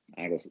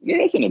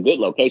it's in a good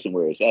location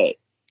where it's at.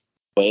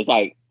 But it's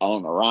like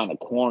around the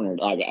corner.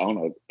 Like, I don't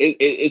know.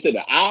 It's in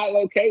the odd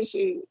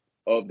location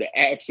of the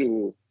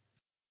actual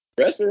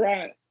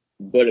restaurant,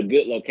 but a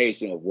good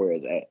location of where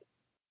it's at.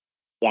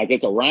 Like,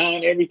 it's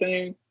around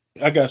everything.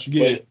 I got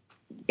you. Yeah.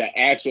 The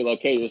actual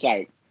location is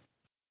like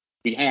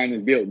behind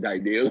this building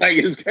type deal. Like,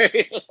 it's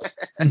crazy.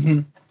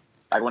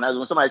 Like when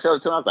somebody showed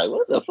it to me, I was like,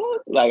 what the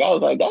fuck? Like, I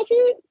was like, that's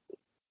it?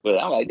 But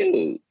I'm like,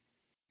 dude.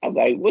 I was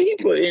like, what you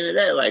put into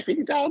that? Like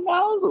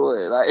 $50,000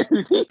 or what?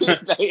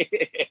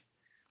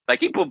 Like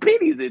he put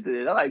pennies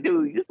into it. I'm like,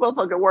 dude, this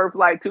motherfucker worth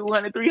like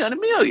 200, 300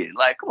 million.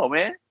 Like, come on,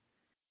 man.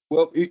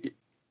 Well, he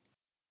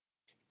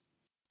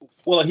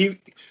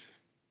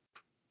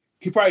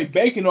probably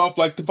banking off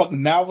like the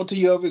fucking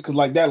novelty of it, because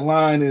like that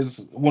line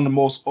is one of the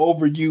most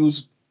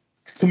overused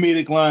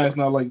comedic lines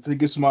now. Like, to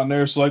get some on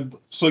there, so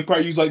he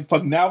probably use like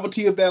fucking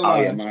novelty of that line.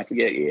 Oh yeah, man, I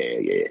forget.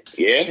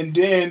 Yeah. And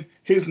then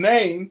his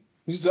name,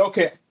 he said,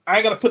 okay, I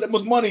ain't gotta put that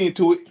much money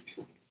into it.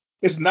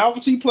 It's a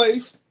novelty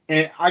place,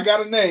 and I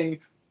got a name.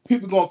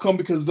 People gonna come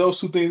because of those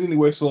two things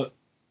anyway. So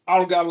I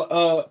don't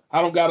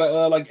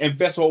gotta like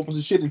invest a whole bunch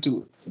of shit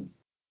into it.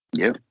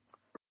 Yeah.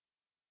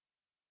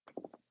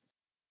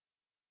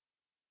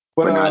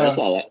 But no,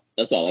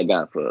 that's all I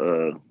got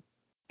for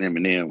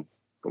Eminem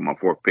for my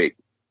fourth pick.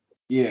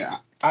 Yeah,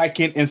 I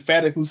can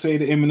emphatically say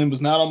that Eminem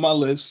is not on my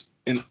list.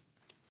 And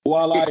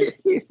while I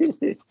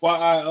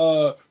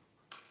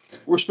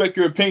respect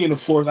your opinion,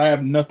 of course, I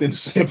have nothing to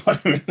say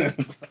about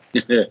Eminem.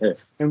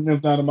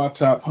 Eminem's not in my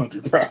top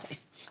 100, bro.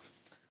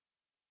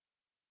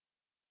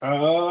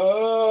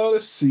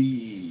 Let's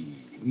see.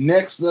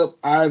 Next up,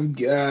 I've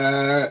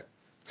got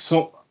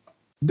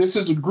this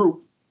is a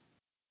group,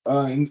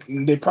 and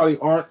they probably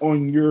aren't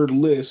on your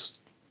list,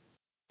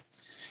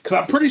 because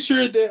I'm pretty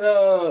sure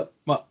that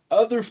my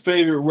other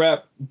favorite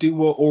rap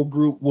duo or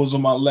group was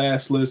on my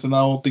last list, and I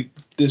don't think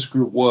this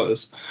group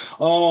was.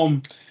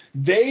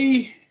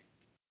 They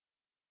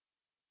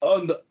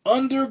on the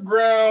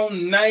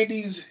underground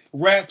 90s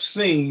rap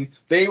scene,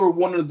 they were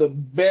one of the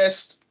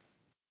best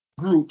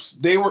groups.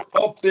 They were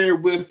up there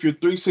with your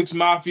 3 6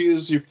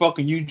 Mafias, your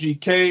fucking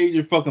UGK,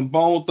 your fucking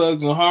Bone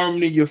Thugs and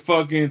Harmony, your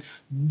fucking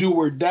Do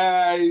or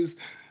Dies,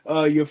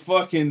 your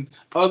fucking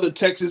other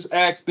Texas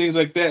acts, things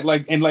like that.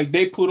 Like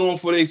they put on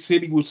for their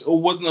city, which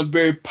wasn't a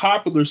very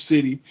popular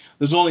city.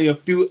 There's only a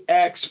few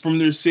acts from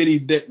their city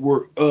that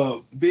were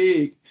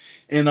big,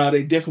 and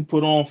they definitely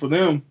put on for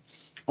them.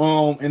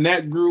 And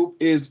that group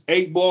is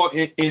 8 Ball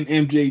and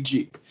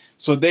MJG.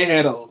 So they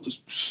had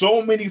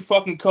so many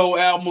fucking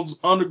co-albums,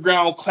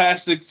 underground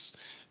classics,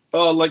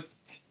 like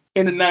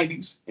in the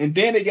 90s. And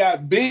then they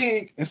got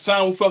big and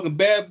signed with fucking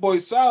Bad Boy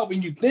South.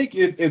 And you think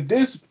if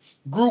this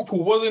group,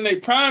 who wasn't in their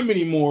prime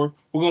anymore,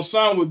 were gonna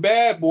sign with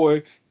Bad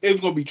Boy, it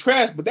was gonna be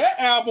trash. But that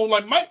album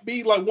like might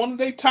be like one of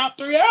their top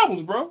 3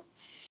 albums, bro.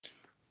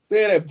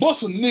 They had that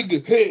bust a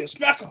nigga head,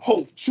 smack a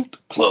hoe, shoot the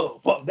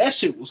club up. That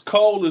shit was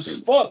cold as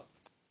fuck.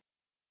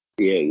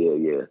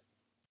 Yeah.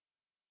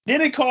 Then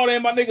they called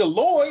in my nigga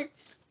Lloyd.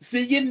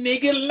 See, you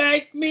nigga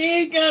like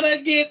me,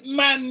 gotta get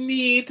my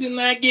needs and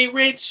I get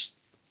rich.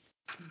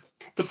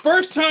 The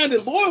first time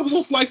that Lloyd was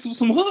just like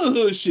some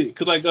hood shit,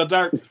 cause like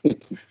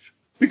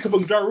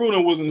because Ja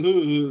Rule wasn't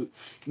hood, you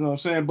know what I'm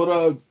saying?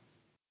 But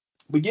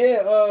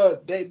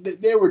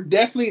they were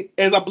definitely,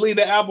 as I believe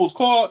the album was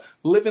called,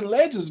 living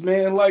legends,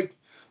 man. Like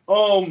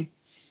 8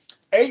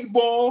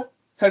 Ball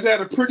has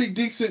had a pretty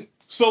decent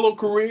solo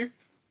career.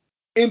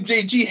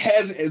 MJG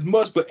hasn't as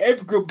much, but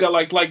every group got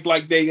like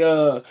they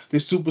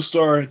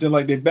superstar, then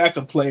like their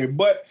backup player.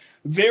 But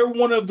they're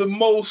one of the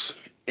most,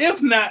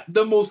 if not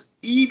the most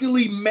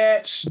evenly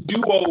matched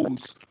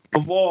duos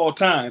of all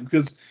time.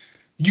 Because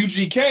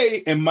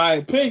UGK, in my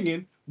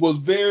opinion, was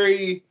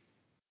very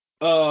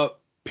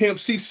Pimp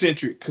C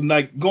centric. Cause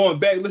like going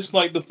back, listen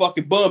like the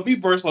fucking Bun B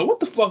verse, like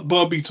what the fuck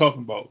Bun B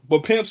talking about?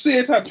 But Pimp C,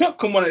 every time Pimp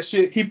come on that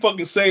shit, he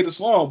fucking say the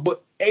song.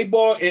 But 8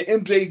 Ball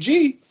and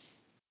MJG,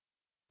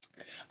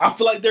 I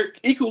feel like they're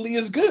equally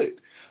as good,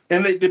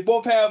 and they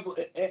both have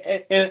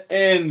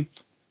and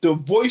the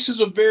voices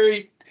are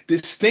very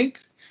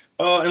distinct,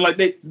 and like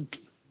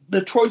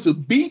the choice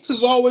of beats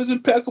is always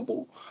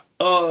impeccable.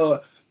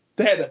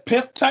 They had a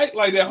pimp tight,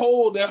 like that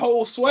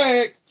whole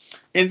swag,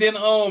 and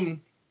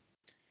then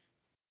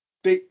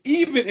they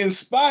even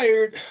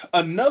inspired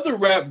another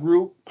rap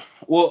group,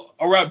 well,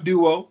 a rap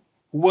duo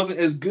who wasn't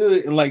as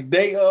good, and like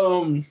they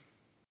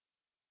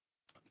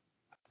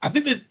I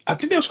think that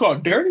was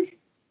called Dirty.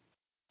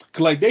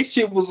 Cause like they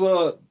shit was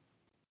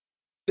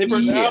their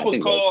first album was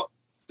called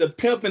The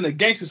Pimp and the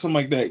Gangster, something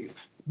like that.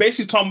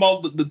 Basically talking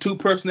about the two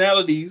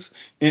personalities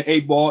in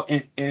 8 Ball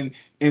and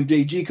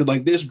MJG. Cause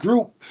like this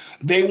group,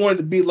 they wanted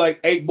to be like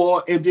 8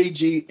 Ball,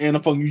 MJG, and a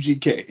fucking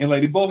UGK. And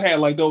like they both had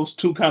like those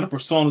two kind of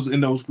personas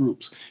in those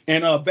groups.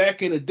 And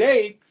back in the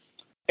day,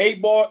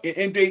 8 Ball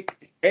and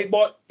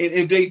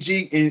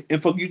MJG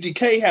and fucking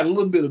UGK had a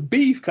little bit of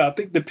beef. Cause I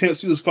think the Pimp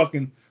C was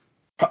fucking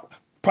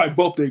probably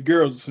both their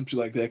girls or some shit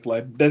like that.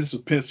 Like that's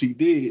what Pimp C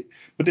did.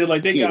 But then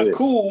like they got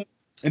cool,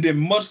 and then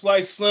much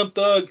like Slim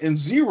Thug and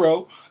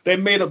Zero, they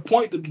made a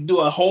point to do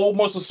a whole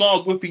bunch of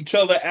songs with each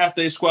other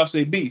after they squashed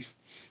their beef.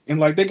 And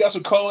like they got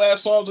some cold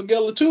ass songs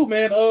together too,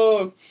 man.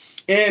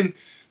 And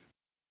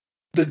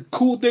the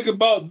cool thing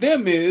about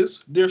them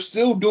is they're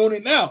still doing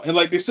it now. And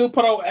like they still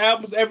put out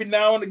albums every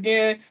now and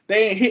again.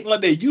 They ain't hitting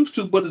like they used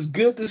to, but it's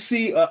good to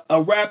see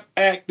a rap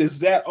act that's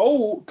that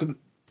old, because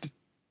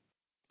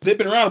they've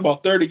been around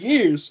about 30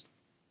 years.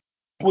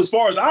 Well, as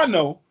far as I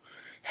know,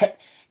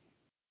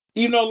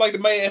 even though like they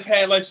may have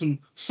had like some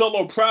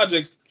solo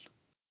projects,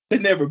 they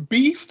never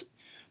beefed,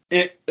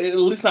 and at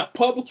least not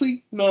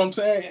publicly. You know what I'm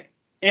saying?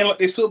 And like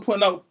they still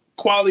putting out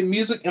quality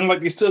music, and like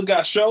they still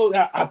got shows.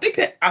 I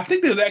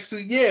think there's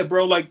actually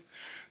bro. Like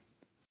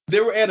they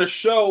were at a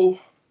show.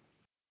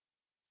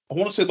 I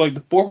want to say like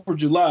the 4th of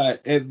July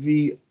at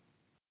the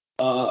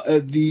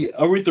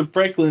Aretha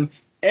Franklin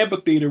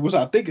Amphitheater, which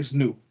I think is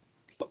new,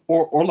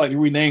 or like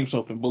renamed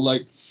something, but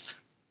like.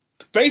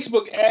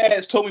 Facebook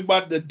ads told me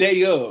about it the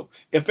day of.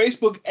 If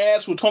Facebook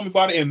ads would told me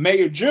about it in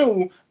May or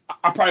June,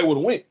 I probably would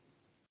have went.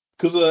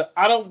 Because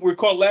I don't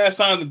recall last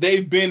time that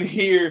they've been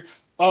here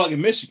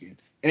in Michigan.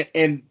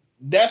 And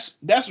that's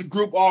a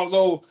group,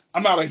 although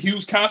I'm not a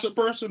huge concert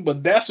person,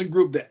 but that's a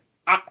group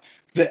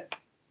that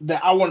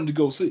I wanted to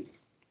go see.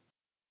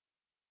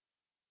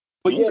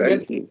 But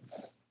man,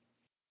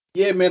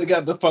 they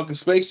got the fucking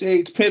Space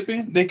Age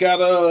pimping. They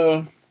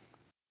got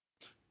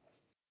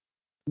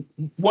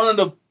one of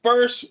the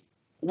first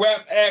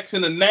rap acts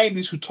in the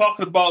 90s who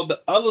talking about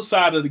the other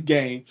side of the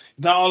game.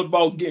 It's not all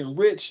about getting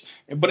rich,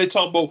 but they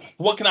talk about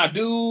what can I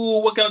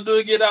do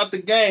to get out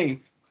the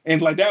game.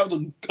 And like that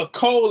was a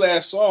cold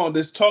ass song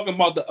that's talking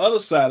about the other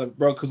side of it,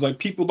 bro. Because like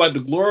people like to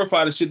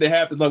glorify the shit that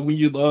happens like when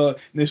you in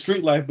the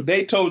street life, but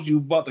they told you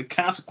about the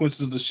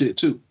consequences of the shit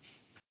too.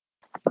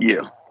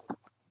 Yeah.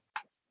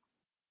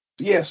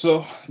 Yeah,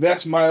 so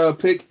that's my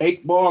pick,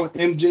 8 Ball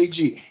and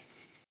MJG.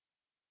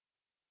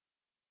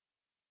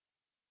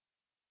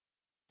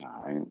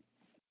 All right.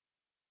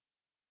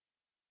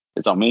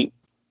 It's on me?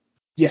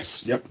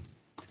 Yes. Yep.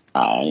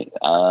 All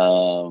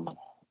right.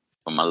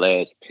 For my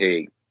last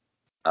pick,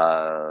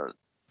 and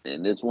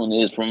this one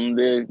is from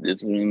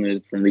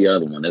the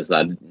other one. This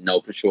I know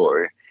for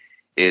sure.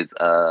 Is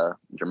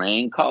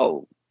Jermaine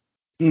Cole.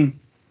 Which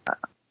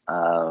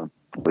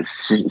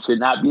should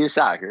not be a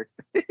shocker.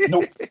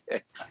 Nope.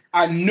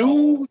 I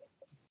knew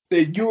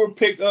that you would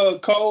pick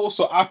Cole,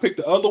 so I picked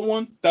the other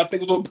one that I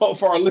think was on both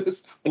for our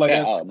list. Like,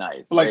 oh,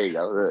 nice. Like, there you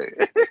go.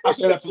 I'll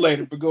say that for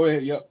later, but go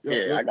ahead. Yep.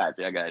 I got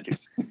you.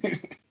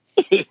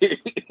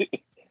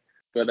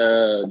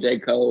 But J.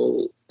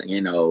 Cole,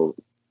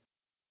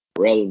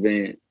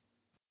 relevant,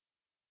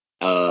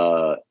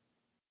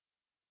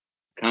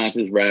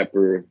 conscious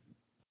rapper,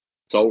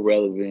 so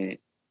relevant,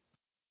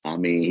 I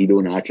mean, he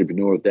doing the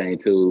entrepreneur thing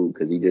too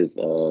because he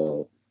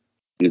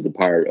was a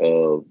part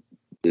of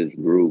this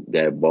group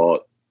that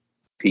bought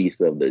piece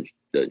of the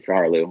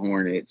Charlotte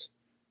Hornets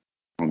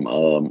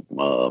from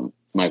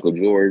Michael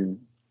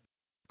Jordan.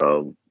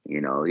 So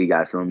he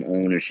got some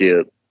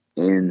ownership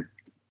in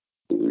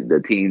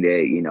the team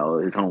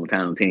that his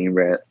hometown team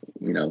rep.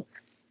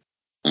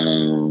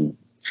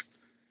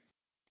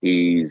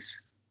 He's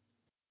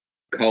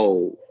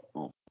cold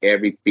on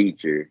every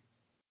feature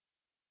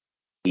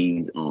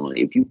he's on.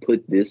 If you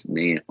put this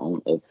man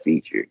on a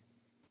feature,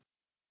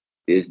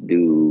 this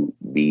dude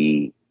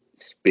be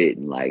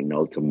spitting like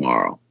no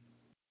tomorrow.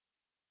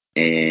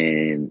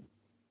 And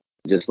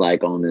just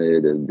like on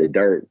the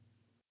Dirt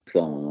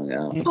song,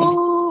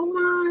 oh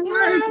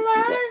my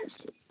life.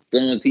 As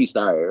soon as he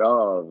started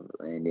off,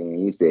 and then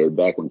he said,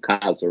 "Back when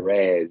cops are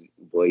ass,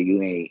 boy,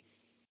 you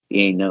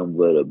ain't nothing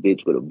but a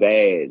bitch with a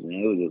badge." And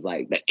it was just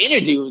like the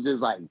energy was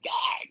just like,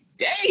 God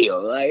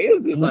damn, like it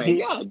was just like,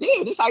 God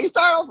damn, this how you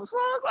start off a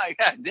song, like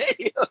God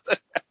damn.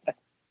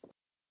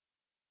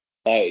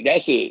 Like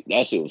that shit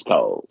was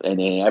cold. And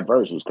then that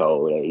verse was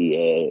cold that he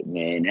had,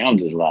 man. And I'm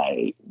just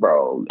like,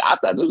 bro, I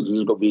thought this was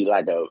just gonna be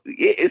like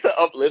it's an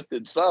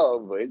uplifting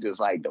song, but it's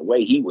just like the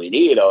way he went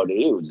in on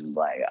it was just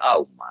like,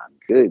 oh my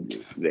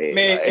goodness, man.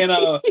 Man,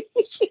 like,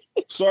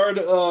 and sorry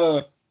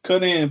to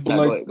cut in, but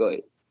like go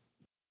ahead.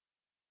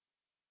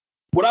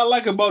 What I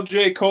like about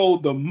J. Cole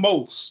the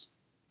most,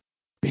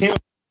 him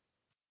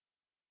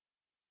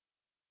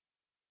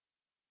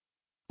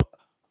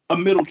a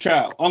middle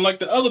child. Unlike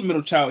the other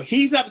middle child,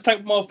 he's not the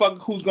type of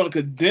motherfucker who's gonna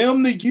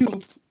condemn the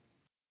youth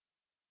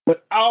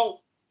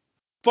without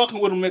fucking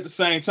with them at the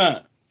same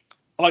time.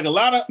 Like a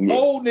lot of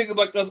old niggas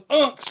like us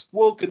unks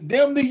will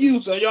condemn the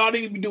youth, so y'all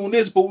need to be doing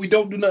this, but we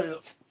don't do nothing.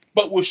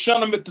 But we'll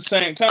shun them at the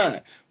same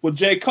time. Well,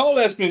 J. Cole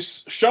has been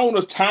shown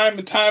us time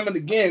and time and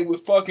again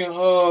with fucking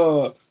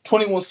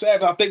 21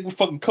 Savage, I think with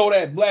fucking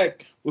Kodak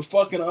Black, with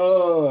fucking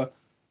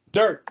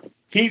Dirt.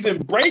 He's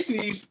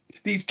embracing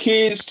these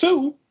kids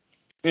too,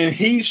 and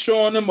he's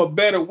showing them a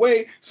better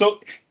way.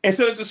 So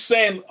instead of just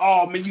saying,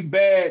 "Oh man, you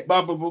bad,"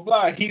 blah blah blah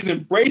blah, he's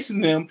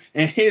embracing them,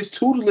 and his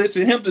tutelage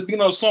and him to be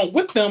on a song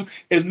with them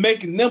is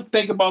making them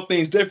think about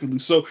things differently.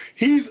 So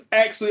he's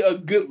actually a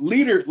good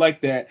leader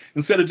like that.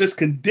 Instead of just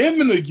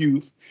condemning the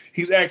youth,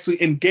 he's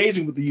actually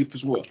engaging with the youth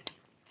as well.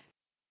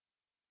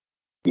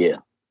 Yeah,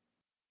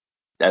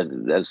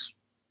 that's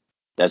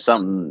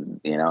something.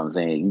 You know what I'm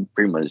saying? You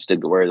pretty much took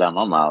the words out of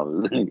my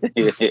mouth.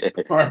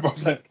 Sorry about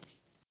that.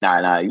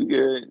 Nah, you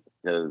good.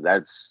 Because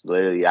that's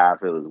literally how I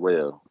feel as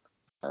well.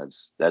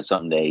 That's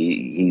something that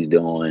he's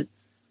doing.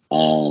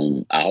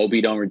 I hope he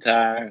don't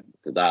retire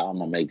because I'm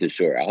gonna make this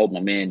short. I hope my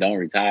man don't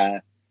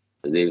retire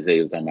because they say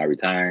he was talking about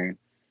retiring,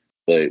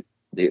 but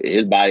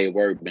his body of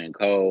work been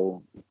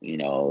cold.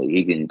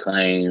 He can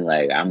claim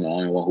like I'm the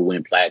only one who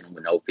went platinum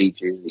with no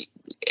features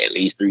at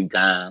least 3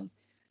 times.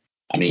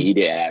 I mean, he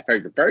did at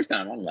first. The first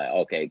time, I'm like,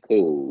 okay,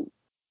 cool.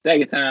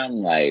 Second time,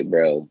 I'm like,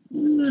 bro,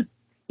 you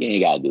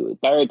ain't gotta do it.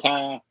 Third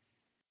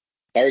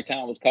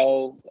time was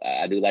cold.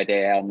 I do like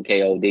that album,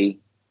 KOD.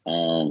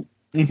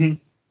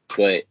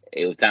 But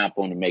it was time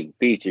for him to make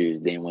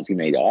features. Then once he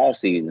made the off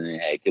season,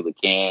 it had Killer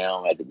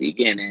Cam at the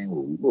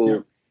beginning.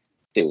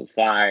 It was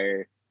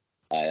fire.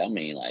 I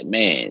mean, like,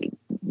 man,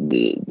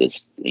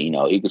 this he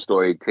can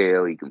story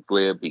tell, he can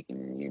flip, he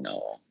can,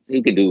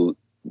 he can do.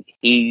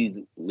 He's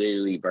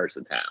literally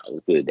versatile.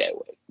 Let's put it that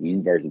way.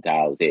 He's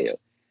versatile as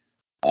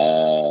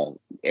hell.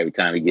 Every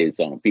time he gets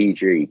on a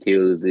feature, he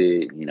kills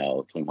it.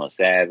 21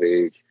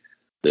 Savage,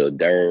 Lil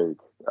Durk,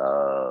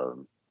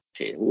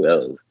 who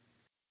else?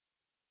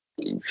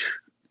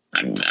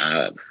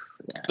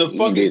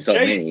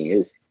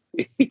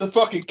 The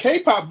fucking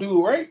K-pop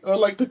dude, right? Or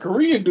like the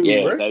Korean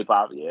dude, right?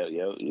 K-pop. Yeah.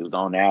 He was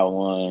on that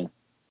one.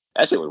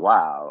 That shit was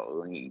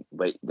wild.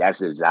 But that's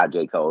just how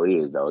J. Cole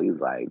is, though. He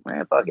was like,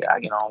 man, fuck it, I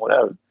get on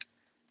whatever.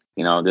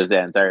 This,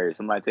 that, and third.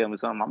 Somebody tell me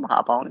something, I'm gonna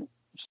hop on it.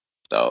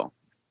 So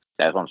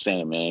that's what I'm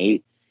saying,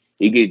 man.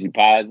 He gives you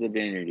positive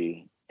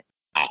energy.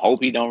 I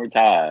hope he don't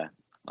retire.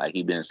 Like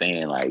he been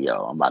saying, like,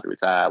 yo, I'm about to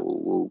retire.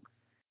 Woo woo.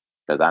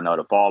 Because I know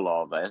the Fall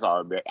Off. That's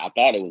all. I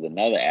thought it was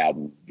another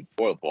album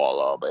before the Fall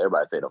Off, but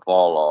everybody said the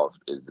Fall Off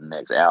is the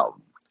next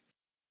album.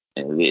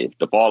 And if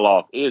the Fall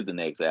Off is the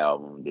next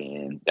album,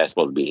 then that's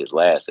supposed to be his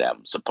last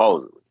album,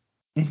 supposedly.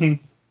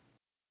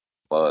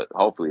 But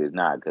hopefully it's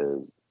not,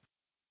 because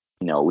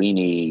we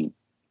need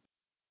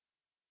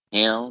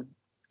him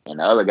and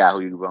the other guy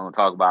who you're going to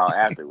talk about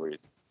afterwards,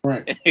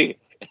 right?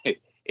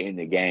 In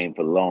the game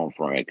for the long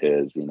front,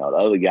 because the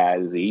other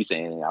guys, he's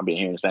saying I've been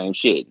hearing the same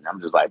shit, and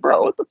I'm just like,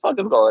 bro, what the fuck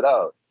is going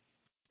on?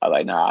 I'm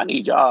like, nah, I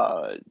need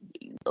y'all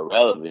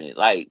irrelevant.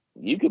 Like,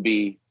 you could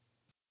be,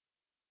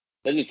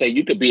 let's just say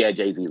you could be at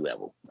Jay-Z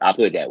level. I'll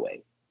put it that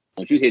way.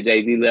 Once you hit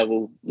Jay-Z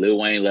level, Lil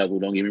Wayne level,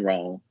 don't get me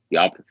wrong,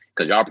 y'all,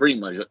 because y'all pretty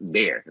much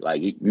there.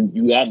 Like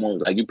you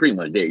almost, like, you pretty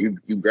much there. You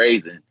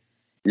grazing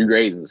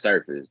the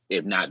surface,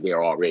 if not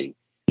there already.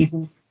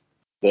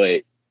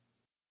 But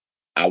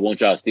I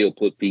want y'all still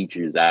put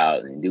features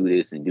out and do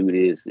this, and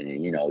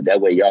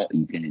that way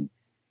you can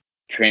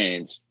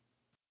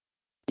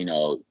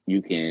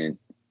you can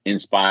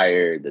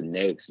inspire the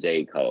next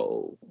J.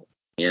 Cole,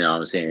 you know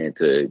what I'm saying,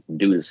 to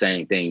do the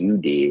same thing you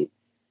did.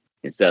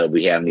 Instead of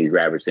we having these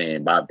rappers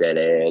saying bop that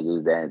ass,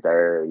 this, that, and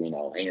third,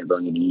 hands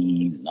on your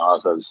knees and all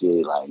sort of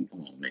shit. Like,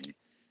 come on, man.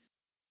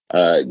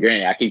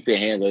 Granted, I keep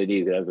saying hands on your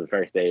knees because that's the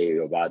first thing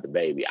about the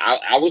baby.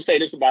 I will say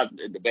this about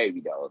the baby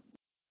though.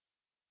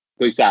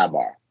 Quick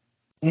sidebar.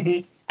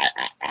 Mm-hmm.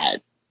 I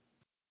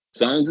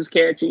songs is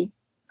catchy.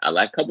 I do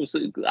like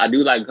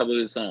a couple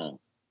of his songs.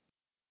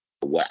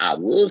 But what I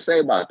will say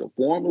about the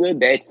formula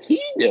that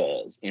he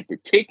does in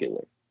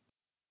particular,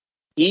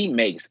 he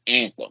makes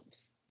anthems.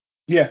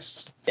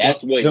 Yes.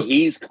 That's what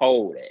he's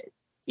cold at.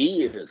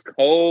 He is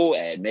cold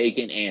at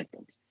making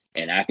anthems.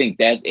 And I think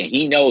and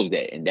he knows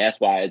that. And that's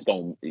why that's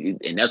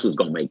what's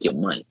gonna make him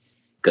money.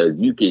 Because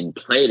you can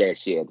play that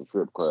shit at the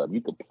strip club.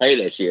 You can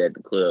play that shit at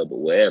the club or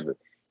wherever.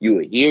 You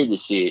will hear the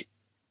shit,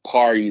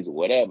 parties or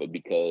whatever,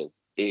 because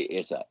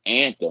it's an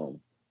anthem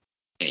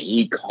and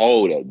he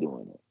cold at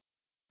doing it.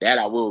 That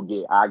I will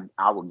give.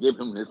 I will give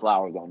him his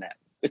flowers on that.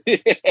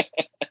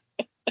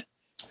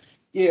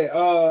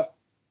 Yeah,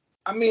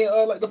 I mean,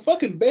 like the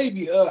fucking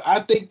baby.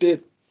 I think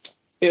that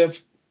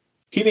if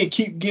he didn't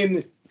keep getting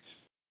it,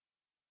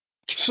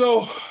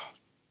 so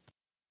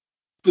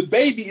the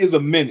baby is a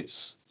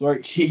menace.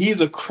 Like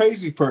he's a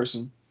crazy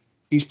person.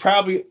 He's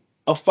probably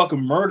a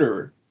fucking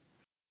murderer.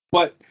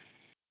 But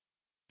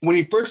when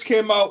he first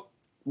came out,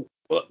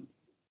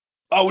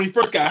 when he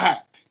first got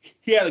hot,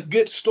 he had a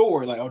good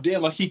story. Like, oh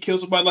damn, like he killed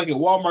somebody like at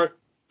Walmart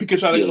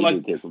because he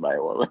did kill somebody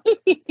at Walmart.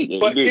 He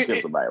did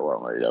kill somebody at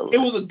Walmart. It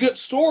was a good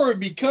story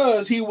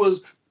because he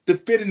was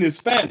defending his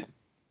family.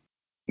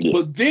 Yeah.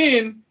 But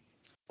then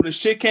when the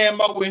shit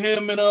came out with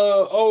him and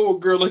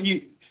old girl, like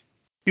he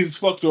just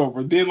fucked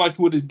over. Then like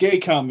with his gay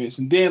comments,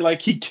 and then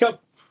like he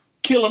kept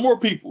killing more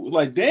people.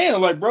 Like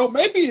damn, like bro,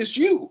 maybe it's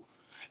you.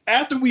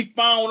 After we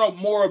found out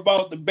more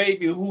about the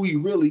baby, who he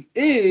really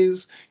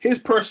is, his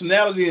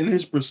personality and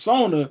his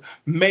persona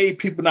made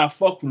people not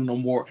fuck with him no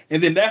more.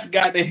 And then that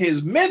got to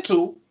his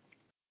mental,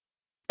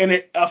 and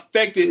it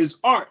affected his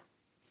art.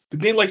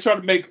 But then like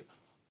started to make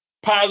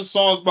positive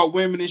songs about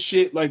women and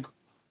shit, like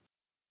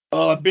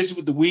bitches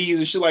with the weeds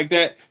and shit like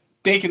that,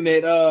 thinking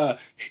that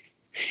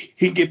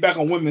he can get back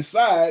on women's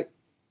side,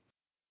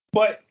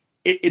 but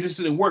it just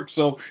didn't work.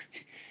 So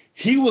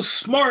he was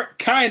smart,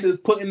 kind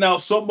of putting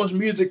out so much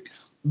music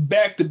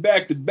back to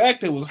back to back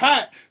that was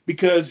hot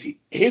because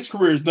his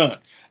career is done.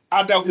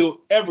 I doubt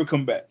he'll ever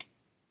come back.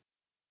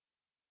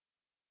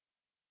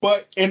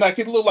 But in like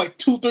his little like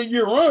 2-3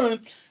 year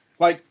run,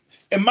 like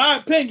in my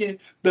opinion,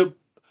 the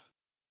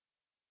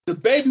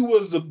baby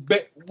was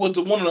one of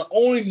the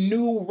only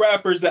new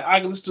rappers that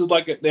I listened to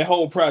like their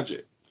whole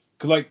project.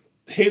 Cause like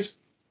his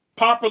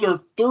popular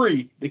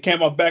 3 that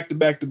came out back to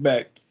back to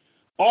back,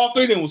 all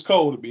 3 of them was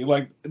cold to me.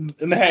 Like, and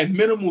they had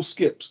minimal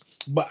skips.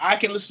 But I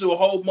can listen to a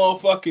whole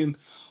motherfucking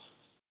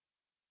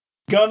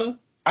Gunna.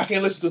 I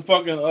can't listen to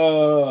fucking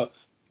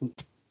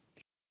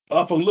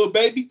for Lil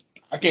Baby.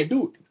 I can't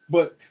do it.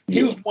 But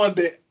he was one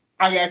that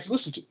I actually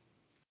listened to.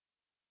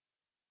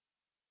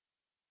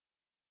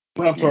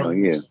 But I'm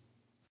sorry. Yeah.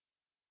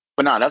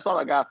 But no, that's all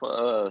I got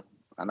for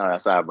I know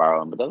that's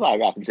sidebar, but that's all I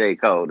got for J.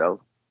 Cole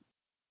though.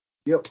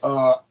 Yep.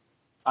 I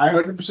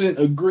 100%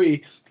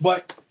 agree.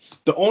 But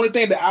the only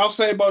thing that I'll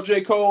say about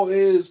J. Cole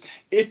is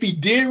if he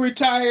did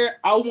retire,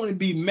 I wouldn't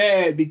be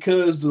mad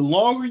because the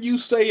longer you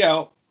stay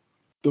out,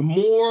 the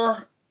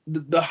more,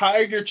 the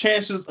higher your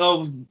chances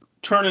of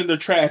turning the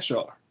trash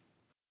are.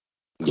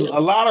 Yeah. A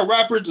lot of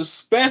rappers,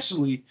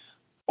 especially,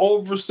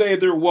 overstay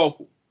their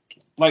welcome.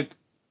 Like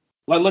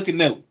look at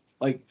Nelly.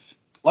 Like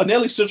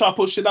Nelly still trying to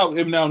put shit out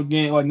every now and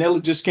again. Like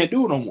Nelly just can't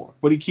do it no more,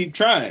 but he keep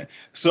trying.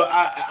 So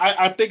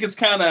I think it's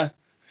kind of,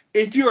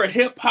 if you're a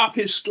hip hop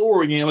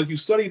historian, like you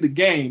study the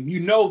game,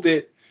 you know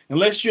that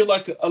unless you're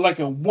like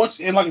a once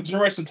in like a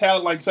generation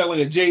talent, like say like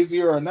a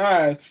Jay-Z or a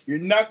Nas, you're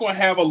not gonna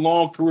have a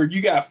long career.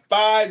 You got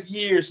 5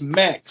 years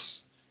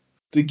max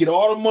to get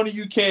all the money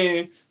you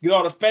can, get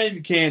all the fame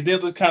you can,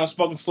 then just kind of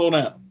fucking slow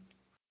down.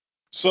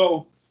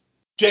 So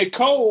J.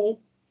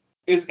 Cole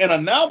is an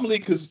anomaly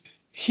because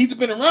he's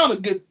been around a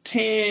good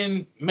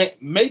 10,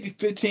 maybe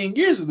 15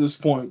 years at this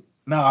point.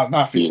 No,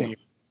 not 15. Yeah.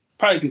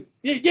 Probably good.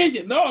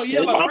 Yeah. No,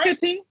 yeah, like about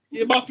 15.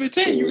 Yeah, about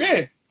 15.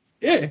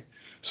 Yeah.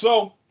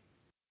 So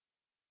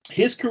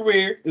his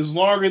career is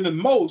longer than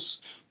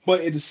most,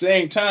 but at the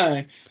same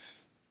time,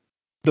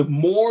 the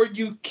more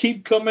you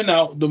keep coming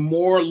out, the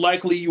more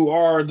likely you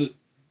are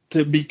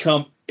to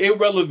become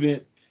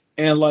irrelevant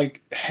and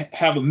like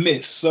have a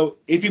miss. So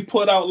if you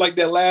put out like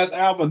that last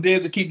album,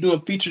 then to keep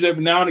doing features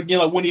every now and again,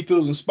 like when he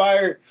feels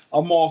inspired,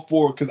 I'm all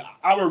for it because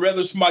I would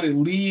rather somebody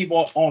leave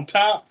on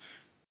top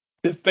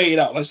than fade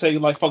out. Let's say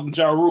like fucking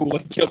Ja Rule,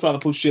 like he kept trying to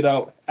push shit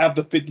out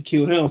after 50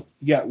 killed him,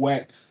 he got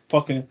whacked.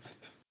 Fucking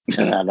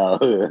I know.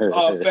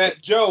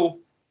 Fat Joe,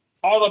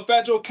 although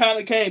Fat Joe kind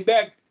of came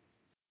back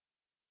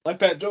like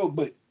Fat Joe,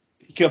 but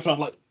he kept trying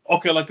like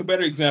a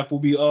better example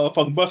would be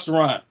fucking Busta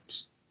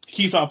Rhymes. He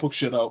keeps trying to push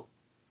shit out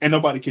and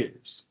nobody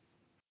cares.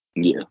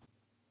 Yeah.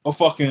 Or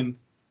fucking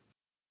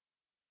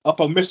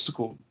up on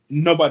Mystical,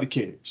 nobody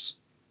cares.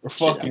 Or Shit,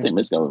 fucking I think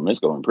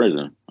Misco in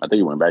prison. I think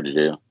he went back to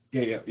jail.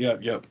 yeah.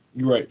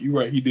 You're right.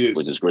 He did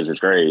Which is crazy.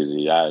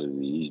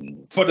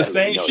 for the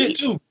same shit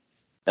too.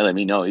 That let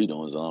me know he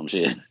doing some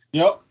shit.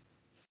 Yep.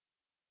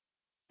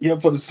 Yeah,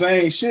 for the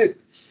same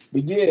shit.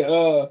 But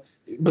yeah,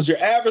 but your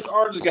average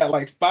artist got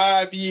like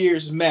 5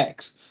 years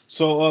max.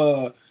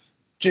 So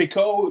J.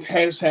 Cole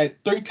has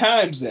had 3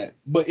 times that.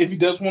 But if he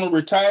does want to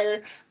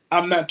retire,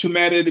 I'm not too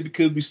mad at it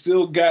because we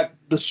still got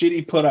the shit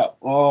he put out.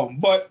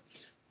 But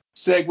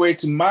segue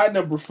to my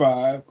number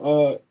 5.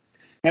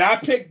 And I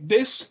picked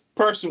this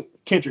person,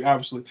 Kendrick,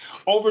 obviously,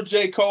 over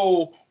J.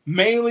 Cole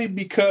mainly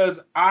because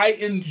I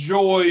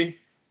enjoy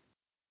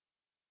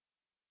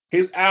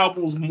his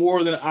albums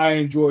more than I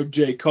enjoy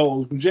J.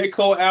 Cole's. When J.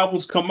 Cole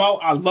albums come out,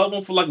 I love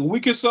them for like a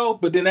week or so,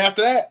 but then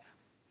after that,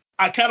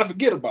 I kind of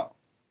forget about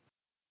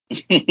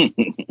them.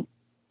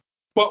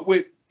 But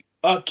with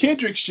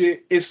Kendrick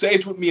shit, it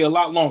stays with me a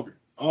lot longer.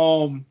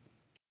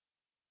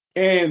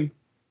 And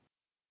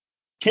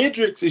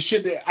Kendrick's is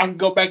shit that I can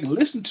go back and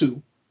listen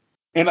to,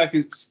 and like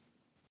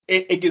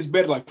it gets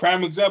better. Like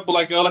prime example,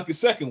 like the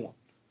second one.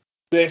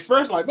 At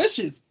first, like this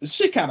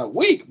shit kind of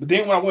weak, but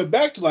then when I went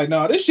back to like,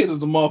 nah, this shit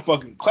is a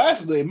motherfucking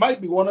classic. It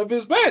might be one of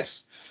his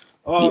best.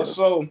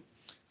 So,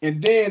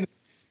 and then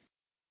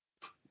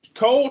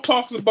Cole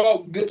talks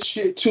about good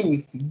shit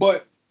too,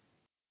 but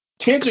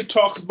Kendrick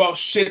talks about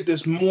shit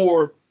that's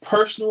more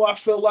personal. I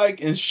feel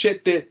like, and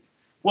shit that,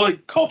 well,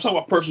 like Cole talk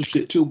about personal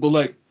shit too, but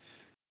like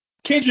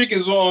Kendrick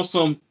is on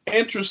some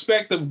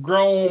introspective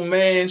grown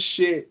man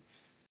shit,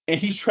 and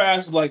he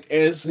tries to, like,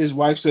 as his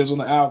wife says on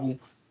the album,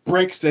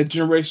 breaks that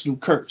generational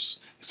curse.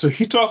 So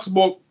he talks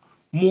about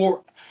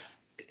more.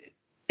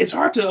 It's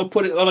hard to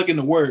put it like in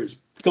the words.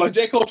 Because like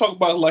J. Cole talk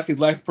about like his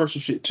life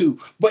personal shit too.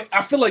 But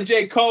I feel like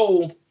J.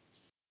 Cole,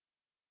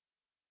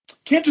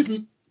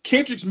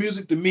 Kendrick's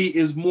music to me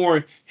is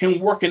more him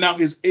working out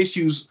his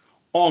issues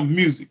on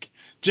music.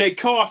 J.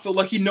 Cole, I feel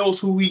like he knows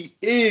who he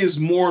is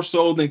more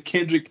so than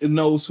Kendrick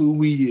knows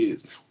who he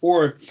is.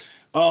 Or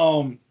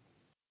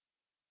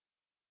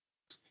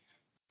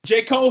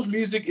J. Cole's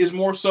music is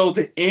more so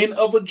the end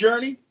of a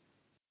journey,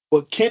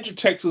 but Kendrick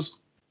takes us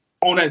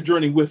on that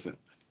journey with him,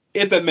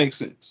 if that makes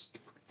sense.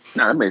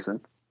 No, that makes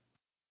sense.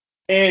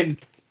 And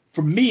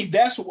for me,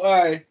 that's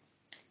why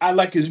I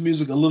like his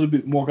music a little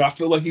bit more. I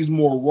feel like he's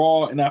more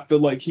raw, and I feel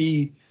like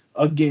he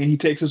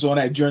takes us on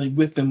that journey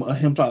with him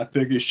trying to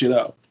figure shit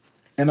out.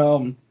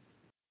 And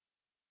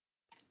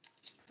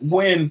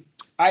when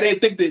I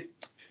didn't think that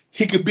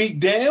he could beat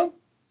Damn,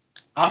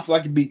 I feel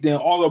like he beat Damn.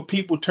 Although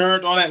people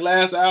turned on that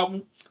last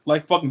album,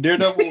 like fucking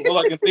Daredevil,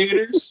 like in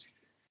theaters.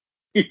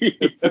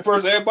 At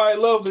first, everybody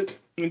loved it,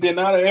 and then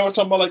now everyone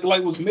talking about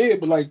like it was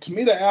mid. But like to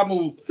me, the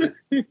album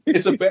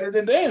is a better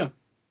than Damn.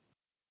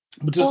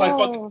 But just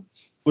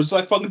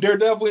like fucking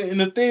Daredevil in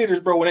the theaters,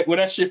 bro. When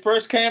that shit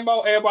first came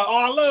out, everybody,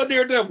 I love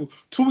Daredevil.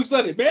 2 weeks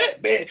later,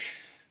 man,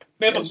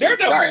 but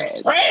Daredevil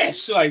was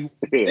trash. Like,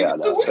 yeah,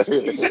 nigga, 2 weeks ago,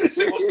 you said this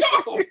shit was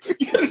cold.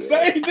 You're the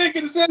same nigga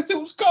that said this shit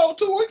was cold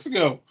 2 weeks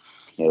ago.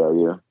 Hell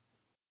yeah.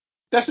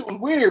 That shit was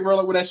weird, bro.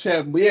 Like when that shit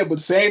happened. But yeah, but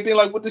the same thing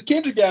like with this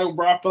Kendrick album,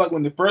 bro. I feel like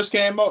when it first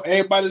came out,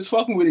 everybody was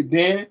fucking with it.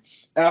 Then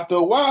after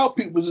a while,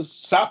 people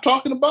just stopped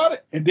talking about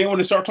it. And then when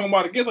they start talking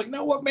about it again, it's like, you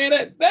know what,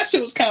 man, that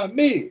shit was kind of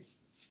mid.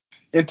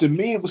 And to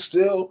me, it was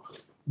still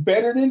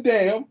better than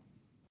Damn.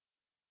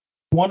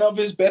 One of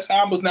his best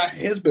albums, not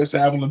his best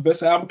album. The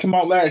best album came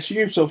out last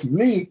year. So for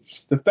me,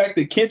 the fact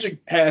that Kendrick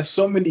has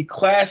so many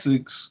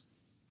classics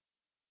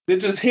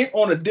that just hit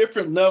on a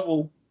different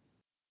level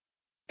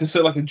to say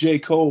like a J.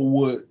 Cole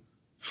would,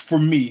 for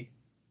me,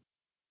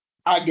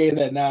 I gave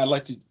that 9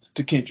 like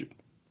to Kendrick.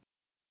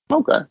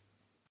 Okay.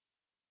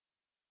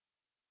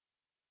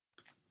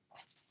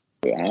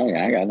 Yeah,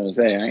 I got nothing to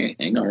say.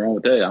 Ain't nothing wrong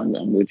with that.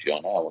 I'm with you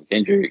on that one.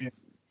 Kendrick,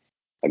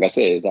 like I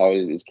said,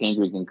 it's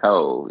Kendrick and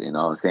Cole. You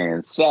know what I'm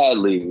saying?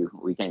 Sadly,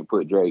 we can't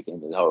put Drake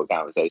in this whole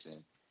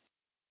conversation.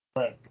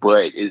 Right.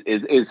 But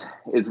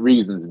it's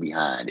reasons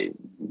behind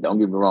it. Don't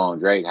get me wrong,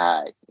 Drake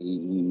high.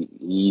 He's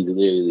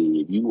literally,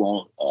 if you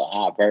want a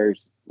high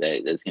verse,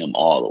 that's him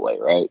all the way,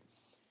 right?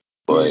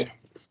 But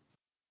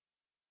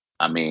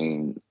I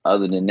mean,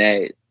 other than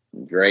that,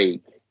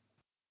 Drake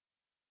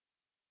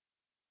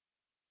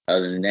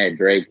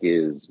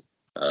is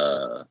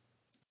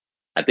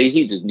I think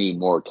he just need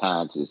more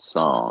conscious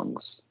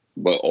songs.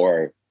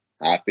 Or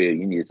I feel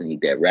you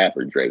need that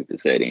rapper Drake to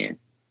set in.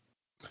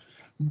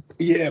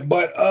 Yeah,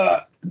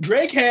 but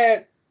Drake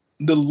had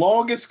the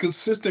longest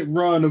consistent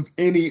run of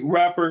any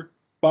rapper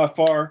by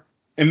far,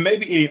 and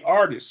maybe any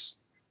artist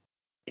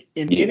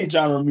in any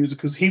genre of music,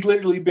 because he's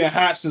literally been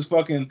hot since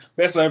fucking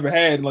best I ever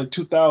had in like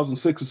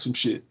 2006 or some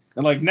shit.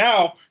 And like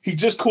now, he's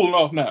just cooling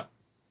off now.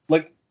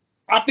 Like,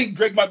 I think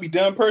Drake might be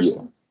done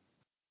personally. Yeah.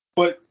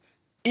 But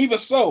even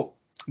so,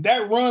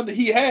 that run that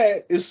he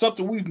had is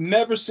something we've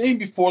never seen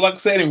before. Like I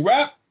said, in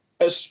rap,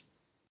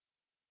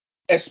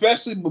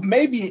 especially, but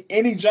maybe in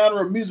any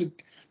genre of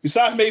music,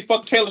 besides maybe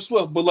fuck Taylor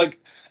Swift. But like,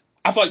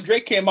 I feel like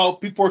Drake came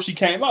out before she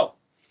came out.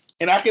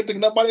 And I can't think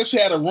nobody else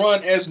had a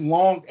run as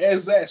long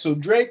as that. So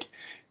Drake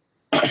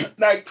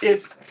like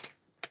if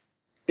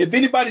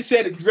anybody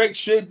said that Drake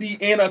should be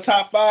in a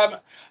top 5,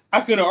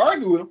 I couldn't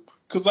argue with him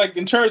because like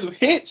in terms of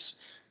hits,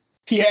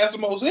 he has the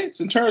most hits.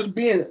 In terms of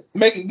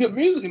making good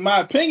music, in my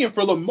opinion,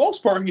 for the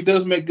most part, he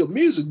does make good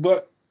music.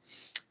 But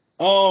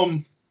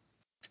I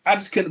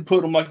just couldn't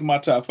put him like in my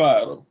top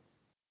 5 though.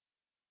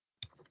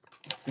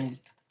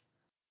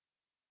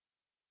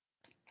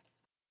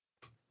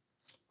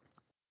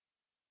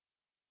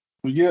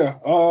 But yeah,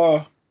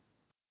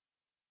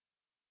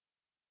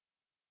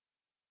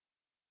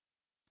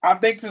 I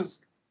think this.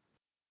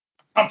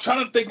 I'm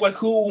trying to think like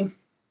who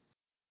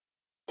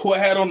I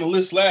had on the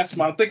list last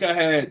month. I think I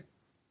had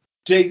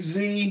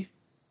Jay-Z.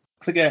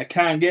 I think I had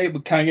Kanye,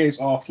 but Kanye's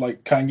off.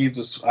 Like Kanye's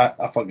just I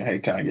fucking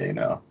hate Kanye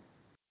now.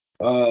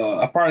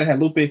 I probably had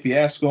Lupe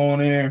Fiasco on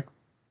there.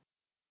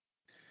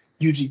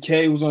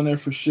 UGK was on there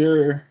for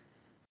sure.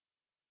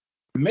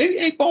 Maybe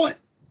 8-Ball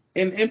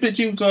and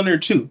MPG was on there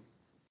too.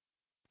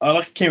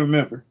 I can't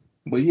remember.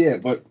 But yeah,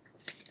 but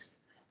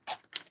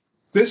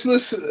this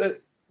list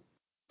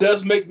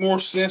does make more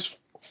sense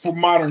for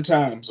modern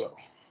times though.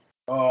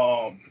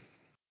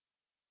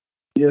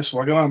 Yes,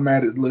 like I'm not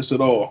mad at the list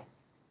at all.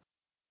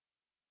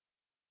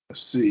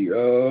 Let's see.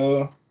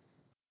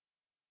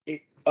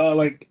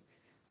 Like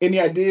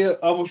any idea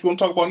of what you want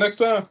to talk about next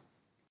time?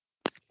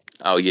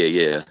 Oh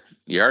yeah.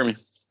 You heard me?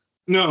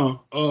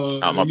 No.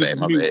 Oh, my bad.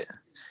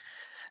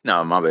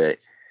 No, my bad.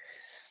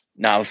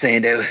 No, I was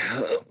saying that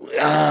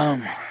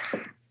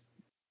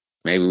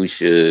maybe we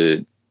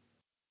should.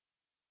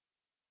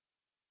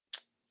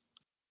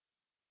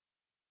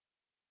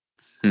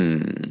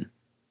 I'm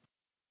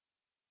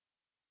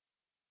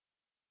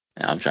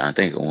trying to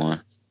think of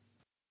one.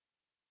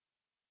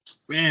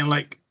 Man,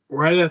 like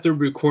right after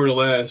we recorded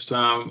last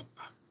time,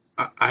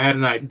 I had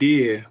an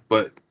idea,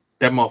 but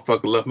that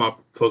motherfucker left my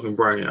fucking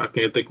brain. I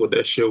can't think what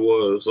that shit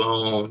was.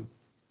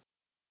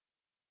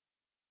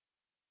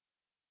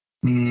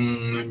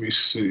 Let me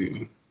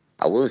see.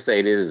 I will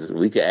say this: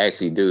 we could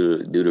actually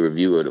do the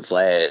review of the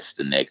Flash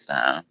the next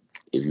time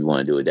if you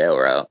want to do it that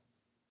route,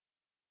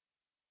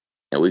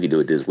 and we could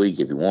do it this week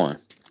if you want.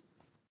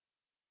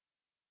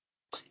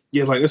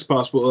 Yeah, like it's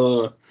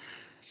possible.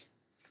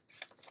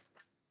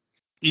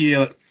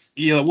 Yeah,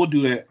 we'll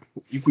do that.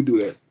 You could do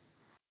that.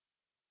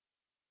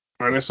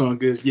 All right, that sounds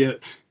good. Yeah.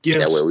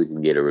 That way we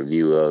can get a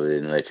review of it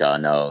and let y'all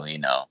know.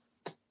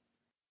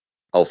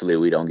 Hopefully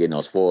we don't get no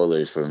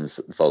spoilers from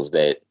folks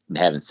that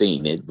haven't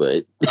seen it.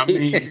 But I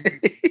mean,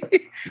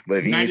 but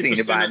if you ain't seen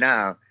it by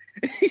now,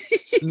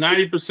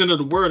 90% of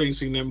the world ain't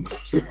seen them.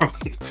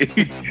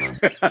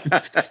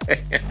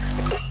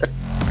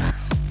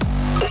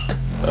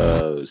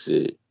 Oh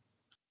shit.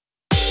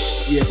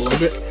 Yeah,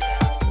 but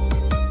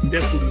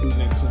definitely do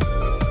next time.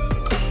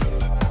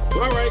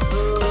 All right.